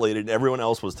isolated, and everyone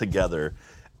else was together.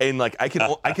 And like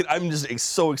I'm just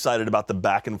so excited about the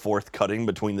back and forth cutting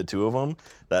between the two of them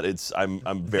that I'm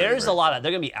very. There's very, a lot of.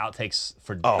 They're gonna be outtakes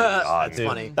for. Oh my god, That's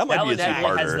funny. That might be a that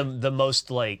one has two-parter. the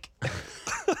most like.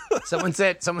 Someone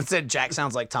said Jack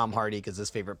sounds like Tom Hardy because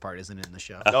his favorite part isn't in the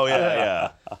show. Oh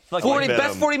yeah. Like 40 Venom.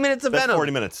 best 40 minutes of Best Venom.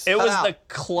 40 minutes. It was out. the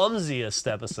clumsiest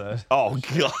episode. Oh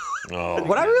god. Oh,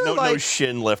 What I really No like,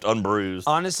 shin left unbruised.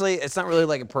 honestly, it's not really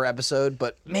like a per episode,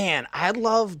 but man, I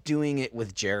love doing it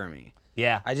with Jeremy.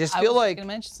 Yeah. I just I feel was like gonna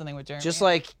mention something with Jeremy. just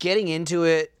like getting into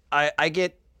it, I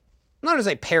get I'm not gonna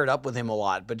say paired up with him a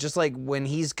lot, but just like when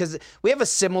because we have a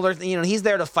similar thing, he's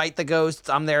there to fight the ghosts,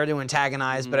 I'm there to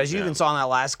antagonize, but as you even saw in that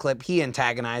last clip, he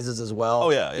antagonizes as well. Oh,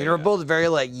 yeah, yeah, we're yeah. both very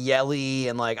like yelly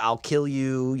and like I'll kill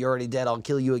you, you're already dead, I'll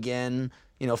kill you again,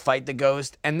 fight the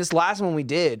ghost. And this last one we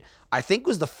did, I think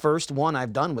was the first one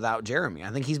I've done without Jeremy. I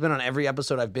think he's been on every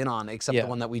episode I've been on except Yeah. the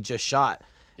one that we just shot.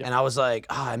 And I was like,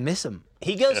 I miss him.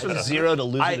 He goes from 0 to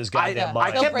losing his goddamn mind.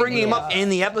 I kept break bringing him me up up. in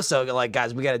the episode, like,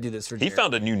 guys, we got to do this for He Jeremy.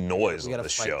 found a new noise We on got to the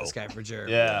fight show. this guy for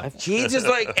Jeremy. Yeah. He's just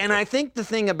like, and I think the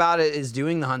thing about it is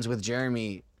doing the hunts with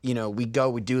Jeremy, we go,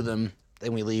 we do them,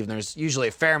 then we leave, and there's usually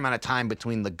a fair amount of time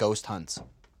between the ghost hunts.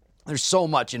 There's so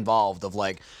much involved of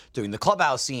like doing the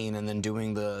clubhouse scene and then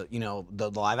doing the,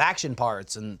 the live action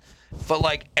parts. But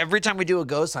like every time we do a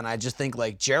ghost hunt, I just think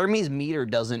like Jeremy's meter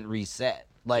doesn't reset.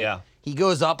 Like Yeah. he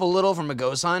goes up a little from a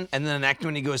ghost hunt, and then the next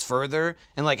one he goes further.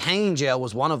 And like Hanging Jail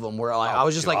was one of them where like I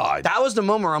was just like, God. that was the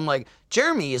moment where I'm like,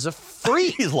 Jeremy is a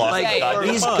freak. He's lost like his goddamn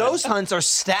these mind. ghost hunts are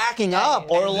stacking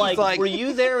up. Or And like, it's were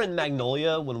you there in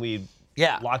Magnolia when we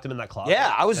Yeah. locked him in that closet?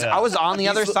 Yeah, I was on the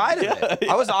other side of it.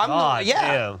 I was on God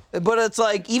yeah. But it's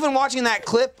like even watching that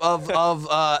clip of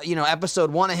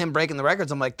episode 1 of him breaking the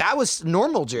records, I'm like, that was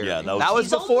normal Jeremy. Yeah, that that was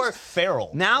He's before almost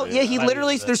feral. now, he I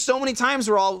literally agree with there's so many times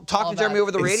where I'll talk All to Jeremy that.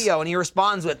 over the radio and he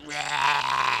responds with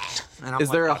And I'm Is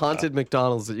there a like, haunted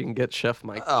McDonald's that you can get Chef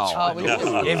Mike? Oh, we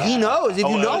would- if he knows, if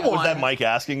you know was one, that Mike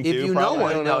asking if too? you know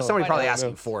probably? one, no, somebody probably I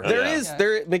asking for it. There Yeah. is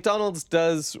there McDonald's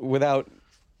does without,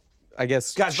 I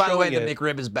guess. Guys, by the way, showing the it.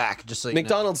 McRib is back. Just so you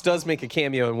McDonald's does make a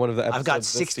cameo in one of the episodes. I've got this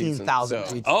season, 16,000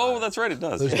 so- tweets. Oh, that's right, it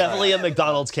does. There's definitely a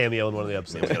McDonald's cameo in one of the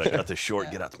episodes. We gotta cut this short.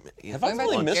 Get out the. Have I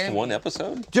really missed Jeremy. one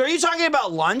episode? Dude, are you talking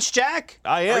about lunch, Jack?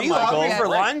 I am. Are you Michael. hungry for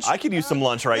lunch? I could use some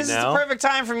lunch right This now. is the perfect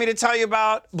time for me to tell you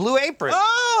about Blue Apron.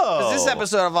 Oh. 'Cause this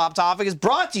episode of Off Topic is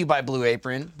brought to you by Blue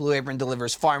Apron. Blue Apron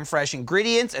delivers farm fresh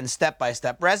ingredients and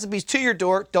step-by-step recipes to your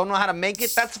door. Don't know how to make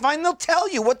it? That's fine. They'll tell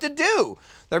you what to do.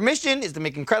 Their mission is to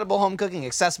make incredible home cooking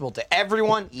accessible to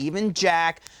everyone, even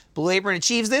Jack. Blue Apron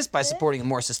achieves this by supporting a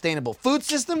more sustainable food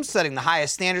system, setting the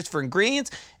highest standards for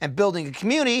ingredients, and building a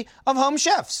community of home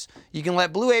chefs. You can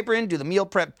let Blue Apron do the meal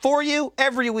prep for you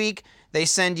every week. They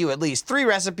send you at least 3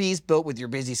 recipes built with your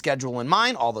busy schedule in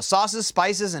mind. All the sauces,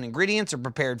 spices, and ingredients are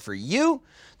prepared for you.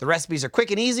 The recipes are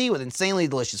quick and easy with insanely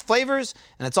delicious flavors,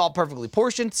 and it's all perfectly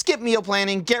portioned. Skip meal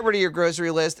planning, get rid of your grocery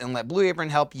list, and let Blue Apron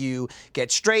help you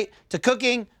get straight to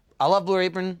cooking. I love Blue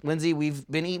Apron, Lindsay. We've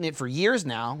been eating it for years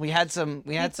now. We had some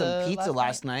pizza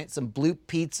last night, some blue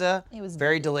pizza. It was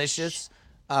very delicious.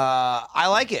 I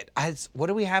like it. What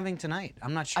are we having tonight?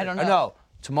 I'm not sure. I don't know. No,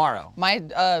 tomorrow. My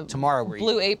Tomorrow we're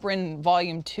Blue Apron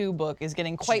Volume 2 book is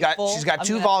getting quite full. She's got I'm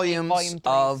 2 gonna have to make volumes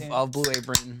Volume 3 soon. of Blue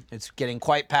Apron. It's getting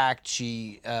quite packed.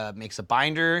 She makes a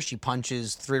binder. She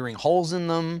punches 3-ring holes in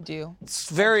them. It's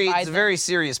a very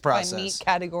serious My process. meat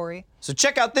category. So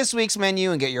check out this week's menu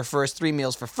and get your first 3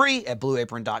 meals for free at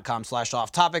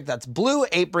blueapron.com/offtopic. That's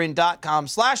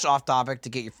blueapron.com/offtopic to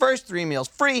get your first 3 meals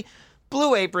free.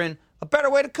 Blue Apron, a better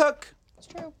way to cook. It's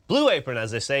true. Blue Apron,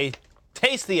 as they say,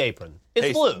 taste the apron. It's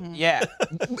Taste- blue. Yeah.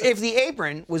 If the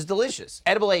apron was delicious.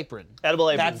 Edible Apron. Edible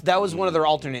Apron. That was one of their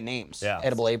alternate names. Yeah.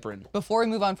 Edible Apron. Before we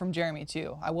move on from Jeremy,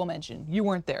 too, I will mention you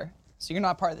weren't there, so you're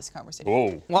not part of this conversation.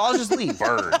 Whoa. Well, I'll just leave.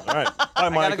 Burn. All right. Bye,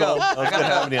 Michael. go. That was good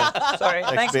having you. Sorry.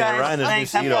 Thanks, guys. Ryan, there's a new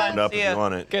Thanks. Have seat fun. opened up See if ya. you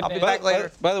want it. I'll be back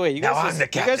later. By the way, you Now I'm guys, the you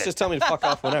guys captain. just tell me to fuck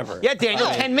off whenever. Yeah, Daniel,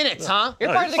 10 minutes, huh?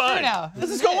 You're part of the crew fine. now. This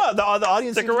is going well. The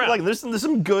audience Stick seems to be around. liking. There's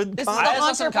some good This is content. I saw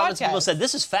Haunter some comments. podcast. People said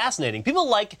this is fascinating. People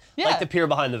like Yeah. to peer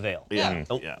behind the veil. Yeah.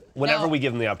 So Yeah. Whenever Now- we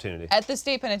give them the opportunity. At the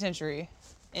state penitentiary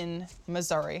in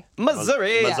Missouri,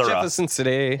 Missouri. Missouri. Jefferson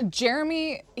City.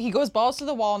 Jeremy, he goes balls to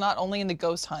the wall not only in the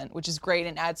ghost hunt, which is great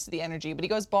and adds to the energy, but he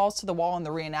goes balls to the wall in the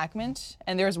reenactment.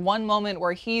 And there's one moment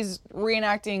where he's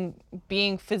reenacting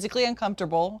being physically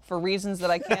uncomfortable for reasons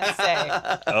that I can't say.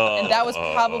 And that was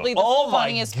probably the Oh my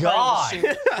funniest God. part of the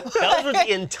shoot. That was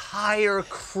the entire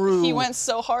crew. He went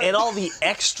so hard. And all the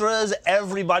extras,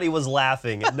 everybody was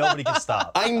laughing and nobody could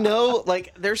stop. I know,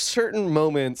 like, there's certain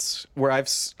moments where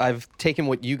I've taken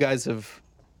what you guys have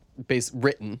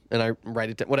written and I write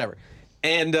it down, whatever,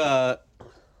 and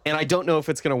I don't know if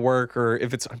it's gonna work or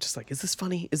if it's. I'm just like, is this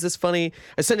funny? Is this funny?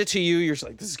 I send it to you. You're just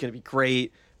like, this is gonna be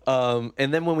great. And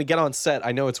then when we get on set,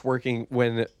 I know it's working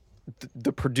when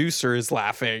the producer is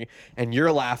laughing and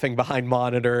you're laughing behind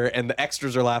monitor and the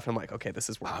extras are laughing. I'm like, okay, this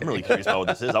is working. I'm really curious about what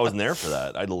this is. I wasn't there for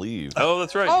that. I had to leave. Oh,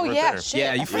 that's right. Oh, you weren't yeah, there. shit.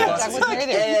 Yeah, you I forgot fucked I wasn't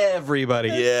there. everybody.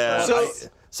 Yeah.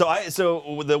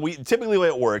 So We typically the way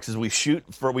it works is we shoot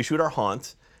our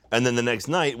haunt, and then the next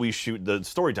night we shoot the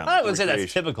story time. I wouldn't say that's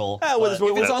recreation. typical. Yeah, well, but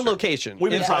it was on location. We've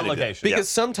been It's trying on to do it. location. Because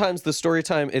sometimes the story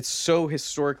time, it's so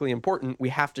historically important, we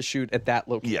have to shoot at that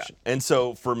Yeah, location. and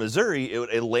so for Missouri,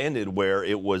 it landed where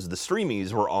it was the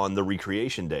streamies were on the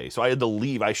recreation day, so I had to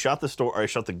leave. I shot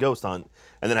the ghost hunt,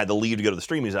 and then I had to leave to go to the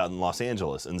streamies out in Los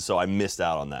Angeles, and so I missed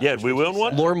out on that. Yeah, did we win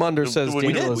one? Lore Munder says we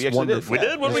Daniel did. is We actually did. wonderful. We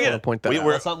did? What did we I just get? wanna point that We out.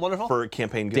 were That's not wonderful? for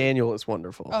campaign good. Daniel is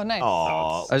wonderful. Oh, nice.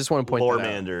 Aw, I just want to point Lore that out.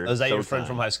 Mander. Was that your so friend kind.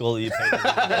 from high school that you paid?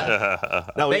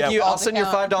 No, Thank you. I'll All send you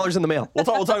account. $5 in the mail. We'll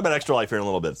talk about Extra Life here in a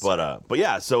little bit, but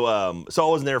yeah. So I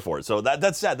wasn't there for it. So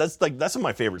that's sad. That's some of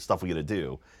my favorite stuff we get to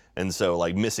do, and so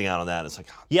like missing out on that, it's like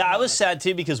Yeah, I was sad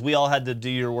too because we all had to do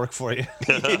your work for you.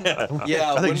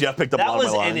 Yeah, I think Jeff picked up a That lot was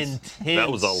of my an lines. intense That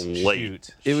was a late shoot.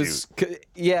 it was.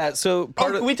 Yeah, so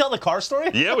part Can we tell the car story?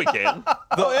 Yeah, we can.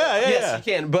 Oh yeah, Yes,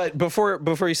 you can. But before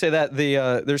you say that,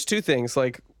 there's two things.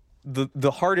 Like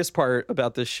the hardest part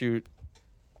about this shoot,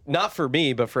 not for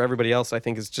me, but for everybody else, I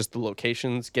think, is just the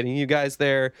locations, getting you guys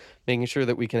there, making sure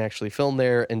that we can actually film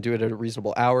there and do it at a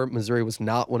reasonable hour. Missouri was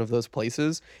not one of those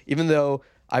places, even though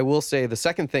I will say the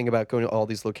second thing about going to all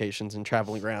these locations and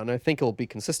traveling around, and I think it'll be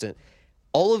consistent,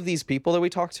 all of these people that we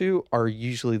talk to are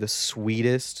usually the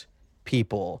sweetest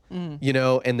people, you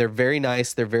know, and they're very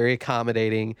nice, they're very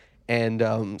accommodating,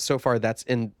 and so far that's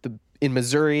in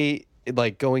Missouri,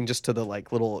 like going just to the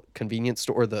like little convenience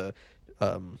store, the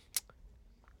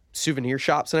souvenir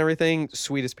shops and everything,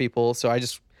 sweetest people. So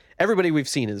everybody we've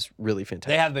seen is really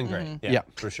fantastic. They have been great. Mm-hmm. Yeah, Yeah.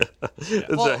 for sure.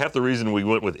 It's half the reason we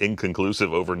went with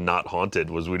inconclusive over not haunted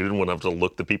was we didn't want to have to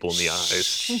look the people in the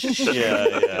eyes.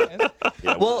 Yeah.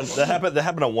 Well, that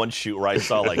happened on one shoot where I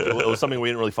saw like it was something we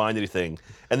didn't really find anything,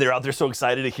 and they're out there so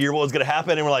excited to hear what was going to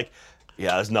happen, and we're like,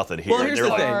 yeah, there's nothing here. Well, here's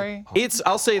And the they're like, thing.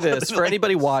 I'll say this for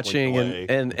anybody watching away.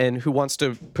 and who wants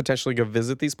to potentially go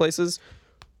visit these places.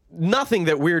 Nothing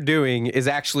that we're doing is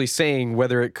actually saying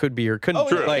whether it could be or couldn't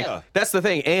be. yeah, Like yeah. that's the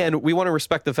thing, and we want to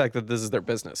respect the fact that this is their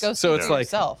business. Go so see it's for like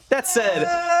yourself. that said,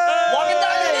 Watch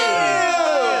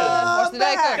the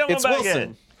Diet Coke. it's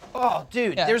Wilson. Oh,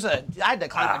 dude, Yeah. I had to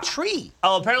climb a tree.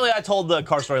 Oh, apparently I told the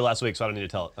car story last week, so I don't need to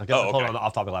tell it. I guess I told okay. it on the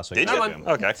off topic last week. Did Never you?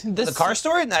 mind. Okay. The car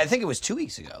story? No, I think it was 2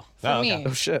 weeks ago. For Oh, me, okay.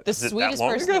 Oh, shit. the it that sweetest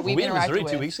long person ago? that we've We in interacted Missouri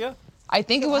with. 2 weeks ago? I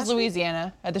think it was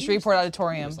Louisiana at the Shreveport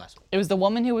Auditorium. It was the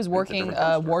woman who was working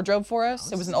wardrobe for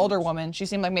us. It was an older woman. She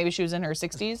seemed like maybe she was in her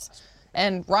 60s.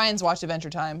 And Ryan's watched Adventure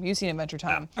Time. You've seen Adventure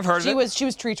Time. I've heard of it. She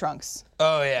was Tree Trunks.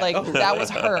 Oh, yeah. Like that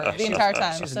was her the entire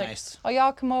time. She's She's like, nice. oh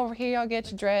y'all come over here, y'all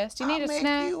get you dressed. You need a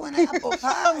snack. an apple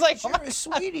pie. I was like, you're a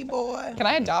sweetie boy. Can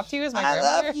I adopt you as my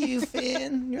grandmother? you,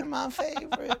 Finn. You're my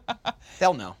favorite.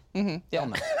 They'll know. Yeah.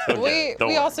 Don't We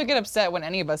worry. also get upset when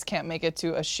any of us can't make it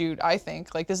to a shoot. I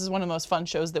think like this is one of the most fun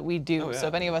shows that we do. So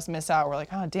if any of us miss out, we're like,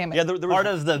 oh damn it. yeah, there was Part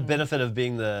of the benefit of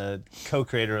being the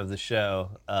co-creator of the show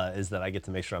is that I get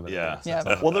to make sure I'm in yeah. the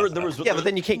Yeah. Well, there was Yeah, but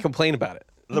then you can't complain about it.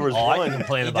 there was Oh, I one. can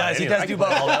complain about it. He anyway. does I do can both.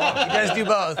 complain all day long. He does do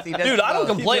both. He does Dude, do I don't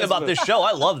both. complain about this show.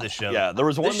 I love this show. Yeah, there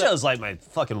was one. This that- show's like my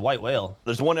fucking white whale.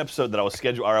 There's one episode that I was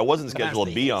scheduled, or I wasn't scheduled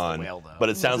to be on, but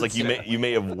it sounds like you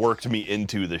may have worked me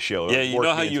into the show. Yeah, you Worked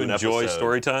know me how into you an enjoy episode.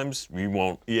 story times? You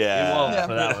won't. Yeah. You won't Yeah.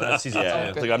 for that one. That's season Yeah, two.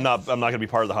 it's like I'm not gonna be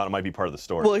part of the hunt. I might be part of the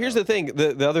story. Well, here's the thing.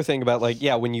 The other thing about like,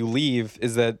 yeah, when you leave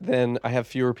is that then I have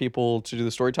fewer people to do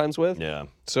the story times with. Yeah.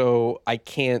 So I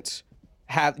can't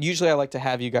have. Usually, I like to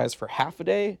have you guys for half a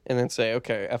day and then say,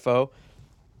 okay, FO,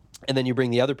 and then you bring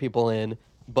the other people in.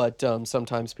 But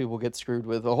sometimes people get screwed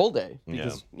with a whole day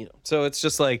because So it's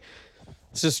just like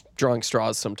it's just drawing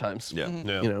straws sometimes. Yeah.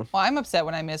 Yeah. You know. Well, I'm upset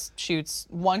when I miss shoots.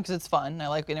 One, because it's fun. I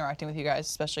like interacting with you guys,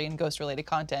 especially in ghost-related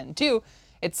content. And two,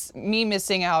 it's me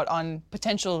missing out on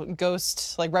potential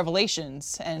ghost like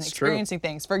revelations and experiencing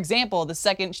things. For example, the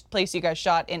second place you guys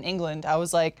shot in England, I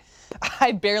was like,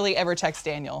 I barely ever text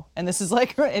Daniel, and this is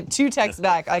like 2 texts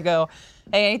back. I go,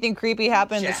 "Hey, anything creepy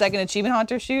happened the second Achievement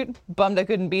Hunter shoot? Bummed I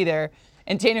couldn't be there."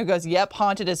 And Daniel goes, "Yep,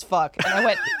 haunted as fuck." And I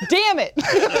went, "Damn it!"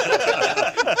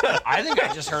 I think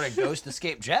I just heard a ghost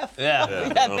escape Jeff. Yeah.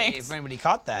 Yeah, thanks. If anybody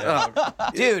caught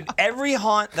that. Dude, every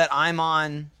haunt that I'm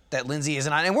on, that Lindsay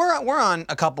isn't on, and we're on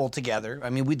a couple together. I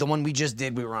mean, the one we just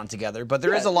did, we were on together. But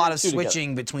there is a lot of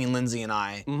switching between Lindsay and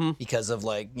I because of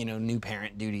like, new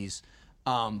parent duties.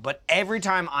 But every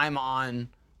time I'm on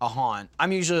a haunt,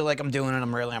 I'm usually like, I'm doing it,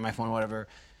 I'm rarely on my phone or whatever.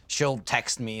 She'll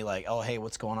text me like, oh, hey,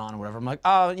 what's going on or whatever. I'm like,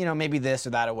 oh, maybe this or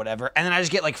that or whatever. And then I just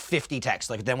get like 50 texts.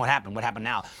 Like, then what happened? What happened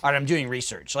now? All right, I'm doing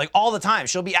research. Like all the time.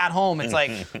 She'll be at home. It's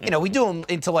like, we do them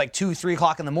until like 2, 3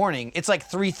 o'clock in the morning. It's like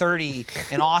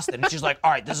 3:30 in Austin. And she's like,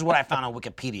 all right, this is what I found on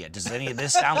Wikipedia. Does any of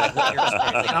this sound like what you're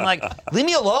experiencing? And I'm like, leave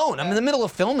me alone. I'm in the middle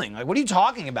of filming. Like, what are you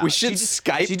talking about? We should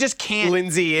Skype She just can't.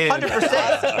 Lindsay in.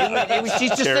 100%.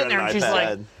 She's just sitting there and she's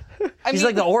like, she's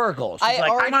like the Oracle. She's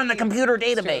like, I'm on the computer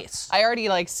database. I already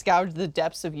like scourged the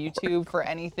depths of YouTube for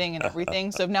anything and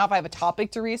everything. So now if I have a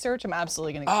topic to research, I'm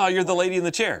absolutely gonna. Oh, you're the lady in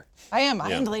the chair. I am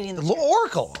the lady in the The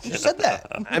Oracle. You said that.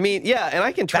 I mean, yeah, and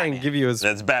I can try and give you as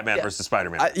That's Batman versus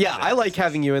Spider-Man. I like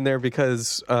having you in there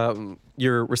because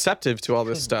you're receptive to all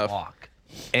this stuff,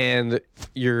 and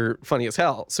you're funny as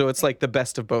hell. So it's like the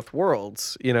best of both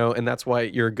worlds, and that's why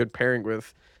you're a good pairing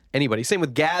with anybody. Same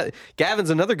with Gavin's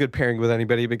another good pairing with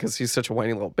anybody because he's such a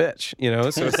whiny little bitch,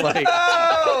 So it's like,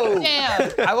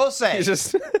 Damn. I will say, he's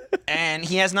just and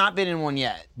he has not been in one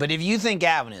yet, but if you think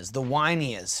Gavin is the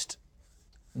whiniest,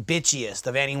 bitchiest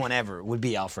of anyone ever, would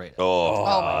be Alfredo. Oh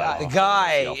my The god.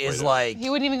 guy is like, He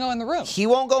wouldn't even go in the room. he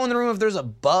won't go in the room if there's a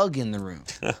bug in the room,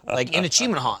 like in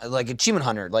Achievement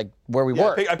Hunter, like where we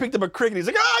were. I picked up a cricket. He's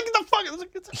like, get the fuck. I was like,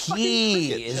 it's a fucking He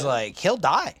cricket. is like, he'll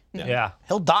die. Yeah.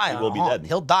 He'll die. will on a be haunt. dead.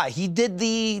 He'll die. He did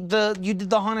you did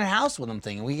the haunted house with him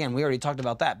thing, and we already talked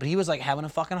about that. But he was like having a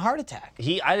fucking heart attack. I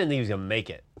didn't think he was gonna make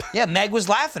it. Yeah, Meg was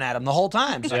laughing at him the whole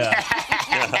time. She's like,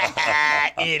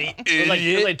 idiot.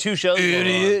 It was like 2 shows.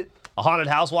 Going on. A haunted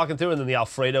house walking through, and then the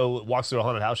Alfredo walks through a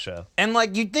haunted house show. And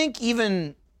like you'd think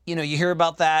even, you hear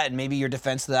about that and maybe your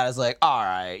defense to that is like, all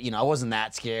right, I wasn't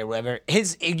that scared, whatever.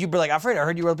 You'd be like, Alfredo, I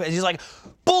heard you were, and he's like,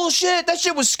 bullshit. That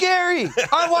shit was scary.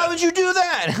 Why would you do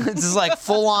that? It's just like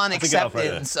full on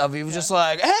acceptance of you. Just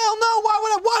like, hell no.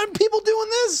 Why are people doing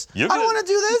this? I don't want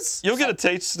to do this. You'll get a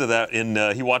taste of that in.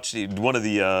 He watched one of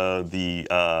the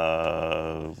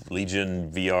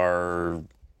Legion VR.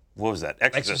 What was that?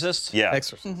 Exorcist? Yeah.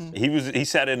 Exorcist. He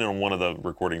sat in on one of the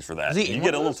recordings for that. he You in get one a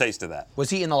of little those? taste of that. Was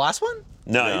he in the last one?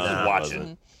 No, he No, didn't it watch wasn't.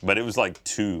 it. But it was like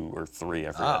 2 or 3,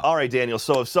 I forget. All right, Daniel.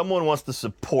 So if someone wants to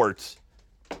support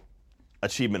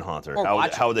Achievement Hunter, Or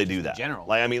watch how would they it do in that? general.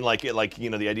 Like, I mean, like the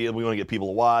idea we want to get people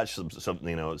to watch,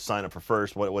 sign up for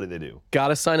first. What do they do?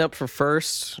 Gotta sign up for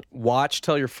first. Watch.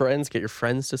 Tell your friends. Get your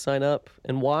friends to sign up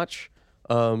and watch.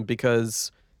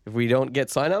 Because if we don't get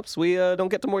signups, we don't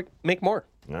get to make more.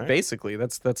 All right. Basically,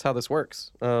 that's how this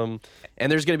works. And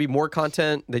there's gonna be more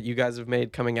content that you guys have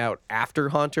made coming out after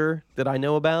Haunter that I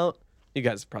know about. You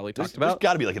guys have probably talked There's about.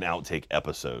 got to be like an outtake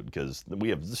episode because we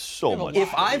have so much.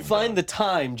 If I find the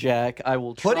time, Jack, I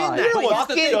will try. Put in that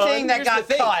fucking thing that got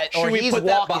cut, or Should we he's put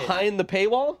walking. that behind the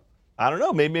paywall? I don't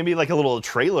know, maybe like a little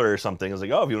trailer or something. It's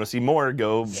like, oh, if you want to see more,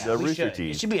 go Rooster It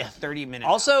Teeth. should be a 30-minute.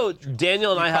 Also,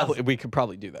 Daniel and I have We could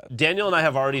probably do that. Daniel and I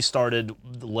have already started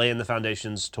laying the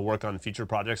foundations to work on future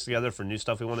projects together for new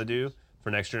stuff we want to do for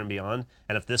next year and beyond.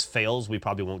 And if this fails, we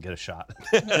probably won't get a shot.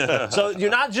 So you're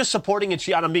not just supporting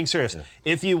Achievement. I'm being serious.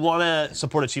 If you want to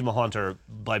support Achievement Hunter,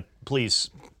 like,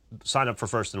 please sign up for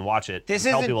first and watch it. This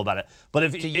and tell isn't people about it. But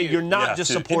if you're not Yeah,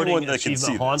 just to supporting anyone that can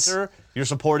see Achievement this. Hunter, you're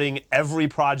supporting every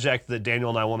project that Daniel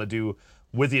and I want to do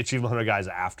with the Achievement Hunter guys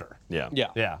after. Yeah. Yeah.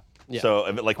 Yeah. So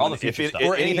if it, like All the if future it- stuff.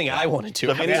 Or any- anything I wanted to.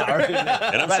 So if any- And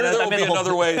I'm sure there will be made the whole-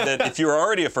 another way that if you're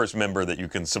already a first member, that you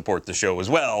can support the show as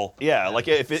well. Yeah, like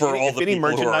if For all if the any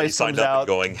people who are already merchandise signed comes up and out,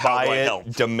 going, how buy do I it, help?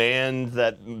 demand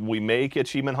that we make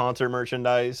Achievement Hunter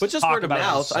merchandise. But just Talk word of about it.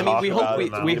 mouth. I mean, Talk we about hope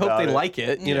it. we hope About they it. like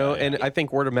it, you know. And I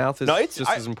think word of mouth is No, it's- just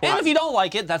as And important. if you don't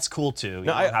like it, that's cool too.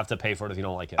 You I- don't have to pay for it if you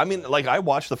don't like it. I mean, like I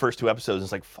watched the first 2 episodes and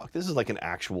it's like, fuck, this is like an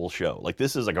actual show. Like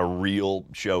this is like a real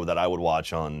show that I would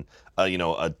watch on, a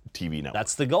TV network.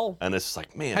 that's the goal. And it's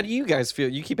like, man, How do you guys feel?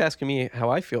 You keep asking me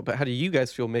how I feel, but how do you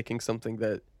guys feel making something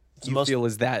that you most- feel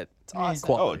is that awesome.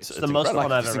 quality? Oh, it's the most incredible.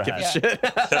 fun I've Just ever give a had.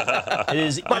 shit. It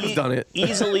is Might have done it.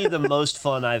 easily the most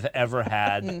fun I've ever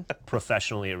had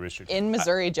professionally at Rooster Teeth. In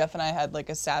Missouri, Jeff and I had like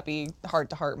a sappy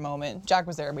heart-to-heart moment. Jack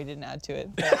was there, but he didn't add to it.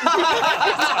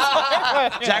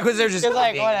 Jack was there just It's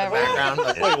like, being in the whatever.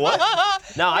 background. Wait, what?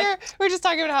 No, we're just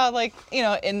talking about how, like,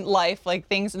 in life, like,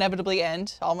 things inevitably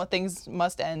end. All things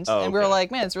must end. Oh, and we were okay.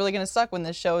 like, man, it's really going to suck when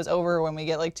this show is over, when we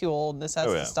get, like, too old. This has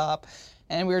Oh, to yeah. stop.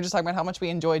 And we were just talking about how much we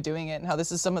enjoy doing it and how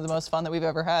this is some of the most fun that we've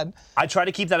ever had. I try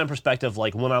to keep that in perspective.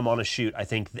 Like when I'm on a shoot, I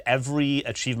think every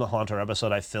Achievement Hunter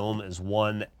episode I film is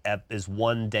one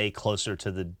day closer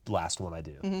to the last one I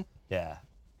do. Yeah.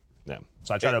 Yeah.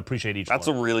 So I try to appreciate each That's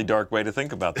a one. really dark way to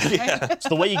think about that. It's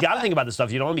the way you got to think about this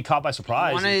stuff. You don't want to be caught by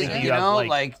surprise. Wanna, You think that you have, know, like,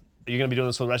 like you're gonna be doing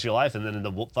this for the rest of your life, and then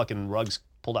the fucking rug's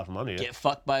pulled out from under you. get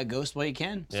fucked by a ghost while you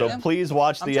can. So please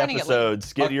watch I'm the trying to get laid.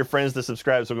 episodes. Get your friends to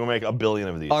subscribe so we're going to make a billion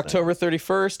of these. October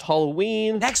 31st,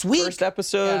 Halloween. Next week. First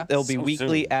episode. Yeah. They'll be So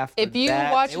weekly soon. after If you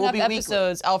that. watch It will enough be weekly.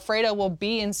 episodes, Alfredo will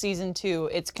be in season 2.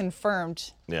 It's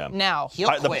confirmed Yeah. now.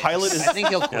 He'll The quit. pilot is I think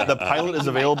he'll quit. the pilot is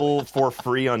available for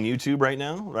free on YouTube right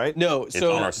now, right? No,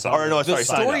 so on our site. Or no, the sorry,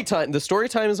 sign story up. time. The story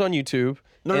time is on YouTube.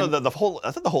 No, and the whole. I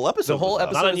thought the whole episode. the whole was up.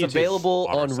 episode on is YouTube. available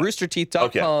On our on site.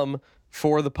 roosterteeth.com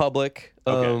for the public.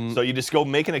 Okay. So you just go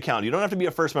make an account. You don't have to be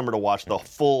a first member to watch the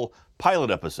full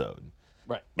pilot episode.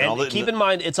 right. And all And the- keep in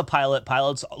mind, it's a pilot.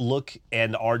 Pilots look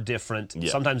and are different, Yeah.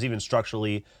 sometimes even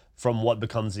structurally, from what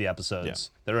becomes the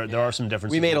episodes. There are some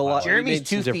differences. We made in a the lot. pilot. Jeremy's made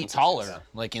some 2 feet differences. taller,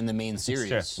 like in the main series.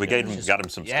 Sure. We got him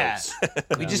some Yeah. steaks.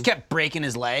 We just kept breaking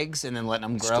his legs and then letting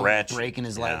him grow. Stretch. Breaking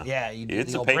his legs. Yeah. Yeah, you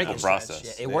It's the a old painful breakage process.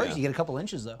 stretch. Yeah, it works. Yeah. You get a couple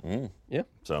inches though. Yeah.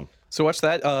 So watch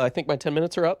that. I think my 10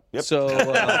 minutes are up. Yep. So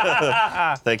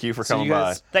thank you for coming you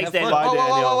guys- by. Thanks, Dan. Bye, Whoa, whoa, whoa,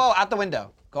 Daniel. whoa, whoa! Out the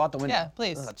window. Go out the window. Yeah,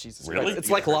 please. Oh, Jesus Really? Christ. It's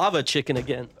like lava chicken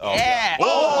again. Yeah.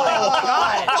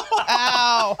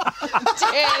 Ow!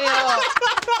 Daniel!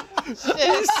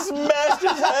 He smashed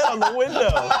his head on the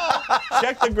window.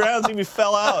 Check the ground, see if he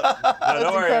fell out. No,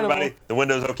 don't worry, incredible. everybody. The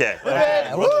window's okay.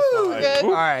 Yeah, woo! Good.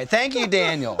 All right. Thank you,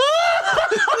 Daniel.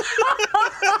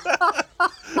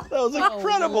 That was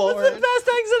incredible. Lord. Best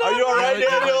exit Are you all right,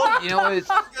 Daniel? You know what? He's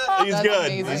That's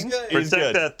good. amazing. He's Protect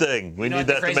good. that thing. We You know need what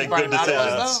the that to crazy make part good about it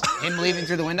was, decisions. though? Him leaving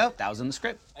through the window. That was in the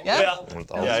script. Yeah.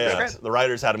 Yeah. The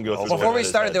writers had him go through. Before we the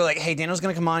started, they were like, "Hey, Daniel's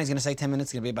gonna come on. He's gonna say 10 minutes.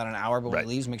 It's gonna be about an hour. But when Right. he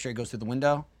leaves, make sure he goes through the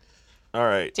window." All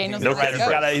right. Daniel's No ready to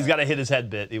credit. go. He's got to hit his head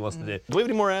bit. He wants to do. Do we have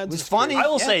any more ads? It was funny. I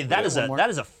will Yeah. say that is One more. that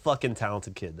is a fucking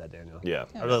talented kid, that Daniel. Yeah.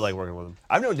 I really like working with him.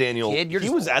 I've known Daniel. Kid, you're he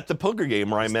just was at the poker game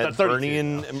where I met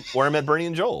 32 Bernie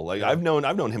and Joel. Like I've known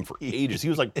him for ages. He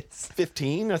was like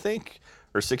 15, I think,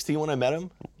 or 16 when I met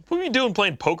him. What are you doing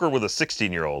playing poker with a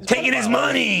 16-year-old? Taking his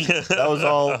money. That was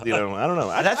all. I don't know.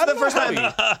 That's the first time.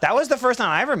 That was the first time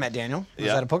I ever met Daniel. It was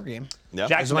Yeah. at a poker game. Yeah.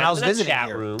 Jack- It was when I was in that visiting chat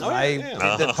here. room. Oh, I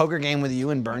yeah. did the poker game with you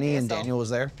and Bernie, and so. Daniel was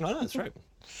there. Oh, that's right.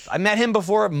 I met him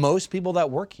before most people that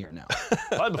work here now.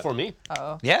 Probably before me.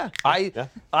 Yeah,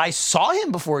 I saw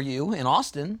him before you in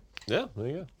Austin. Yeah, there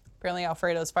you go. Apparently,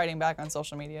 Alfredo's fighting back on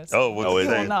social media. So Oh, what's is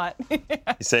he he? will not.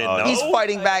 He's saying no? He's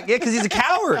fighting back, yeah, because he's a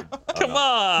coward. Come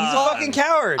on. He's a fucking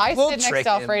coward. I We'll sit next trick to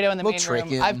Alfredo him. in the We'll main trick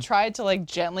room. him. I've tried to like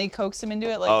gently coax him into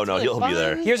it. Like, Oh, it's no, really he'll be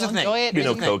there. fun. Here's the You'll thing. Enjoy it. You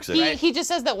know, And coax it. he just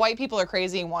says that white people are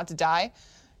crazy and want to die,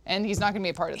 and he's not going to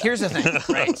be a part of that. Here's the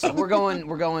thing, right? So we're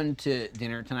going to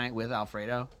dinner tonight with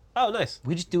Alfredo. Oh, nice.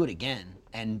 We just do it again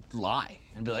and lie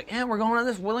and be like, we're going to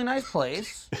this really nice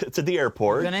place. It's at the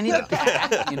airport. We're gonna need a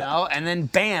bag, and then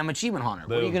bam, achievement hunter.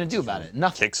 What are you Boom. gonna do about it?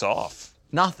 Nothing. Kicks off.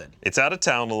 Nothing. It's out of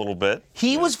town a little bit.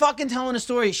 He was fucking telling a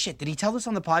story. Shit, did he tell this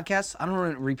on the podcast? I don't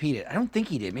want to repeat it. I don't think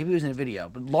he did. Maybe it was in a video.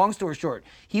 But long story short,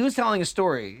 he was telling a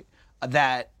story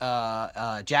that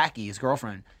Jackie, his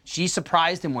girlfriend, she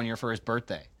surprised him one year for his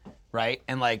birthday, right?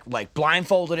 And like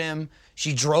blindfolded him.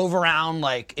 She drove around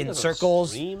like in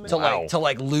circles scream? to Wow.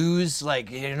 lose where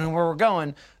we're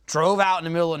going. Drove out in the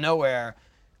middle of nowhere.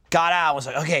 Got out, was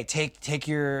like, okay, take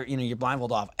your your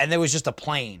blindfold off. And there was just a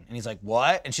plane. And he's like,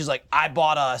 what? And she's like, I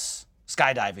bought us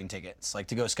skydiving tickets, like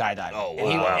to go skydiving. Oh,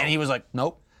 wow. And he was like,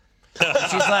 nope.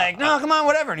 She's like, no, come on,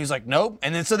 whatever. And he was like, nope.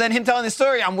 And then him telling the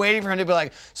story, I'm waiting for him to be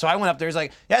like, so I went up there. He's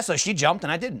like, yeah, so she jumped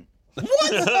and I didn't.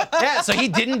 What? Yeah, so he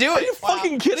didn't do it. Are you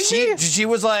fucking kidding me? She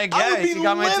was like, I would yeah, be she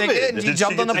got my livid. ticket and she Did she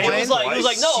jumped on the get plane. tickets? He was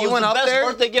like, no, She it was went the up best there.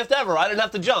 birthday gift ever. I didn't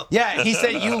have to jump. Yeah, he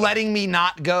said you letting me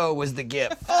not go was the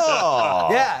gift. Oh.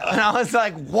 Yeah, and I was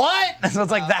like, what? So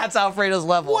it's like, that's Alfredo's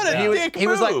level. What a And dick he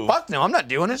was like, move. fuck no, I'm not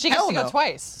doing it. She gets Hell to go no.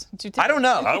 twice. I don't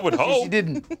know. I would She hope.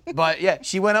 didn't. But yeah,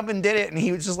 she went up and did it, and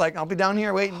he was just like, I'll be down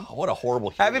here waiting. What a horrible.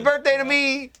 Happy human. birthday to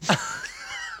me.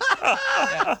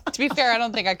 To be fair, I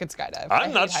don't think I could skydive. I I'm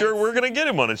hate not sure heights. we're going to get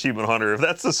him on Achievement Hunter if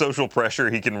that's the social pressure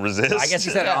he can resist. I guess he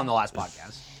said it on the last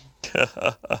podcast.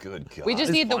 Good God. We just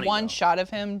It's need the funny, one though. shot of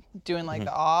him doing like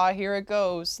the here it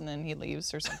goes, and then he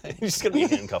leaves or something. He's just gonna be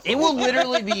handcuffed. It will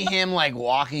literally be him like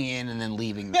walking in and then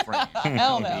leaving the frame.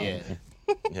 Hell no. Yeah.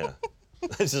 Yeah.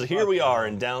 This is here we are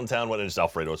in downtown. When just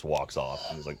Alfredo just walks off.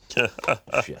 And he's like,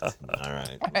 shit. All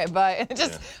right. All right, bye.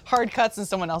 Just hard cuts and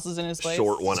someone else is in his place.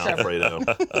 Short one, It's Trevor.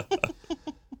 Alfredo.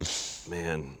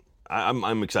 Man,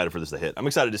 I'm excited for this to hit. I'm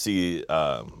excited to see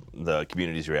the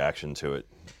community's reaction to it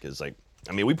because, like,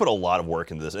 I mean, we put a lot of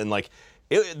work into this, and like,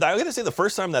 I gotta say, the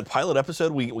first time that pilot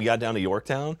episode we got down to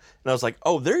Yorktown, and I was like,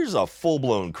 oh, there's a full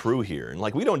blown crew here, and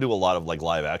like, we don't do a lot of like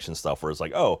live action stuff where it's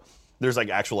like, oh, there's like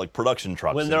actual like production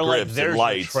trucks When and they're like, grips there's and your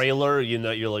lights. trailer,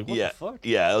 you're like, what Yeah, the fuck?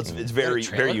 yeah, it's very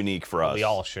very unique for us. We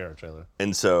all share a trailer.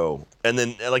 And so, and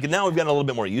then like now we've gotten a little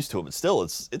bit more used to it, but still,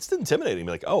 it's intimidating.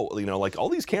 Like, oh, like all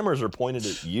these cameras are pointed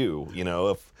at you.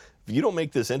 If you don't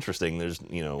make this interesting, there's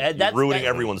you're ruining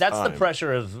everyone's That's time. the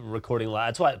pressure of recording live.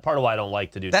 That's why part of why I don't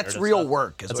like to do. That's narrative real stuff.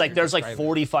 work, is It's what like you're there's like describing.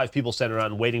 45 people standing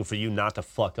around waiting for you not to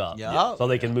fuck up, Yeah. so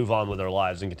they can move on with their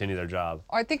lives and continue their job.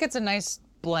 I think it's a nice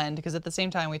blend because at the same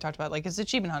time we talked about like it's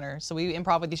Achievement Hunter, so we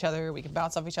improv with each other, we can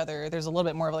bounce off each other. There's a little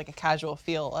bit more of like a casual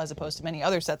feel as opposed to many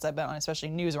other sets I've been on, especially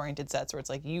news-oriented sets where it's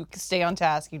like you stay on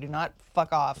task, you do not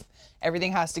fuck off.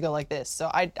 Everything has to go like this. So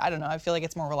I don't know. I feel like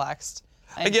it's more relaxed.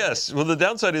 I guess. Well, the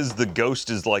downside is the ghost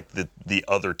is like the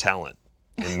other talent.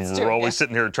 And we're always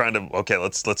sitting here trying to, okay,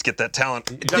 let's get that talent.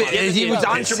 He was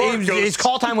on. His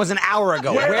call time was an hour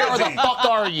ago. Where the fuck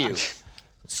are you?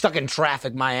 Stuck in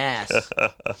traffic, my ass.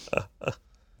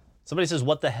 Somebody says,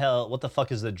 "What the hell? What the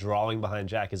fuck is the drawing behind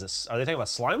Jack? Are they talking about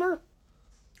Slimer?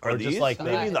 Are Or these just like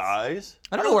maybe the eyes?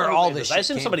 I don't know where all this. I shit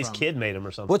assume came somebody's from. kid made him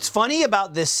or something. What's funny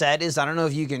about this set is I don't know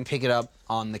if you can pick it up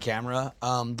on the camera.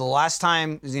 The last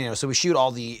time, so we shoot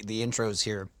all the intros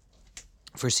here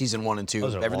for season 1 and 2.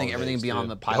 Those are Everything long days, beyond too.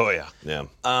 the pilot. Oh, yeah.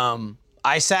 Yeah.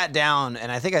 I sat down,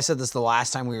 and I think I said this the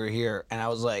last time we were here, and I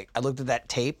was like, I looked at that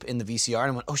tape in the VCR,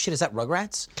 and I went, oh shit, is that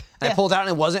Rugrats? And I pulled it out,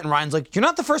 and it wasn't, and Ryan's like, you're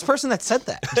not the first person that said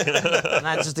that. And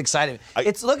that just excited me.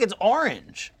 It's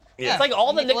orange. It's like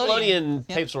all the Nickelodeon. Nickelodeon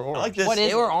tapes were orange. I like this. What is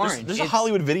They were it? orange. There's a It's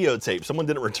Hollywood videotape. Someone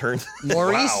didn't return.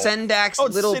 Maurice Wow. Sendak's Oh,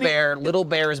 it's Little City- Bear, Little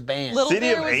Bear's band. Little City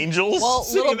Bear of was- Angels? Well,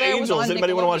 City Little of Bear was Angels. on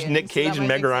Anybody want to watch Nickelodeon, Nick so Cage that and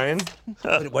might Meg make Ryan?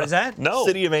 sense. What is that? No.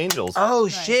 City of Angels. Oh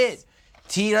shit.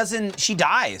 She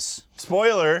dies.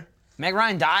 Spoiler. Meg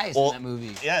Ryan dies Well, in that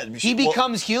movie. yeah, He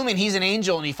becomes human. He's an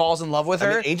angel, and he falls in love with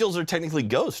her. I mean, angels are technically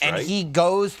ghosts, and right? he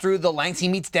goes through the lengths. He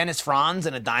meets Dennis Franz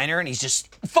in a diner, and he's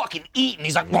just fucking eating.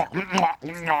 He's like,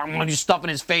 and he's stuffing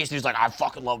his face, and he's like, I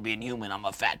fucking love being human. I'm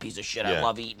a fat piece of shit. I Yeah.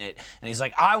 love eating it. And he's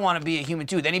like, I want to be a human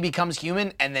too. Then he becomes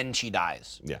human, and then she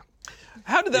dies. Yeah.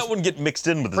 How did that one get mixed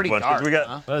in with this pretty bunch? 'Cause dark, we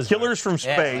got huh? Killers from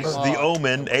Space, The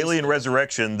Omen, Alien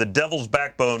Resurrection, The Devil's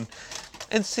Backbone,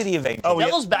 and City of Angels. Oh, we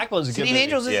Devil's Backbone's a good City of movie.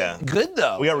 Angels is Yeah. good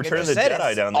though. We got Like I Return of the said, Jedi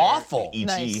it's down there. Awful. E.T.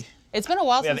 Nice. It's been a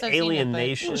while We have since I've seen Alien it, but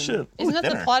Nation. Oh, shit. Isn't that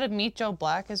Dinner. the plot of Meet Joe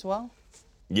Black as well?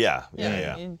 Yeah.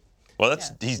 Well,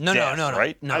 that's he's No, deaf, no,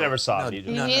 right? no. I never saw it. He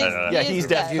either. No, is- no. Yeah, he he's is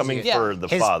deaf coming Yeah. for the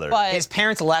His- father. But His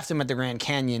parents left him at the Grand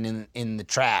Canyon in the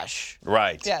trash.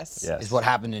 Right. yes. Yes. Is what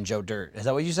happened in Joe Dirt. Is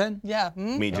that what you said? Yeah.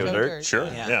 Meet Joe Dirt? Sure.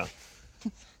 Yeah. Yeah.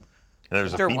 And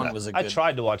there's a Dirt peanut. 1 was a I good.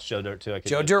 tried to watch Joe Dirt too.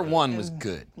 Joe Dirt 1 was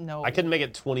good. No. I couldn't make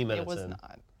it 20 It minutes was in.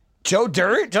 not. Joe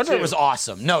Dirt? Joe Dirt Two. was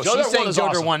awesome. No, Joe she's Dirt 1 saying is Joe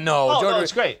Dirt awesome. 1. No, Oh, Joe no, Dirt.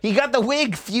 it's great. He got the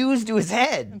wig fused to his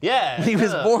head. Yeah. When he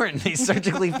was yeah. born, they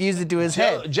surgically fused it to his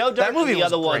head. Joe Dirt that movie and the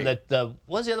was other one great. that what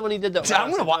was the other one he did? That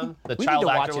I'm gonna watch. the We need child to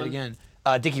watch actor it one? again.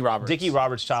 Dickie Roberts. Dickie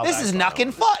Roberts' child. This is actor.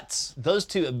 knuckin' futz. Those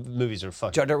two movies are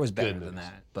fucking. Joe Dirt was better good than movies.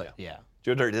 that, but yeah.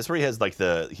 Joe Dirt, this is where he has like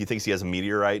he thinks he has a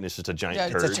meteorite and it's just a giant Yeah,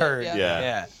 turd. it's It's a turd. Yeah.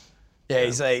 Yeah.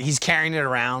 Yeah, he's carrying it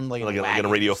around like Like a wagon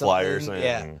radio or flyer or something.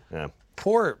 something. Yeah. Yeah.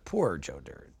 Poor Joe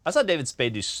Dirt. I saw David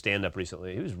Spade do stand up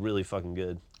recently. He was really fucking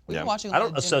good. We've Yeah. been watching. a I lot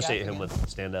don't of Jim associate him Gaffigan. with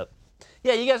stand up.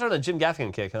 Yeah, you guys are on a Jim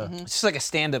Gaffigan kick, huh? It's just like a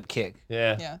stand-up kick.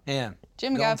 Yeah. Yeah. Yeah.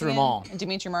 Jim Going through 'em all. Gaffigan and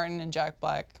Dimitri Martin and Jack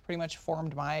Black pretty much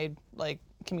formed my like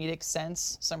comedic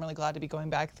sense. So I'm really glad to be going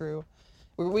back through.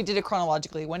 We did it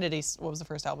chronologically. When did he? What was the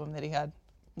first album that he had?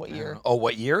 What year? Oh,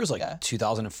 what year? It was like Yeah.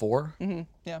 2004.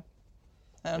 Yeah.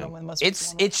 I don't know when the most. It's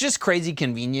recent one was. it's just crazy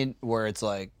convenient where it's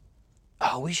like,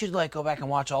 oh, we should like go back and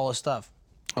watch all this stuff.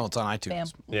 Oh, it's on iTunes. Bam.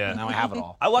 Yeah. Now I have it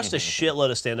all. I watched a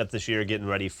shitload of stand up this year getting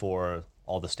ready for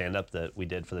all the stand up that we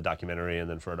did for the documentary and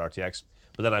then for at RTX.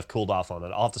 But then I've cooled off on it.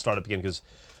 I'll have to start up again because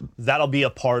that'll be a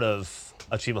part of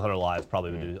Achievement Hunter Live,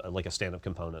 probably would do like a stand up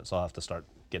component. So I'll have to start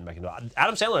getting back into it.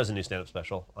 Adam Sandler has a new stand up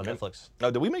special on Netflix.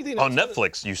 Oh, did we make the On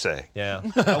announcement? Netflix, you say? Yeah.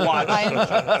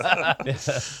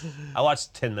 I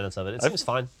watched 10 minutes of it. It seems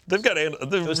fine. They've got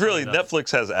was really fun enough.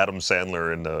 Netflix has Adam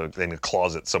Sandler in a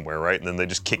closet somewhere, right? And then they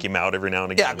just kick him out every now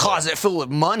and again. Yeah, a closet full of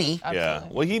money. Yeah.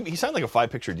 Well, he signed like a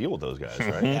 5-picture deal with those guys,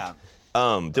 right? Yeah.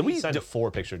 Did He we signed a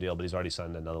 4-picture deal, but he's already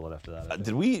signed another one after that. I think.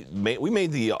 did we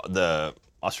made the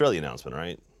Australia announcement,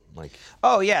 right? Like,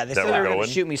 Oh yeah, they that said where they were we're going to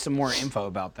going? shoot me some more info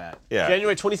about that. yeah.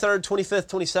 January 23rd, 25th,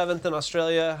 27th in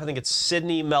Australia. I think it's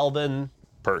Sydney, Melbourne.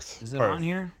 Perth. Is it Perth. on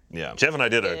here? Yeah. Jeff and I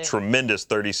did a tremendous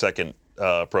 30-second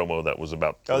promo that was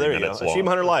about 3 Oh, there you go. minutes long. Achievement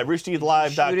Hunter Live,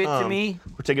 roosterteethlive.com. Shoot it to me.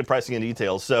 We're taking pricing and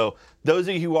details. So those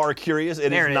of you who are curious, it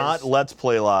There is it not is. Let's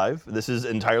Play Live. This is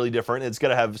entirely different. It's going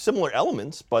to have similar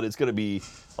elements, but it's going to be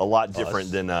a lot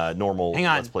different than normal Hang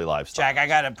on. Let's Play Live stuff. Jack, I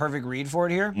got a perfect read for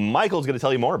it here. Michael's going to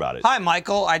tell you more about it. Hi,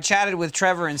 Michael. I chatted with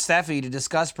Trevor and Steffi to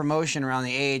discuss promotion around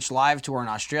the AH Live tour in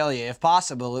Australia. If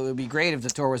possible, it would be great if the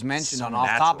tour was mentioned So on Off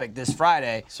natural. Topic this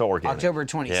Friday, So organic. October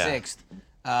 26th.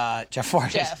 Jeff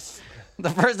Forrest. Jeff. The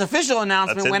first official That's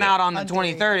announcement in went there. out on the How dare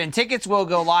you. 23rd, and tickets will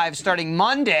go live starting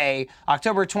Monday,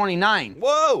 October 29th.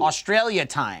 Whoa! Australia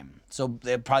time. So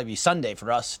it'll probably be Sunday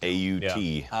for us.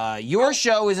 AUT. Your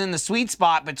show is in the sweet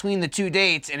spot between the two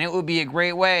dates, and it would be a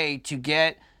great way to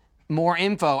get more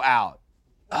info out.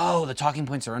 Oh, the talking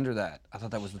points are under that. I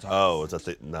thought that was the talking Oh, it's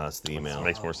no, it's the email.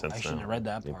 Makes more sense I shouldn't now. have read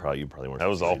that You part. probably weren't That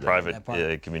was supposed all to read private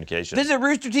part. communication. Visit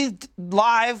Rooster Teeth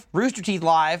Live,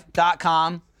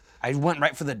 roosterteethlive.com. I went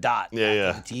right for the dot. Yeah, after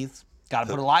yeah. The teeth. Got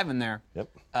to put a live in there.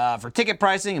 Yep. For ticket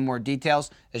pricing and more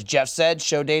details, as Jeff said,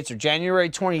 show dates are January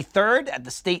 23rd at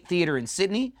the State Theatre in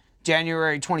Sydney,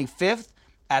 January 25th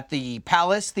at the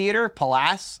Palace,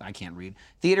 I can't read,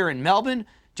 Theatre in Melbourne,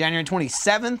 January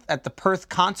 27th at the Perth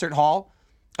Concert Hall.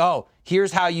 Oh,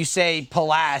 here's how you say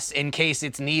Palace in case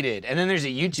it's needed. And then there's a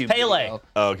YouTube Pele. video.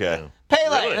 Okay.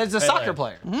 Pele, Really? that's a Pele. soccer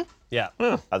player. Yeah.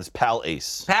 This Pal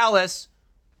Ace. Palace.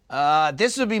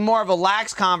 This would be more of a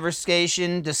lax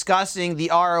conversation discussing the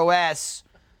ROS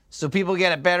so people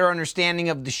get a better understanding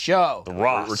of the show. The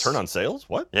Ross. Return on sales?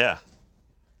 What? Yeah.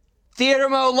 Theater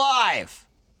mode live.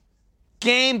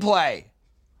 Gameplay.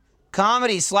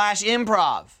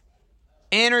 Comedy/improv.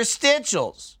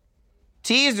 Interstitials.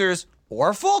 Teasers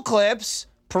or full clips.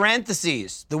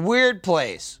 Parentheses. The Weird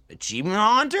Place. Achievement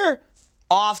Hunter.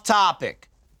 Off Topic.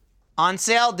 On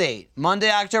sale date, Monday,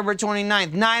 October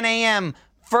 29th, 9 a.m.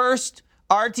 First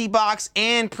RT Box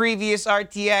and previous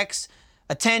RTX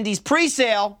attendees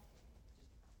pre-sale.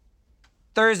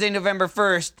 Thursday, November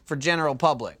 1st for general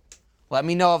public. Let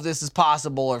me know if this is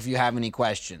possible or if you have any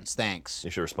questions. Thanks.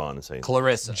 You should respond and say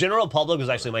Clarissa. General Public was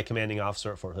actually my commanding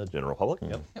officer at Fort Hood. General Public.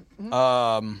 Yep.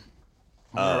 I'm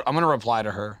gonna reply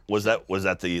to her. Was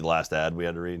that the last ad we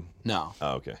had to read? No.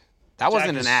 Oh, okay. That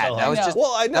wasn't is an ad. so That was hungry. just.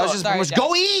 Well, I know. That was just. Sorry, was Jack.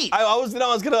 go eat. I was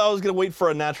gonna wait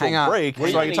for a natural Hang on. break What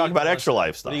are so I you can gonna talk eat about for extra lunch?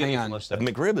 life stuff. What are you gonna eat Hang for on. lunch The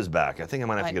today? McRib is back. I think I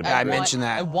might have to get it I back. mentioned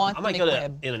that. I want I the might go to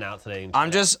McRib. In-N-Out today.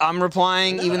 I'm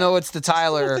replying, even though it's the I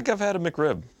Tyler. don't think I've had a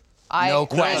McRib. No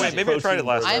question. Wait, maybe I tried it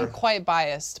last I'm time. quite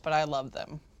biased, but I love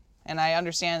them, and I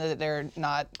understand that they're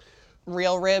not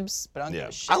real ribs, but I don't give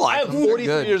a shit. I like I'm them. They're 43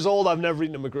 good. years old. I've never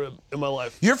eaten a McRib in my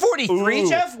life. You're 43, Ooh.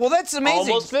 Jeff? Well, that's amazing.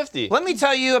 Almost 50. Let me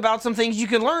tell you about some things you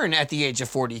can learn at the age of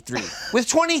 43 with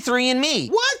 23andMe.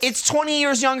 What? It's 20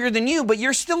 years younger than you, but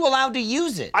you're still allowed to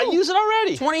use it. I use it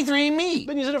already. 23andMe.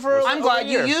 Been using it for I'm over glad a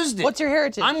you year. used it. What's your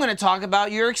heritage? I'm going to talk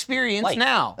about your experience Like-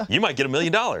 now. You might get $1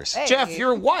 million. Jeff,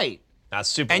 you're white. That's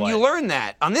super And white. you learn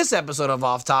that on this episode of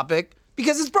Off Topic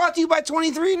because it's brought to you by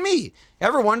 23andMe.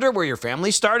 Ever wonder where your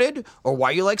family started or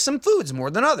why you like some foods more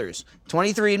than others?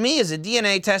 23andMe is a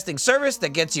DNA testing service that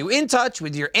gets you in touch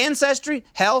with your ancestry,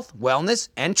 health, wellness,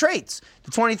 and traits.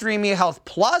 The 23andMe Health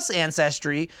Plus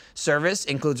Ancestry service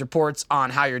includes reports on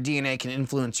how your DNA can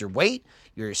influence your weight,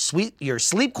 your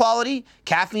sleep quality,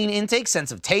 caffeine intake,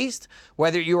 sense of taste,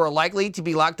 whether you are likely to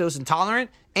be lactose intolerant,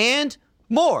 and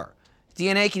more.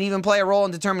 DNA can even play a role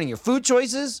in determining your food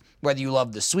choices, whether you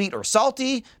love the sweet or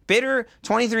salty, bitter.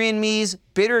 23andMe's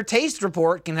Bitter Taste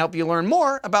Report can help you learn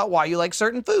more about why you like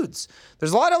certain foods.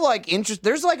 There's a lot of interest.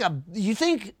 There's you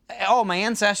think, oh, my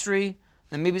ancestry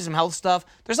and maybe some health stuff.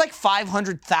 There's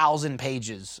 500,000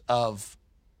 pages of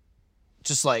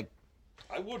just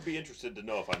I would be interested to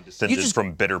know if I'm descended just-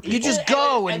 from bitter people. you just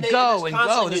go and they go just and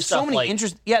constantly go. do There's so stuff many like-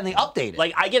 interest. Yeah, and they update it.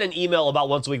 Like, I get an email about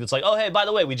once a week that's like, oh, hey, by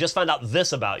the way, we just found out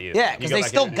this about you. yeah, You because go they back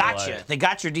still in and you're got you. like- They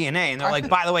got your DNA, and they're like,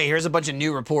 by the way, here's a bunch of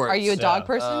new reports. Are you a dog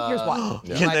person? Here's why.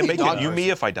 Can might they be make dog it you person. me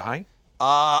if I die?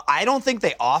 I don't think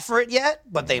they offer it yet,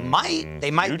 but they might.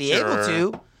 They might be able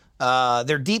future. to.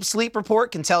 Their deep sleep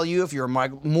report can tell you if you're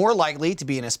more likely to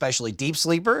be an especially deep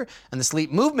sleeper, and the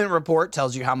sleep movement report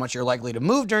tells you how much you're likely to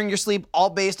move during your sleep, all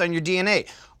based on your DNA.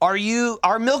 Are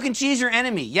milk and cheese your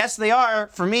enemy? Yes, they are.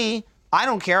 For me, I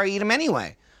don't care. I eat them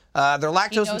anyway. Their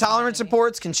lactose knows intolerance the enemy.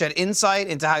 reports can shed insight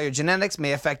into how your genetics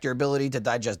may affect your ability to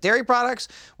digest dairy products.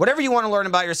 Whatever you want to learn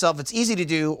about yourself, it's easy to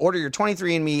do. Order your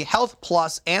 23andMe Health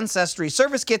Plus Ancestry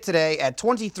Service Kit today at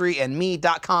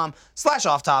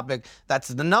 23andme.com/offtopic. That's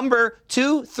the number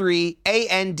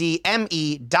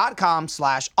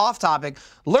 23andme.com/offtopic.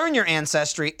 Learn your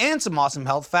ancestry and some awesome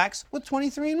health facts with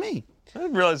 23andMe. I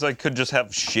didn't realize I could just have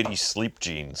shitty sleep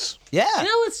genes. Yeah. You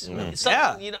know, it's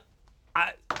Yeah. you know,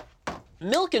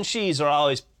 milk and cheese are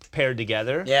always paired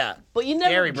together. Yeah. But you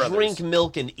never Dairy Brothers. drink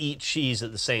milk and eat cheese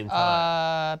at the same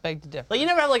time. Beg to differ. Like, you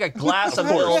never have like a glass of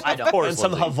milk I don't. and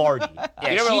some Havarti. Yeah,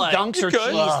 you never she like, dunks her You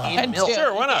could. cheese in milk.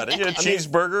 Sure, why not? You get a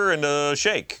cheeseburger and a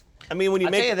shake. I mean, when you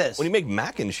I'll tell make you this. when you make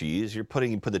mac and cheese, you put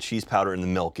the cheese powder and the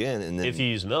milk in, and then if you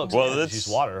use milk, Well, you that's use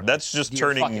water. That's just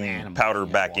You're a fucking turning animal. powder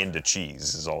Yeah, back water. into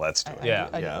cheese. Is all that's doing. yeah.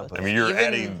 yeah. I mean, you're Even-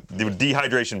 adding the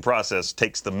dehydration process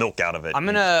takes the milk out of it. I'm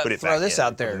and gonna put it throw back this in.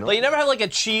 out there. But you never have like a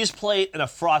cheese plate and a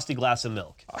frosty glass of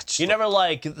milk. You never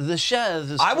like the chef.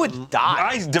 Is I would die.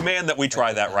 I demand that we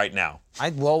try that right now.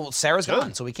 Well, Sarah's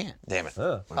gone, so we can't. Damn it.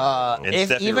 Even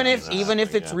Steffi if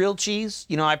runs it's real cheese,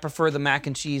 I prefer the mac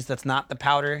and cheese that's not the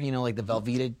powder, like the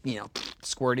Velveeta,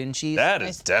 squirt in cheese. That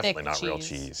Nice is definitely thick not real cheese.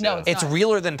 cheese. No, yeah. it's It's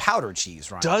realer than powdered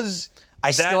cheese, Ryan. Does I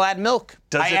that- still add milk?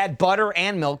 does I it- add butter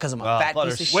and milk because I'm a fat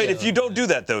butter's piece of Wait, shit. if you don't do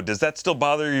that though, does that still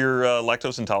bother your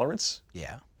lactose intolerance?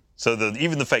 Yeah. So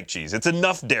even the fake cheese, it's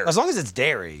enough dairy. As long as it's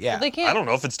dairy, yeah. They can't. I don't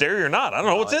know if it's dairy or not. I don't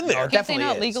know what's in there. no, Can't they definitely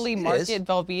not is. legally It market is.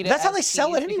 Velveeta? That's how as they sell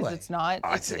cheese it because anyway. It's not.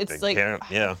 I It's, think it's they like can,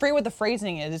 yeah. I forget what the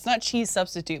phrasing is. It's not cheese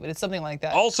substitute, but it's something like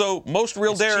that. Also, most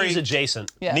real dairy cheese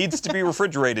adjacent. Yeah. needs to be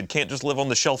refrigerated. Can't just live on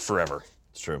the shelf forever.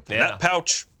 it's true. And Yeah. that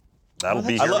pouch, that'll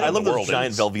be I, here I when love the those world giant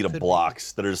ends. Velveeta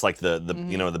blocks that are just like the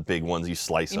the big ones you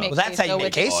slice You up. make Well, that's how you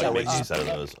make with- queso. Oh, you with make it. juice out of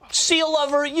those. Seal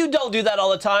lover, you don't do that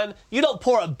all the time. You don't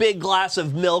pour a big glass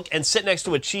of milk and sit next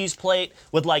to a cheese plate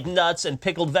with like nuts and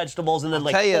pickled vegetables and then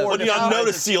like tell you- four What do you different notice,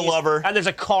 kinds of seal cheese, lover? And there's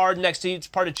a card next to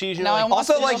each part of cheese. You're Now I like, want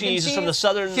Also, some like, milk and cheese is from the cheese.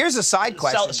 southern. Here's a side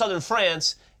question. Southern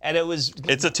France, and it was.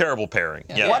 It's a terrible pairing.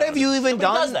 Yeah. What have you even Nobody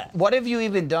does done? that. What have you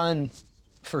even done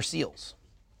for seals?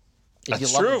 If you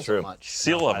That's love true. them so much.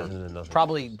 Seal lover.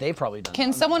 They've probably done.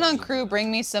 Can someone on crew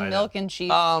bring me some milk and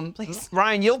cheese, please?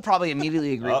 Ryan, you'll probably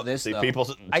immediately agree with this. See though. people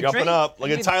I jumping drink- up. Look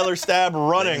at Tyler Stab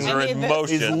running. Things are in He's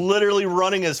motion. literally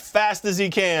running as fast as he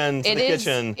can to It the is.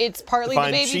 kitchen. It's to partly the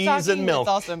find baby cheese talking. and milk. It's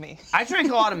also me. I drank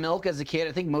a lot of milk as a kid.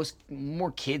 I think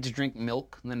more kids drink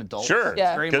milk than adults. Sure. Yeah.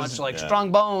 It's very 'Cause- much like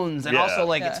strong bones, and Yeah. also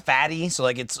like it's Yeah. fatty, so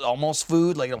like it's almost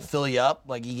food. Like it'll fill you up.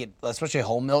 Like you get, especially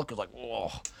whole milk. It's like,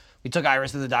 whoa. We took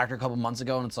Iris to the doctor a couple months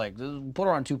ago, and it's like, put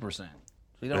her on 2%. So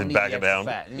you don't And need back the it extra down.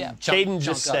 fat. Yeah. Caden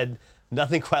just chunk up. said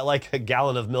nothing quite like a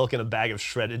gallon of milk and a bag of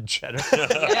shredded cheddar.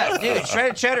 Yeah, dude,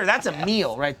 shredded cheddar, that's a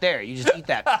meal right there. You just eat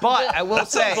that. But I will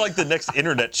That say, sounds like the next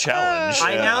internet challenge.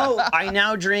 I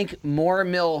now drink more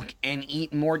milk and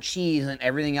eat more cheese and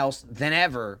everything else than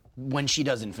ever when she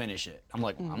doesn't finish it. I'm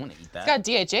like, I'm gonna eat that.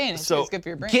 It's got DHA in it, so So, it's good for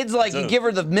your brain. Kids like you give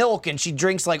her the milk and she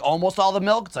drinks like almost all the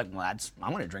milk. It's like, well,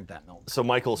 I'm gonna drink that milk. So,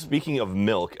 Michael, speaking of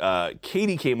milk,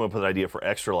 Katie came up with an idea for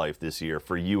Extra Life this year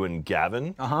for you and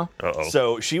Gavin. Uh-oh.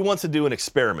 So she wants to do an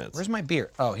experiment. Where's my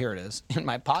beer? Oh, here it is in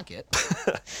my pocket.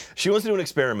 She wants to do an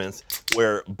experiment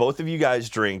where both of you guys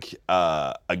drink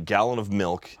a gallon of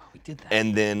milk did that.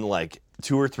 and then like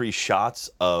 2 or 3 shots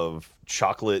of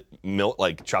chocolate milk,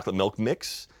 like chocolate milk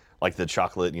mix, like the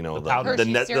chocolate, you know, the powder. the,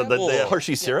 Hershey syrup? the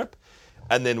Hershey syrup.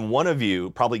 And then one of you,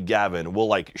 probably Gavin, will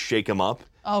like shake them up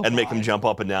Oh, and make them God. jump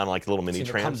up and down like little mini if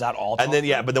it tramps. comes out all and then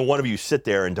chocolate? but then one of you sit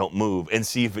there and don't move and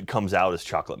see if it comes out as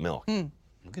chocolate milk. We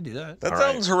could do that. That All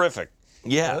sounds horrific.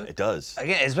 Yeah, it does.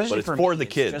 Again, especially But it's for for me, the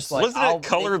it's kids. just like, Wasn't I'll it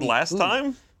colored make me last food.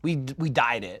 time? We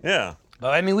dyed it. Yeah.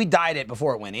 But I mean, we dyed it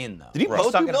before it went in, though. Did you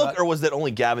both do milk, or was that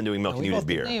only Gavin doing milk and you did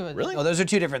beer? Really? No, those are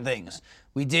two different things.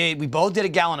 We both did a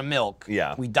gallon of milk.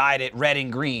 Yeah. We dyed it red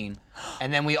and green,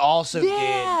 and then we also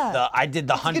I did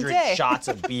the a good 100 day. shots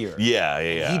of beer.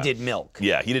 Yeah. He did milk.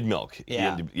 Yeah, he did milk.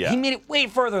 Yeah. He He made it way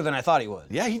further than I thought he would.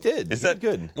 Yeah, he did. Is He that did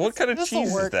good? What kind of This'll cheese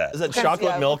is work. that? Is that Okay,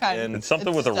 chocolate yeah, milk what kind? and It's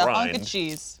something with a just hunk rind. of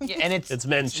cheese. Yeah, and it's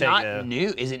Manchego. not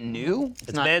new. Is it new?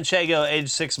 It's not. Manchego, age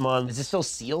 6 months. Is it still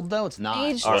sealed though? It's not.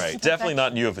 Aged All Well, right. it's definitely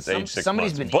not new if it's age 6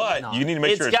 somebody's months. been But eating on you need to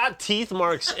make It's sure got teeth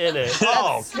marks in it.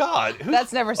 Oh God!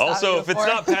 That's never stopped Also, me if it's before.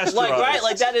 not pasteurized. Like, right?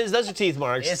 Like, those are teeth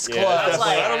marks. It's close. that's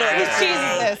like- I don't know. Whose cheese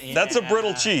is this? That's a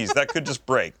brittle cheese. That could just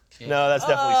break. No, that's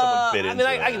definitely someone bit I into mean,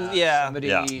 I it. can, yeah.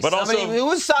 Yeah, but also- somebody who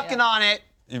was sucking on it.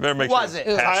 You better make Was sure. it?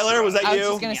 it's Tyler, was that I was you?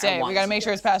 just gonna say we gotta make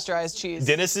sure it's pasteurized cheese.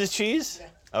 Dennis's cheese?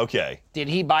 Okay. Did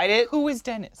he bite it? Who is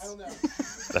Dennis?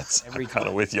 That's I'm kind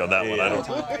of with you on that one.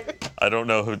 I don't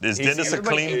know who is Dennis a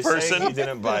Everybody clean is saying person? He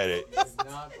didn't bite it.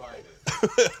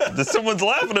 Someone's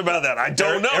laughing about that. I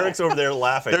don't know. Eric's over there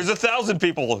laughing. There's 1,000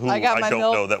 people who I I, got my don't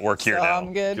milk, know that work here so now.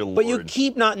 I'm good. Good But you Lord.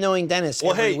 keep not knowing Dennis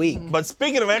Well, every hey, week. but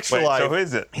speaking of Extra Wait, Life, so who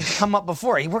is it? He's come up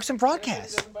before. He works in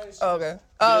broadcast. Oh, okay.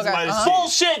 doesn't Okay. bite his uh-huh. cheese.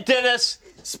 Bullshit, Dennis.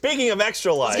 Speaking of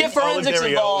Extra Life, get forensics there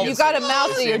we go. involved. You got a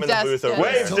mouse See at your him in the desk. booth over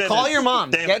Dennis. there. Wave, So Dennis. call your mom.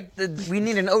 Damn it. We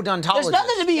need an odontologist. There's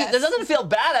nothing to be. Yes. There's nothing to feel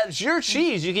bad at. It's your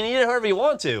cheese. You can eat it however you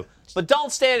want to. But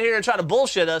don't stand here and try to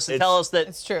bullshit us and tell us that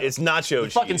It's true. It's nacho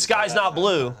cheese. fucking sky's not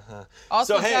blue.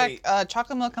 Also, So, hey- Jack,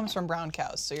 chocolate milk comes from brown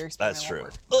cows, so your experiment That's true.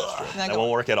 won't work. That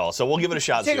won't work at all. So we'll give it a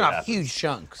shot. see taking what off happens. huge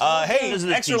chunks. Hey, This is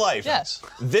the Extra teeth. Life. Yes.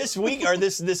 This week or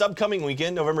this upcoming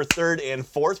weekend, November 3rd and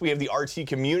 4th, we have the RT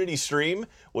Community Stream,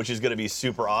 which is going to be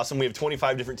super awesome. We have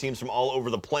 25 different teams from all over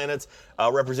the planet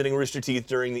representing Rooster Teeth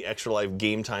during the Extra Life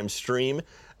Game Time stream.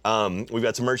 We've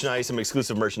got some merchandise, some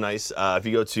exclusive merchandise. If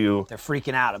you go to They're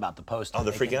freaking out about the poster. Oh,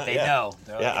 they're freaking out. They yeah. know.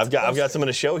 They're Yeah, like, I've got some in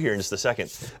a show here in just a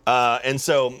second. And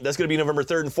so that's going to be November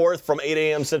 3rd and 4th from 8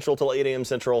 a.m. Central till 8 a.m.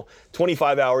 Central.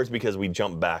 25 hours because we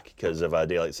jumped back because of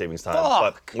daylight savings time.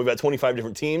 Fuck. But we've got 25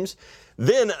 different teams.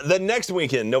 Then the next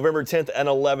weekend, November 10th and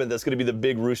 11th, that's going to be the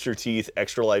big Rooster Teeth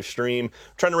Extra Life stream.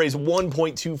 Trying to raise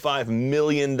 $1.25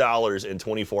 million in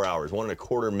 24 hours.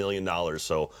 $1.25 million.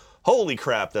 So holy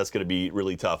crap, that's going to be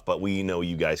really tough, but we know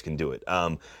you guys can do it.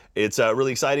 It's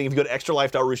really exciting. If you go to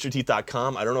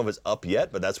extralife.roosterteeth.com, I don't know if it's up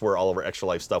yet, but that's where all of our Extra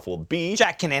Life stuff will be.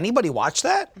 Jack, can anybody watch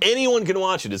that? Anyone can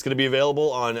watch it. It's going to be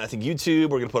available on, I think, YouTube.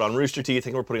 We're going to put it on Rooster Teeth. I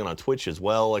think we're putting it on Twitch as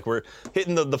well. Like, we're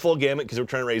hitting the full gamut because we're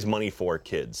trying to raise money for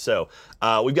kids. So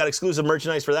we've got exclusive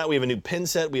merchandise for that. We have a new pin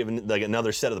set. We have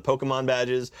another set of the Pokemon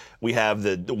badges. We have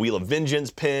the Wheel of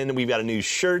Vengeance pin. We've got a new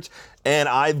shirt. And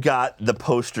I've got the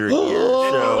poster here.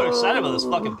 I'm so So excited about this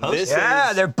fucking poster. this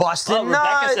Yeah, is, they're busting Oh,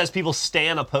 Rebecca nuts. says people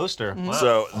stan a poster. Wow.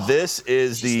 so this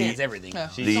is the Stands everything. Yeah.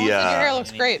 the Your hair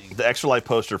looks great. the Extra Life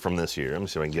poster from this year. Let me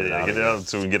see if I can get it out. Get it out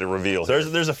so we can get it revealed.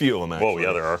 There's a few of them actually. Whoa,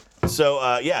 yeah, there are.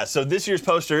 So so this year's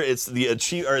poster, it's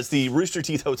the Rooster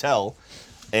Teeth Hotel,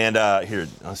 and here,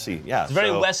 let's see, yeah, It's very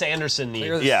so, Wes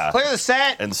Anderson-y. yeah, Clear the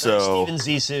set. and so Steven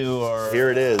Zissou or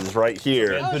here it is, right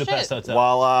here. Oh, Budapest shit. Hotel.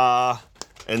 Voila,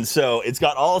 And so it's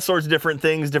got all sorts of different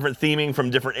things, different theming from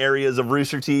different areas of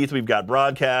Rooster Teeth. We've got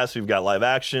broadcast, we've got live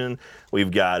action,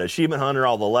 we've got Achievement Hunter,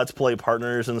 all the Let's Play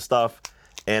partners and stuff.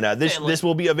 And this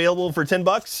will be available for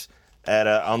 $10 at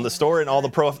on the store, and all the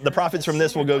profits from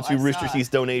this will go to Rooster Teeth's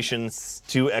donation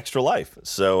to Extra Life.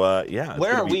 So yeah.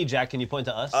 Where are we, Jack? Can you point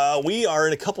to us? We are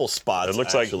in a couple spots. It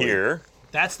looks like here.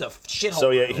 That's the shithole.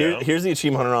 So yeah, here's the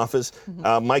Achievement Hunter office.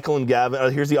 Michael and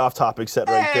Gavin. Here's the off-topic set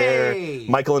right there.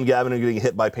 Michael and Gavin are getting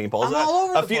hit by paintballs. I'm all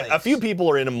over the place. A few people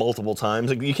are in them multiple times.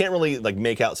 Like, you can't really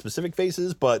make out specific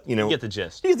faces, but you get the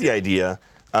gist. You get the idea.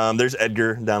 There's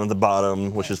Edgar down at the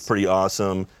bottom, which is pretty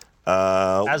awesome.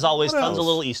 As always, tons else? of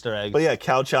little Easter eggs. But yeah,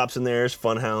 Cow Chops in there.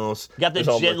 Funhouse. You got the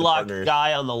Gidlock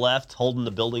guy on the left holding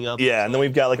the building up. Yeah, and then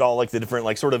we've got all the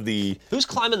different sort of the. Who's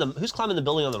climbing the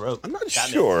building on the rope? I'm not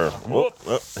sure. Whoop.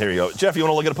 Oh, here you go, Jeff. You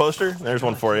want to look at a poster? There's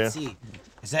one for you. See.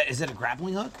 Is it a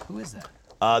grappling hook? Who is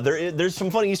that? There's some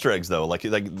fun Easter eggs though,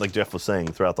 like Jeff was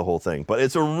saying throughout the whole thing. But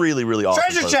it's a really awesome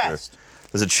treasure poster. chest.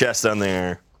 There's a chest down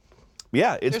there.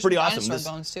 Yeah, it's There's pretty some awesome.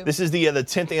 dinosaur bones, too. This is the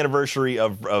 10th anniversary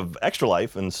of Extra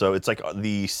Life, and so it's like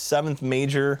the 7th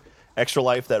major Extra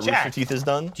Life that Jack, Rooster Teeth has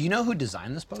done. Do you know who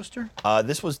designed this poster?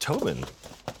 This was Tobin.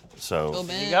 So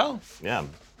There you go. yeah,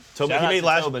 Tobin. Shout out to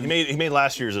Tobin. Tobin. He made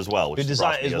last year's as well. Which Who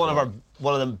design is one of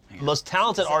the most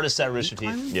talented artists at Rooster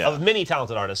Teeth. Yeah. Of many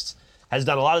talented artists. Has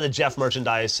done a lot of the Jeff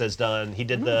merchandise. He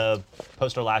did the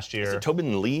poster last year. Is it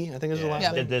Tobin Lee? I think is the last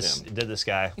name. Did this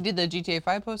guy. You did the GTA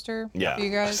 5 poster Yeah, for you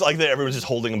guys? it's like everyone's just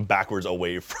holding him backwards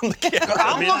away from the camera.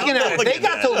 I'm looking at it. They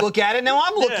got to look at it. Now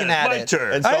I'm looking at my it.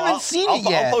 turn. And so I haven't seen it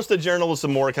yet. I'll post a journal with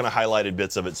some more kind of highlighted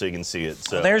bits of it so you can see it.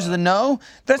 So There's the no.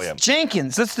 That's yeah.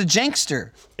 Jenkins. That's the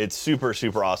Jankster. it's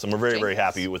super awesome. We're very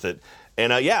happy with it.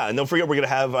 And and don't forget we're gonna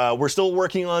have we're still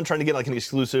working on trying to get an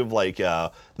exclusive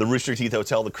the Rooster Teeth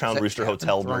Hotel, the Crown Rooster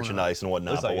Hotel merchandise and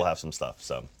whatnot. But we'll have some stuff.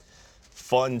 So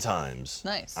fun times.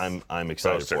 Nice. I'm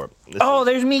excited for it. Oh,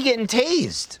 there's me getting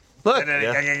tased. Look,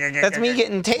 that's me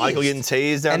getting tased. Michael getting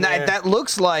tased down and there. that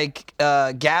looks like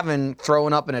Gavin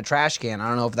throwing up in a trash can. I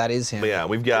don't know if that is him. But yeah,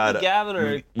 we've got Gavin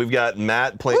or we've got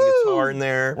Matt playing guitar in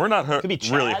there. We're not be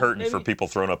Chad, really hurting maybe? for people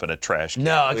throwing up in a trash can.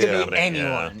 No, it could Yeah. be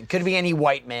anyone. It could be any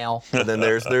white male. And then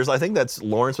there's I think that's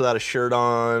Lawrence without a shirt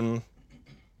on.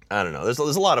 I don't know. There's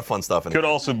a lot of fun stuff in Could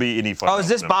there. also be any fun. Oh, is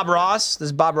this Bob Ross? This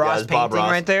is Bob Ross it's painting Bob Ross.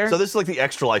 right there? So this is like the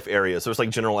Extra Life area. So it's like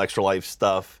general Extra Life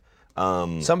stuff.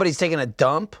 Somebody's taking a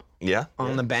dump. Yeah.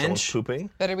 On the bench. Someone's pooping.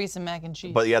 Better be some mac and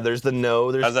cheese. But yeah, there's the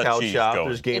there's How's that Cow cheese Chop, going?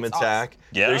 there's Game It's Attack. awesome.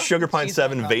 Yeah? There's Sugar Pine Cheese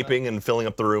 7 on top of vaping and filling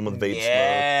up the room with vape smoke.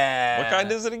 Yeah. What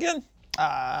kind is it again? All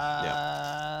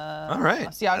right.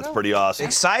 Asiago? That's pretty awesome.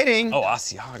 Exciting. Oh,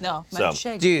 Asiago. No, So, mac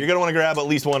shake. Dude. you're going to want to grab at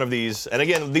least one of these. And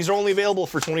again, these are only available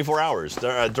for 24 hours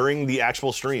during the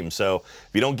actual stream. So if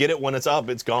you don't get it when it's up,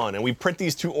 it's gone. And we print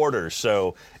these to order.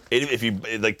 So if you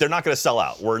they're not going to sell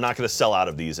out. We're not going to sell out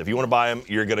of these. If you want to buy them,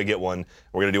 you're going to get one.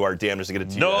 We're going to do our damnedest to get it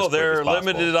to you. No, as quick they're as a possible.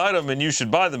 limited item, and you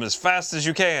should buy them as fast as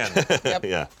you can. Yep.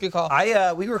 Yeah. Good call.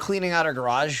 We were cleaning out our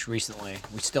garage recently.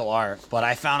 We still are, but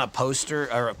I found a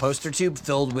poster tube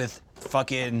filled with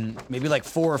fucking maybe like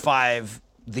 4 or 5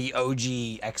 the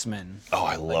OG X-Men. Oh,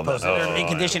 I love that. They're in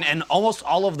condition, and almost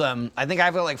all of them. I think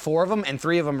I've got like 4 of them, and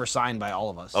 3 of them are signed by all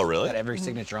of us. Oh, really? Got every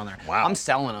signature on there. Wow. I'm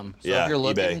selling them. So Yeah, if you're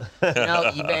looking,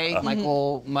 eBay,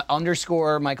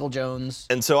 Michael Jones.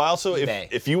 And so I also, eBay.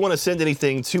 if you want to send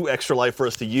anything to Extra Life for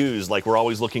us to use, like we're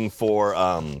always looking for,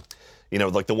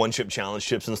 like the one chip challenge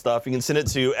chips and stuff, you can send it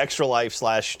to Extra Life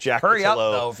 / Jack Hurry up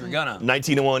Patillo, though if you're gonna.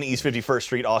 1901 East 51st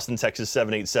Street, Austin, Texas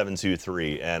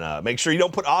 78723. And make sure you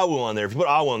don't put AWU on there. If you put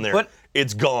AWU on there,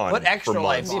 it's gone. Put Extra for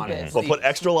Life months. on it. But put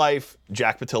Extra Life,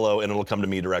 Jack Patillo, and it'll come to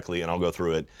me directly, and I'll go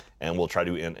through it, and we'll try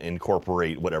to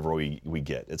incorporate whatever we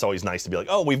get. It's always nice to be like,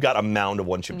 oh, we've got a mound of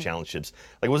one chip challenge chips.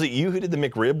 Like, was it you who did the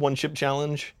McRib one chip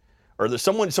challenge? Or there's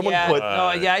someone put.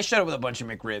 I showed up with a bunch of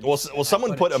McRibs. Well,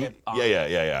 someone put them.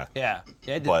 Yeah. Yeah, I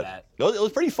did But that. it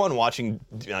was pretty fun watching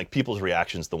people's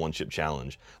reactions to the one chip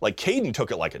challenge. Like Caden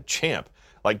took it like a champ.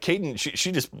 Like Caden,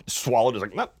 she just swallowed it.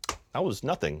 Like, no, that was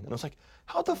nothing. And I was like,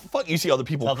 how the fuck? You see other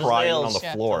people Tough as crying nails. on the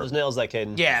Yeah. floor. Tough as nails, that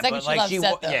Caden. Yeah, Second but she like left she,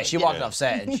 set, though. she walked off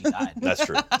set and she died. That's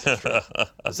true.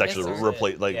 It's actually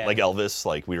replaced, like Elvis.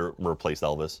 Like we replaced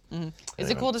Elvis. Is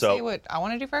it cool to So- say what I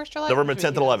want to do for Extra Life? November or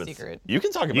should 10th we and keep it 11th. secret? You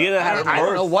can talk about. You're gonna have I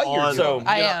don't know what you're on- doing.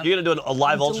 I am. You're gonna do a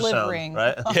live I'm ultrasound, delivering.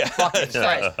 right?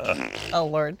 Oh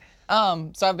Lord.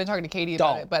 So I've been talking to Katie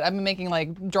about it, but I've been making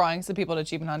like drawings to people at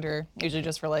Achievement Hunter, usually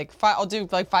just for like I'll do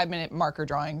like 5-minute marker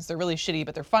drawings. They're really shitty,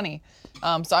 but they're funny. So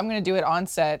I'm gonna do it on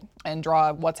set and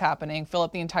draw what's happening, fill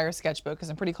up the entire sketchbook because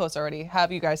I'm pretty close already.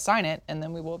 Have you guys sign it, and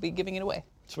then we will be giving it away.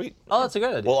 Sweet. Oh, that's a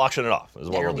good idea. We'll auction it off. Is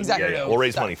what we'll do. Exactly. Yeah, we'll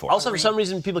raise money for it. Also, for some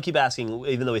reason, people keep asking,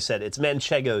 even though we said it's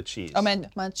manchego cheese. Oh, man,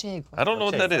 manchego. I don't know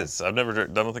what that is. I don't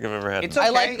think I've ever had It's it. okay.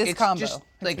 I like this it's combo. Just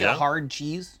like Yeah? a hard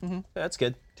cheese. That's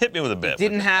good. Hit me with a bit.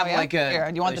 Didn't have Oh, yeah? like a, Here,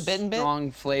 do you want a the bitten bit?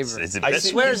 strong flavor. Is it I bit?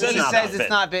 see- Where is He it not says bitten? it's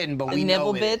not bitten, but we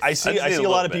nibble know bit? it. I see I'd a say a lot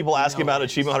little of bit. people asking about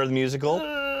Achievement Hunter the musical.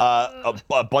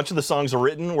 A bunch of the songs are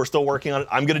written. We're still working on it.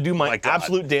 I'm going to do my God.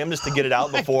 absolute damnedest to get it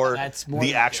out before That's more the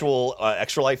than actual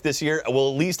Extra Life this year.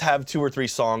 We'll at least have 2 or 3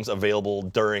 songs available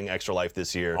during Extra Life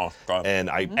this year. Oh, God. And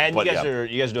And but you guys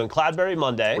yeah, are doing Cloudberry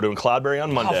Monday. we're doing Cloudberry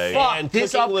on Monday. fuck. And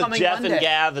This cooking with upcoming Jeff Monday. and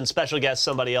Gav and special guest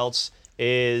somebody else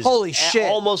is Holy shit.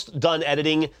 almost done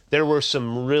editing. There were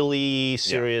some really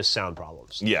serious sound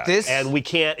problems. Yeah. This And we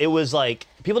can't, it was like,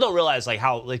 people don't realize like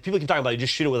how, like people keep talking about you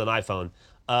just shoot it with an iPhone.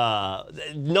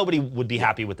 Nobody would be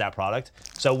happy with that product.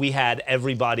 So we had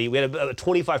everybody, we had a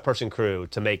 25-person crew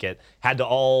to make it, had to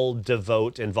all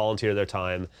devote and volunteer their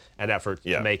time and effort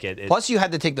to make it. Plus, you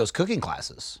had to take those cooking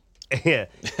classes. Yeah,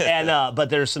 and but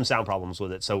there's some sound problems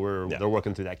with it, so they're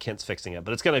working through that. Kent's fixing it,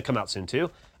 but it's gonna come out soon too,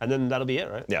 and then that'll be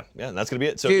it, right? Yeah, and that's gonna be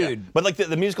it. So, Dude. yeah. But like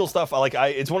the musical stuff,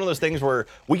 it's one of those things where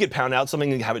we could pound out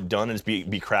something and have it done and just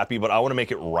be crappy, but I want to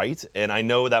make it right, and I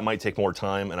know that might take more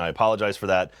time, and I apologize for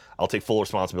that. I'll take full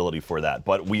responsibility for that.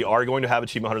 But we are going to have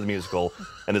Achievement Hunter the musical,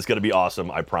 and it's gonna be awesome.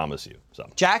 I promise you. So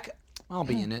Jack, I'll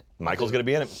be in it. Michael's gonna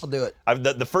be in it. I'll do it.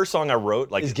 The first song I wrote,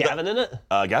 like Is Gavin in it?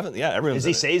 Gavin, yeah, everyone's. Does he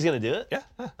in it. say he's gonna do it? Yeah.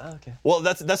 Oh, okay. Well,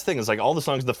 that's the thing. Is like all the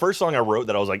songs. The first song I wrote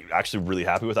that I was like actually really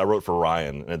happy with, I wrote for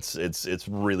Ryan. It's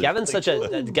really. Gavin's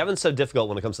Gavin's so difficult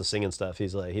when it comes to singing stuff.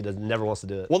 He's like never wants to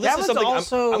do it. Well, this Gavin's is something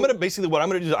also- I'm gonna basically what I'm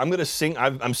gonna do is I'm gonna sing.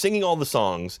 I'm singing all the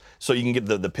songs so you can get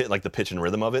the pitch and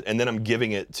rhythm of it, and then I'm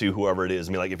giving it to whoever it is.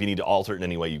 I mean, like if you need to alter it in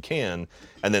any way, you can,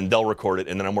 and then they'll record it,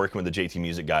 and then I'm working with the JT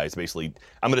Music guys. Basically,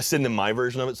 I'm gonna send them my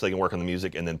version of it so they can work on the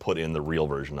music, and then put in the real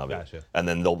version of it, Gotcha. and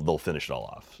then they'll finish it all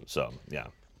off. So yeah.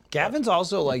 Gavin's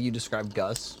also like you described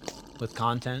Gus with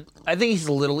content. I think he's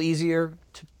a little easier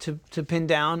to pin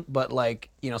down, but like,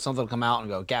 something will come out and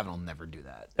go, Gavin will never do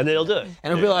that. And then he'll do it.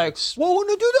 And he'll be like, well, when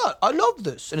I do that, I love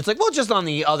this. And it's like, well, just on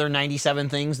the other 97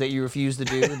 things that you refuse to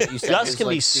do that you said Gus is, can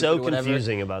like, be stupid so or whatever.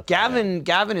 confusing about that.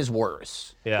 Gavin is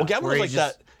worse. Yeah. Well, Gavin Where was he like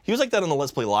just- that. He was like that on the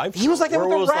Let's Play Live. He was like that where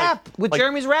with it the was rap, with like-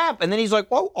 Jeremy's rap. And then he's like,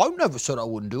 well, I never said I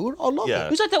wouldn't do it. I love Yeah. it.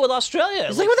 He's like that with Australia.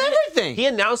 He's like with everything. He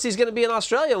announced he's going to be in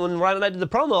Australia when Ryan and I did the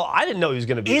promo. I didn't know he was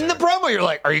going to be In the there. promo, you're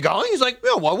like, are you going? He's like,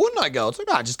 yeah, why wouldn't I go? It's like,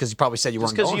 nah, just because you probably said you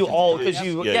weren't because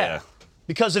going. Yeah.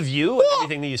 because of you and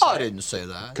everything that you said. I didn't say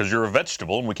that. Because you're a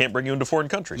vegetable and we can't bring you into foreign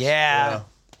countries. Yeah.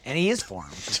 And he is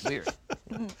foreign, which is weird.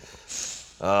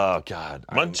 Oh God.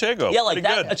 Manchego. Yeah, like pretty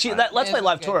that. good. That Let's Yeah, Play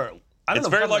Live okay. tour. I don't It's know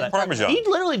if very you remember like that. Parmesan. He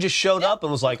literally just showed up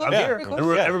and was like, "I'm Yeah. here," Pretty and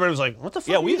cool. everybody was like, "What the fuck?"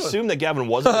 Yeah, are we you doing?" assumed that Gavin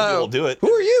wasn't going to be able to do it.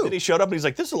 Who are you? Then he showed up and he's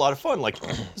like, "This is a lot of fun." Like,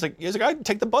 he's like, "I'd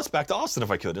take the bus back to Austin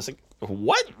if I could." It's like,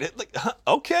 what? Like,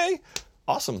 okay,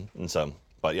 awesome. And so,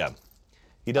 but yeah,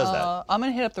 he does that. I'm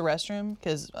gonna hit up the restroom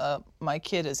because my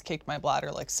kid has kicked my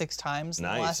bladder like 6 times in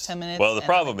the Nice. last 10 minutes. Well, the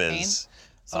and I'm in problem pain, is,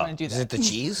 so I'm gonna do that. Is it the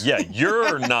cheese? yeah,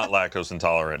 you're not lactose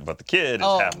intolerant, but the kid is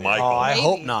Oh, half man. Michael. Oh, I Maybe.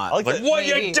 hope not. I like Like, that. what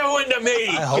Maybe. you doing to me?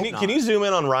 I hope Can you zoom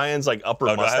in on Ryan's like upper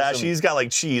Oh, do I have mustache? some- He's got like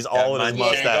cheese all in his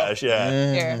Manchego? mustache.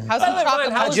 Yeah. Here, how's By the the way, chocolate?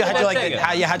 Ryan, how'd How'd you like Manchego.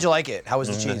 it? How'd you like it? How was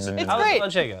the cheese? It's How was great.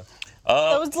 Manchego?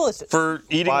 That was delicious. For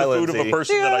eating Bye, the food of a Lindsay.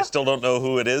 person that I Yeah. still don't know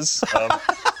who it is.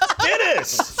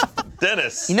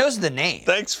 Dennis. He knows the name.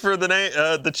 Thanks for the name,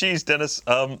 the cheese, Dennis.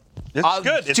 It's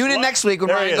good. It's Tune in lo- next week when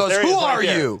There he Ryan is, goes, there he who is, right are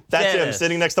there. you? That's him Dennis.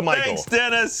 sitting next to Michael. Thanks,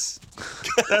 Dennis.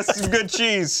 That's some good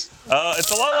cheese.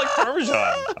 It's a lot like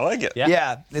Parmesan. I like it. Yeah.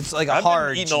 Yeah, it's like a I've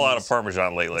hard been eating a lot of cheese.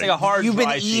 Parmesan lately. It's like a hard. You've been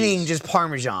dry eating cheese. just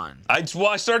Parmesan. I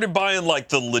started buying like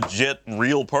the legit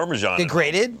real Parmesan. Get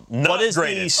grated? Not What is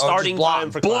grated. the starting block.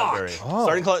 time for Block. Cloudberry?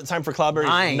 Starting time for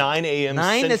Cloudberry is 9 a.m.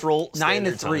 9 Central to 9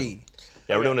 to Standard Time. 3.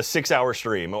 Yeah, we're doing a 6-hour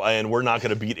stream, and we're not going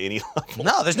to beat any level.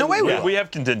 No, there's no way we Yeah, will. we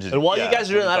have contingency. And while Yeah, you guys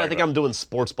are doing what are that, you I think talking I'm doing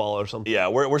sports ball or something. Yeah,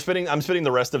 I'm spending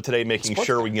the rest of today making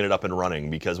sure we can get it up and running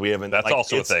because we haven't. That's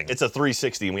also a thing. It's a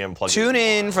 360 and we haven't plugged it Tune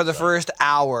in for the first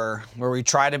hour where we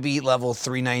try to beat level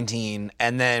 319,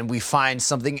 and then we find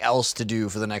something else to do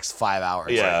for the next 5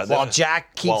 hours. Yeah, While then-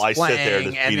 Jack keeps while I sit there playing,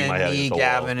 just and beating my then head me, against the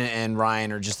Gavin, wall. and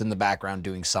Ryan are just in the background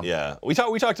doing something. Yeah, we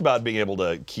talked about being able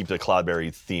to keep the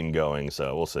Cloudberry theme going,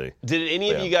 so we'll see. Did any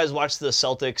of Yeah. you guys watch the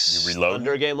Celtics You reload?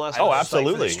 Thunder game last Oh, night?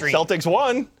 absolutely. stream. Celtics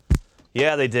won.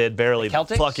 Yeah, they did barely. Celtics?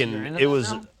 You're Fucking. into It that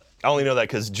was. now? I only know that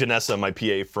because Janessa, my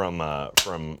PA from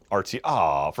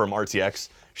RTX,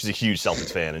 she's a huge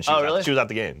Celtics fan, and she, Oh, was, really? at, she was at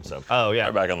the game. So Oh yeah.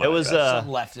 Right back on It line, was. guys. Some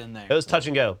left in there. It was touch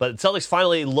and go, but Celtics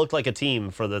finally looked like a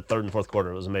team for the third and fourth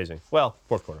quarter. It was amazing. Well,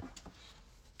 fourth quarter.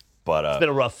 But It's been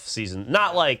a rough season.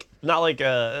 Not like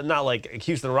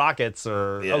Houston Rockets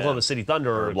or Oklahoma City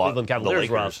Thunder or Cleveland Cavaliers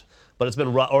rough, but it's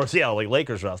been rough. Or like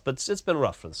Lakers rough, but it's been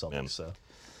rough for the Celtics. So.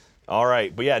 All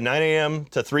right, but yeah, 9 a.m.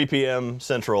 to 3 p.m.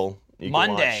 Central. You can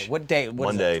Monday. watch. What day? What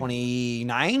Monday. is it?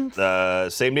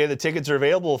 29th? Same day the tickets are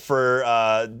available for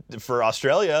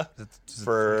Australia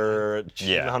for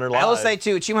Achievement Hunter Live. I will say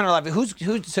too, Achievement Hunter Live.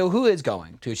 Who is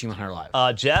going to Achievement Hunter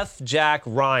Live? Jeff, Jack,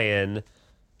 Ryan,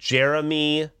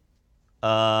 Jeremy,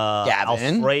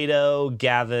 Gavin. Alfredo,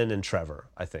 Gavin, and Trevor.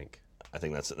 I think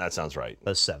that sounds right.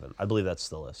 That's 7. I believe that's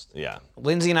the list. Yeah.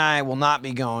 Lindsay and I will not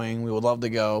be going. We would love to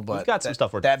go, but We've got some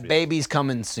stuff working that for you. baby's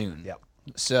coming soon. Yep.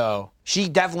 So she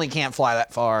definitely can't fly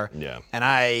that far. Yeah. And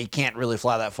I can't really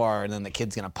fly that far, and then the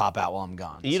kid's gonna pop out while I'm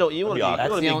gone. You want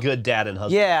to be a good dad and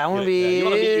husband. Yeah, I want to be. You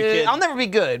want to meet your kid. I'll never be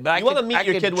good, but You want to meet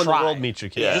your kid when the try. world meets your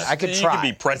kid. Yeah. I could You try. can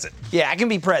be present. Yeah, I can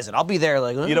be present. I'll be there.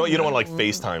 Like You don't want to like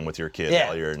FaceTime with your kid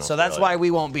while you're in So that's Australia. why we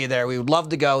won't be there. We would love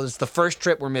to go. It's the first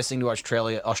trip we're missing to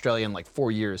Australia in like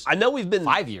 4 years. I know we've been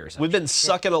 5 years. We've been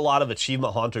sucking a lot of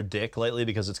Achievement Hunter dick lately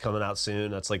because it's coming out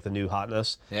soon. That's like the new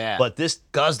hotness. Yeah. But this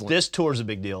Guzzling. tour's a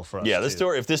big deal for us. Yeah,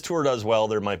 too. if this tour does well,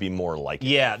 there might be more like it.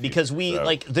 Yeah, because we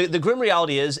like the grim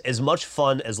reality is as much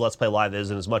fun as Let's Play Live is,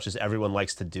 and as much as everyone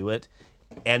likes to do it,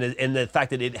 and the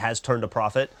fact that it has turned a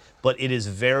profit, but it is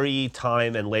very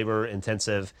time and labor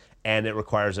intensive, and it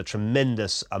requires a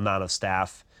tremendous amount of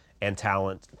staff and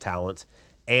talent,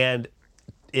 and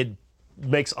it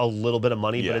makes a little bit of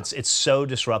money, Yeah. but it's so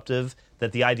disruptive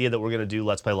that the idea that we're going to do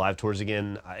Let's Play Live tours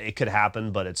again, it could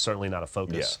happen, but it's certainly not a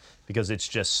focus because it's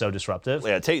just so disruptive.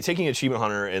 Yeah, taking Achievement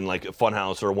Hunter and like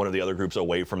Funhouse or one of the other groups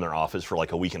away from their office for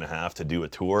like a week and a half to do a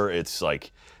tour, it's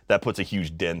like that puts a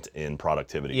huge dent in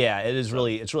productivity. Yeah, it's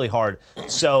really hard.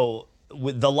 So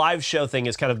with the live show thing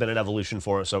has kind of been an evolution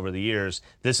for us over the years.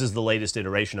 This is the latest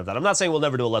iteration of that. I'm not saying we'll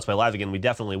never do a Let's Play Live again. We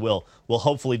definitely will. We'll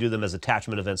hopefully do them as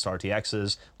attachment events to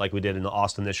RTXs like we did in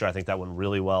Austin this year. I think that went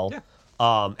really well. Yeah.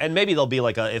 And maybe there'll be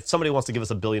like if somebody wants to give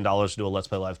us $1 billion to do a Let's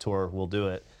Play Live tour, we'll do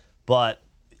it. But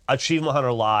Achievement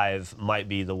Hunter Live might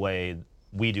be the way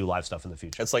we do live stuff in the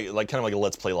future. It's like kind of like a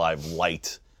Let's Play Live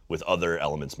light with other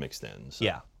elements mixed in. So.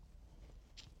 Yeah.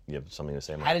 You have something to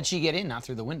say, Mike? How did she get in? Not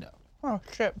through the window. Oh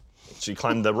shit! She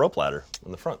climbed the rope ladder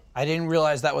in the front. I didn't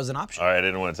realize that was an option. All right, I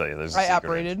didn't want to tell you. There's a I secret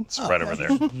operated. It's right over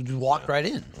there. You walked right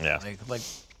in. Yeah.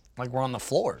 Like we're on the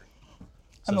floor.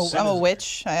 I'm a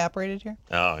witch. I operated here.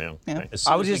 Oh, yeah. Okay. As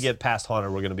soon I was as we just- get past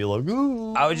Haunter, we're going to be like,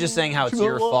 ooh. I was just saying how it's Achievement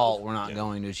your Hunter fault we're not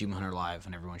going to Achievement Hunter Live,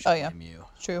 and everyone should Oh yeah, blame you.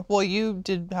 true. Well, you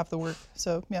did half the work,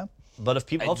 so yeah. But if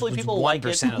people, hopefully it's people like it,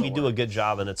 1% of the we do a good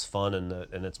job and it's fun and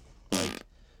it's like,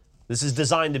 this is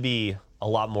designed to be a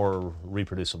lot more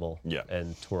reproducible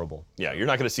and tourable. Yeah, you're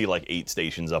not going to see like 8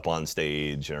 stations up on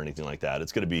stage or anything like that.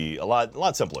 It's going to be a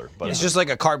lot simpler. But It's just like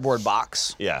a cardboard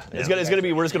box. yeah, it's gonna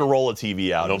be. We're just gonna roll a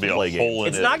TV out. There'll and be a play games. hole in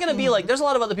It's it. not going to be like, there's a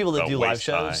lot of other people that Oh, do live waist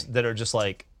shows high. that are just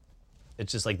like,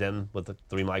 it's just like them with the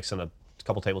 3 mics and a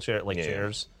couple table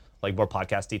chairs, like more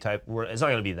podcasty type. It's not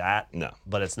going to be that. No.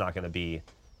 But it's not going to be,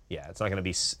 it's not going to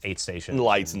be 8 stations. And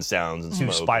lights and sounds and 2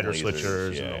 smoke spider and lasers.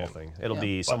 switchers Yeah, and the yeah. whole thing. It'll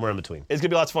be somewhere in between. It's gonna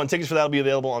be lots of fun. Tickets for that will be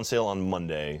available on sale on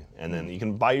Monday, and then you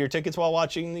can buy your tickets while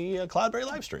watching the Cloudberry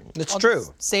live stream. It's I'll true.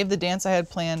 just save the dance I had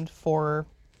planned for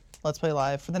Let's Play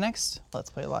Live for the next Let's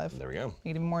Play Live. There we go. Make it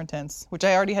even more intense, which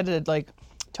I already had to like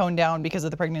tone down because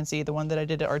of the pregnancy. The one that I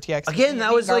did at RTX. Again,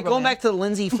 that was like Garbo going Man. back to the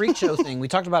Lindsay Freak Show thing. We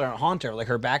talked about it on Haunter, like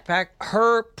her backpack.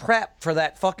 Her prep for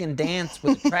that fucking dance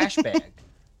with the trash bag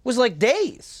was like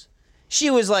days. She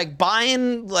was like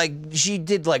buying, like she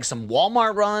did like some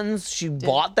Walmart runs. She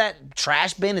bought that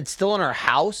trash bin. It's still in her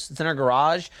house. It's in her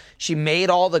garage. She made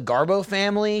all the Garbo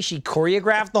family. She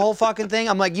choreographed the whole fucking thing.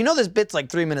 I'm like, this bit's like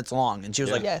 3 minutes long. And she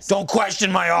was like, Yes. don't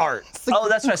question my art. Oh,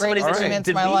 that's right. Somebody greatest said, moments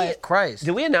did of my we, life. Christ.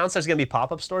 did we announce there's going to be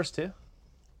pop-up stores too?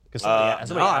 Because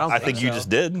somebody I think you just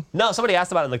did. No, somebody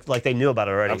asked about it, like they knew about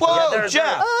it already. Whoa,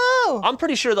 Jeff. Oh, I'm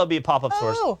pretty sure there'll be pop-up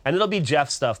stores, Oh. and it'll be Jeff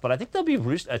stuff, but I think there'll be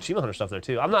Achievement Hunter stuff there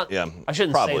too. I'm not. Yeah, I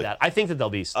shouldn't probably. say that. I think that there'll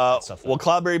be stuff there. Will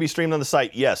Cloudberry be streamed on the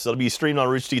site? Yes, it'll be streamed on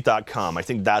roosterteeth.com. I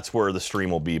think that's where the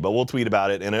stream will be, but we'll tweet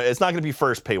about it, and it's not going to be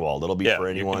first paywalled. It'll be for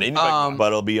anyone, but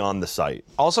it'll be on the site.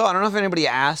 Also, I don't know if anybody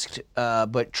asked,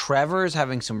 but Trevor's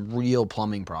having some real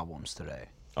plumbing problems today.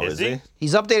 Oh, is he?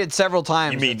 He's updated several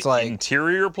times. You mean it's like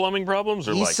interior plumbing problems,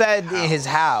 or he like said his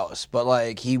house, but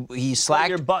like he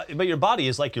slacked. But your body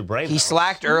is like your brain. He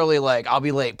slacked early, like I'll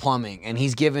be late plumbing, and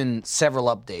he's given several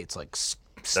updates, like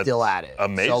still at it.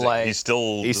 Amazing. So, like, He's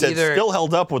still. He said either- still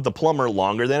held up with the plumber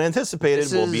longer than anticipated.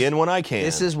 This We'll is- be in when I can.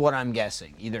 This is what I'm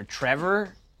guessing. Either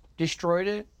Trevor destroyed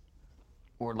it,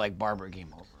 or like Barbara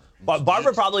came over.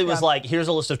 Barbara probably was like, "Here's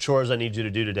a list of chores I need you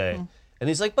to do today," And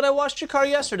he's like, but I washed your car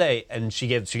yesterday. And she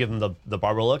gave him the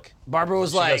Barbara look. Barbara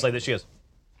was She like, goes like this. She goes,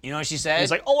 you know what she said?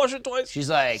 he's like, I'll wash it twice. She's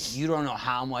like, you don't know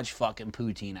how much fucking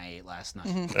poutine I ate last night.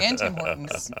 And Tim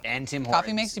Hortons. And Tim Hortons.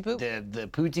 Coffee makes you poop. The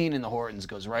poutine and the Hortons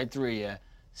goes right through you.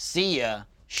 See ya.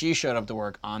 She showed up to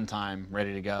work on time,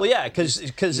 ready to go. Well, yeah, because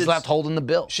He's left holding the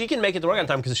bill. she can make it to work on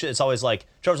time because it's always like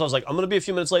Trevor's always like, I'm gonna be a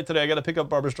few minutes late today. I gotta pick up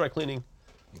Barbara's dry cleaning.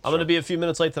 I'm gonna be a few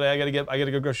minutes late today. I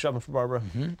gotta go grocery shopping for Barbara.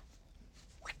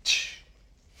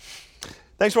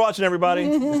 Thanks for watching, everybody.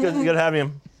 It's good having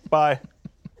you. Bye.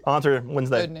 On to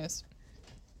Wednesday. Good news.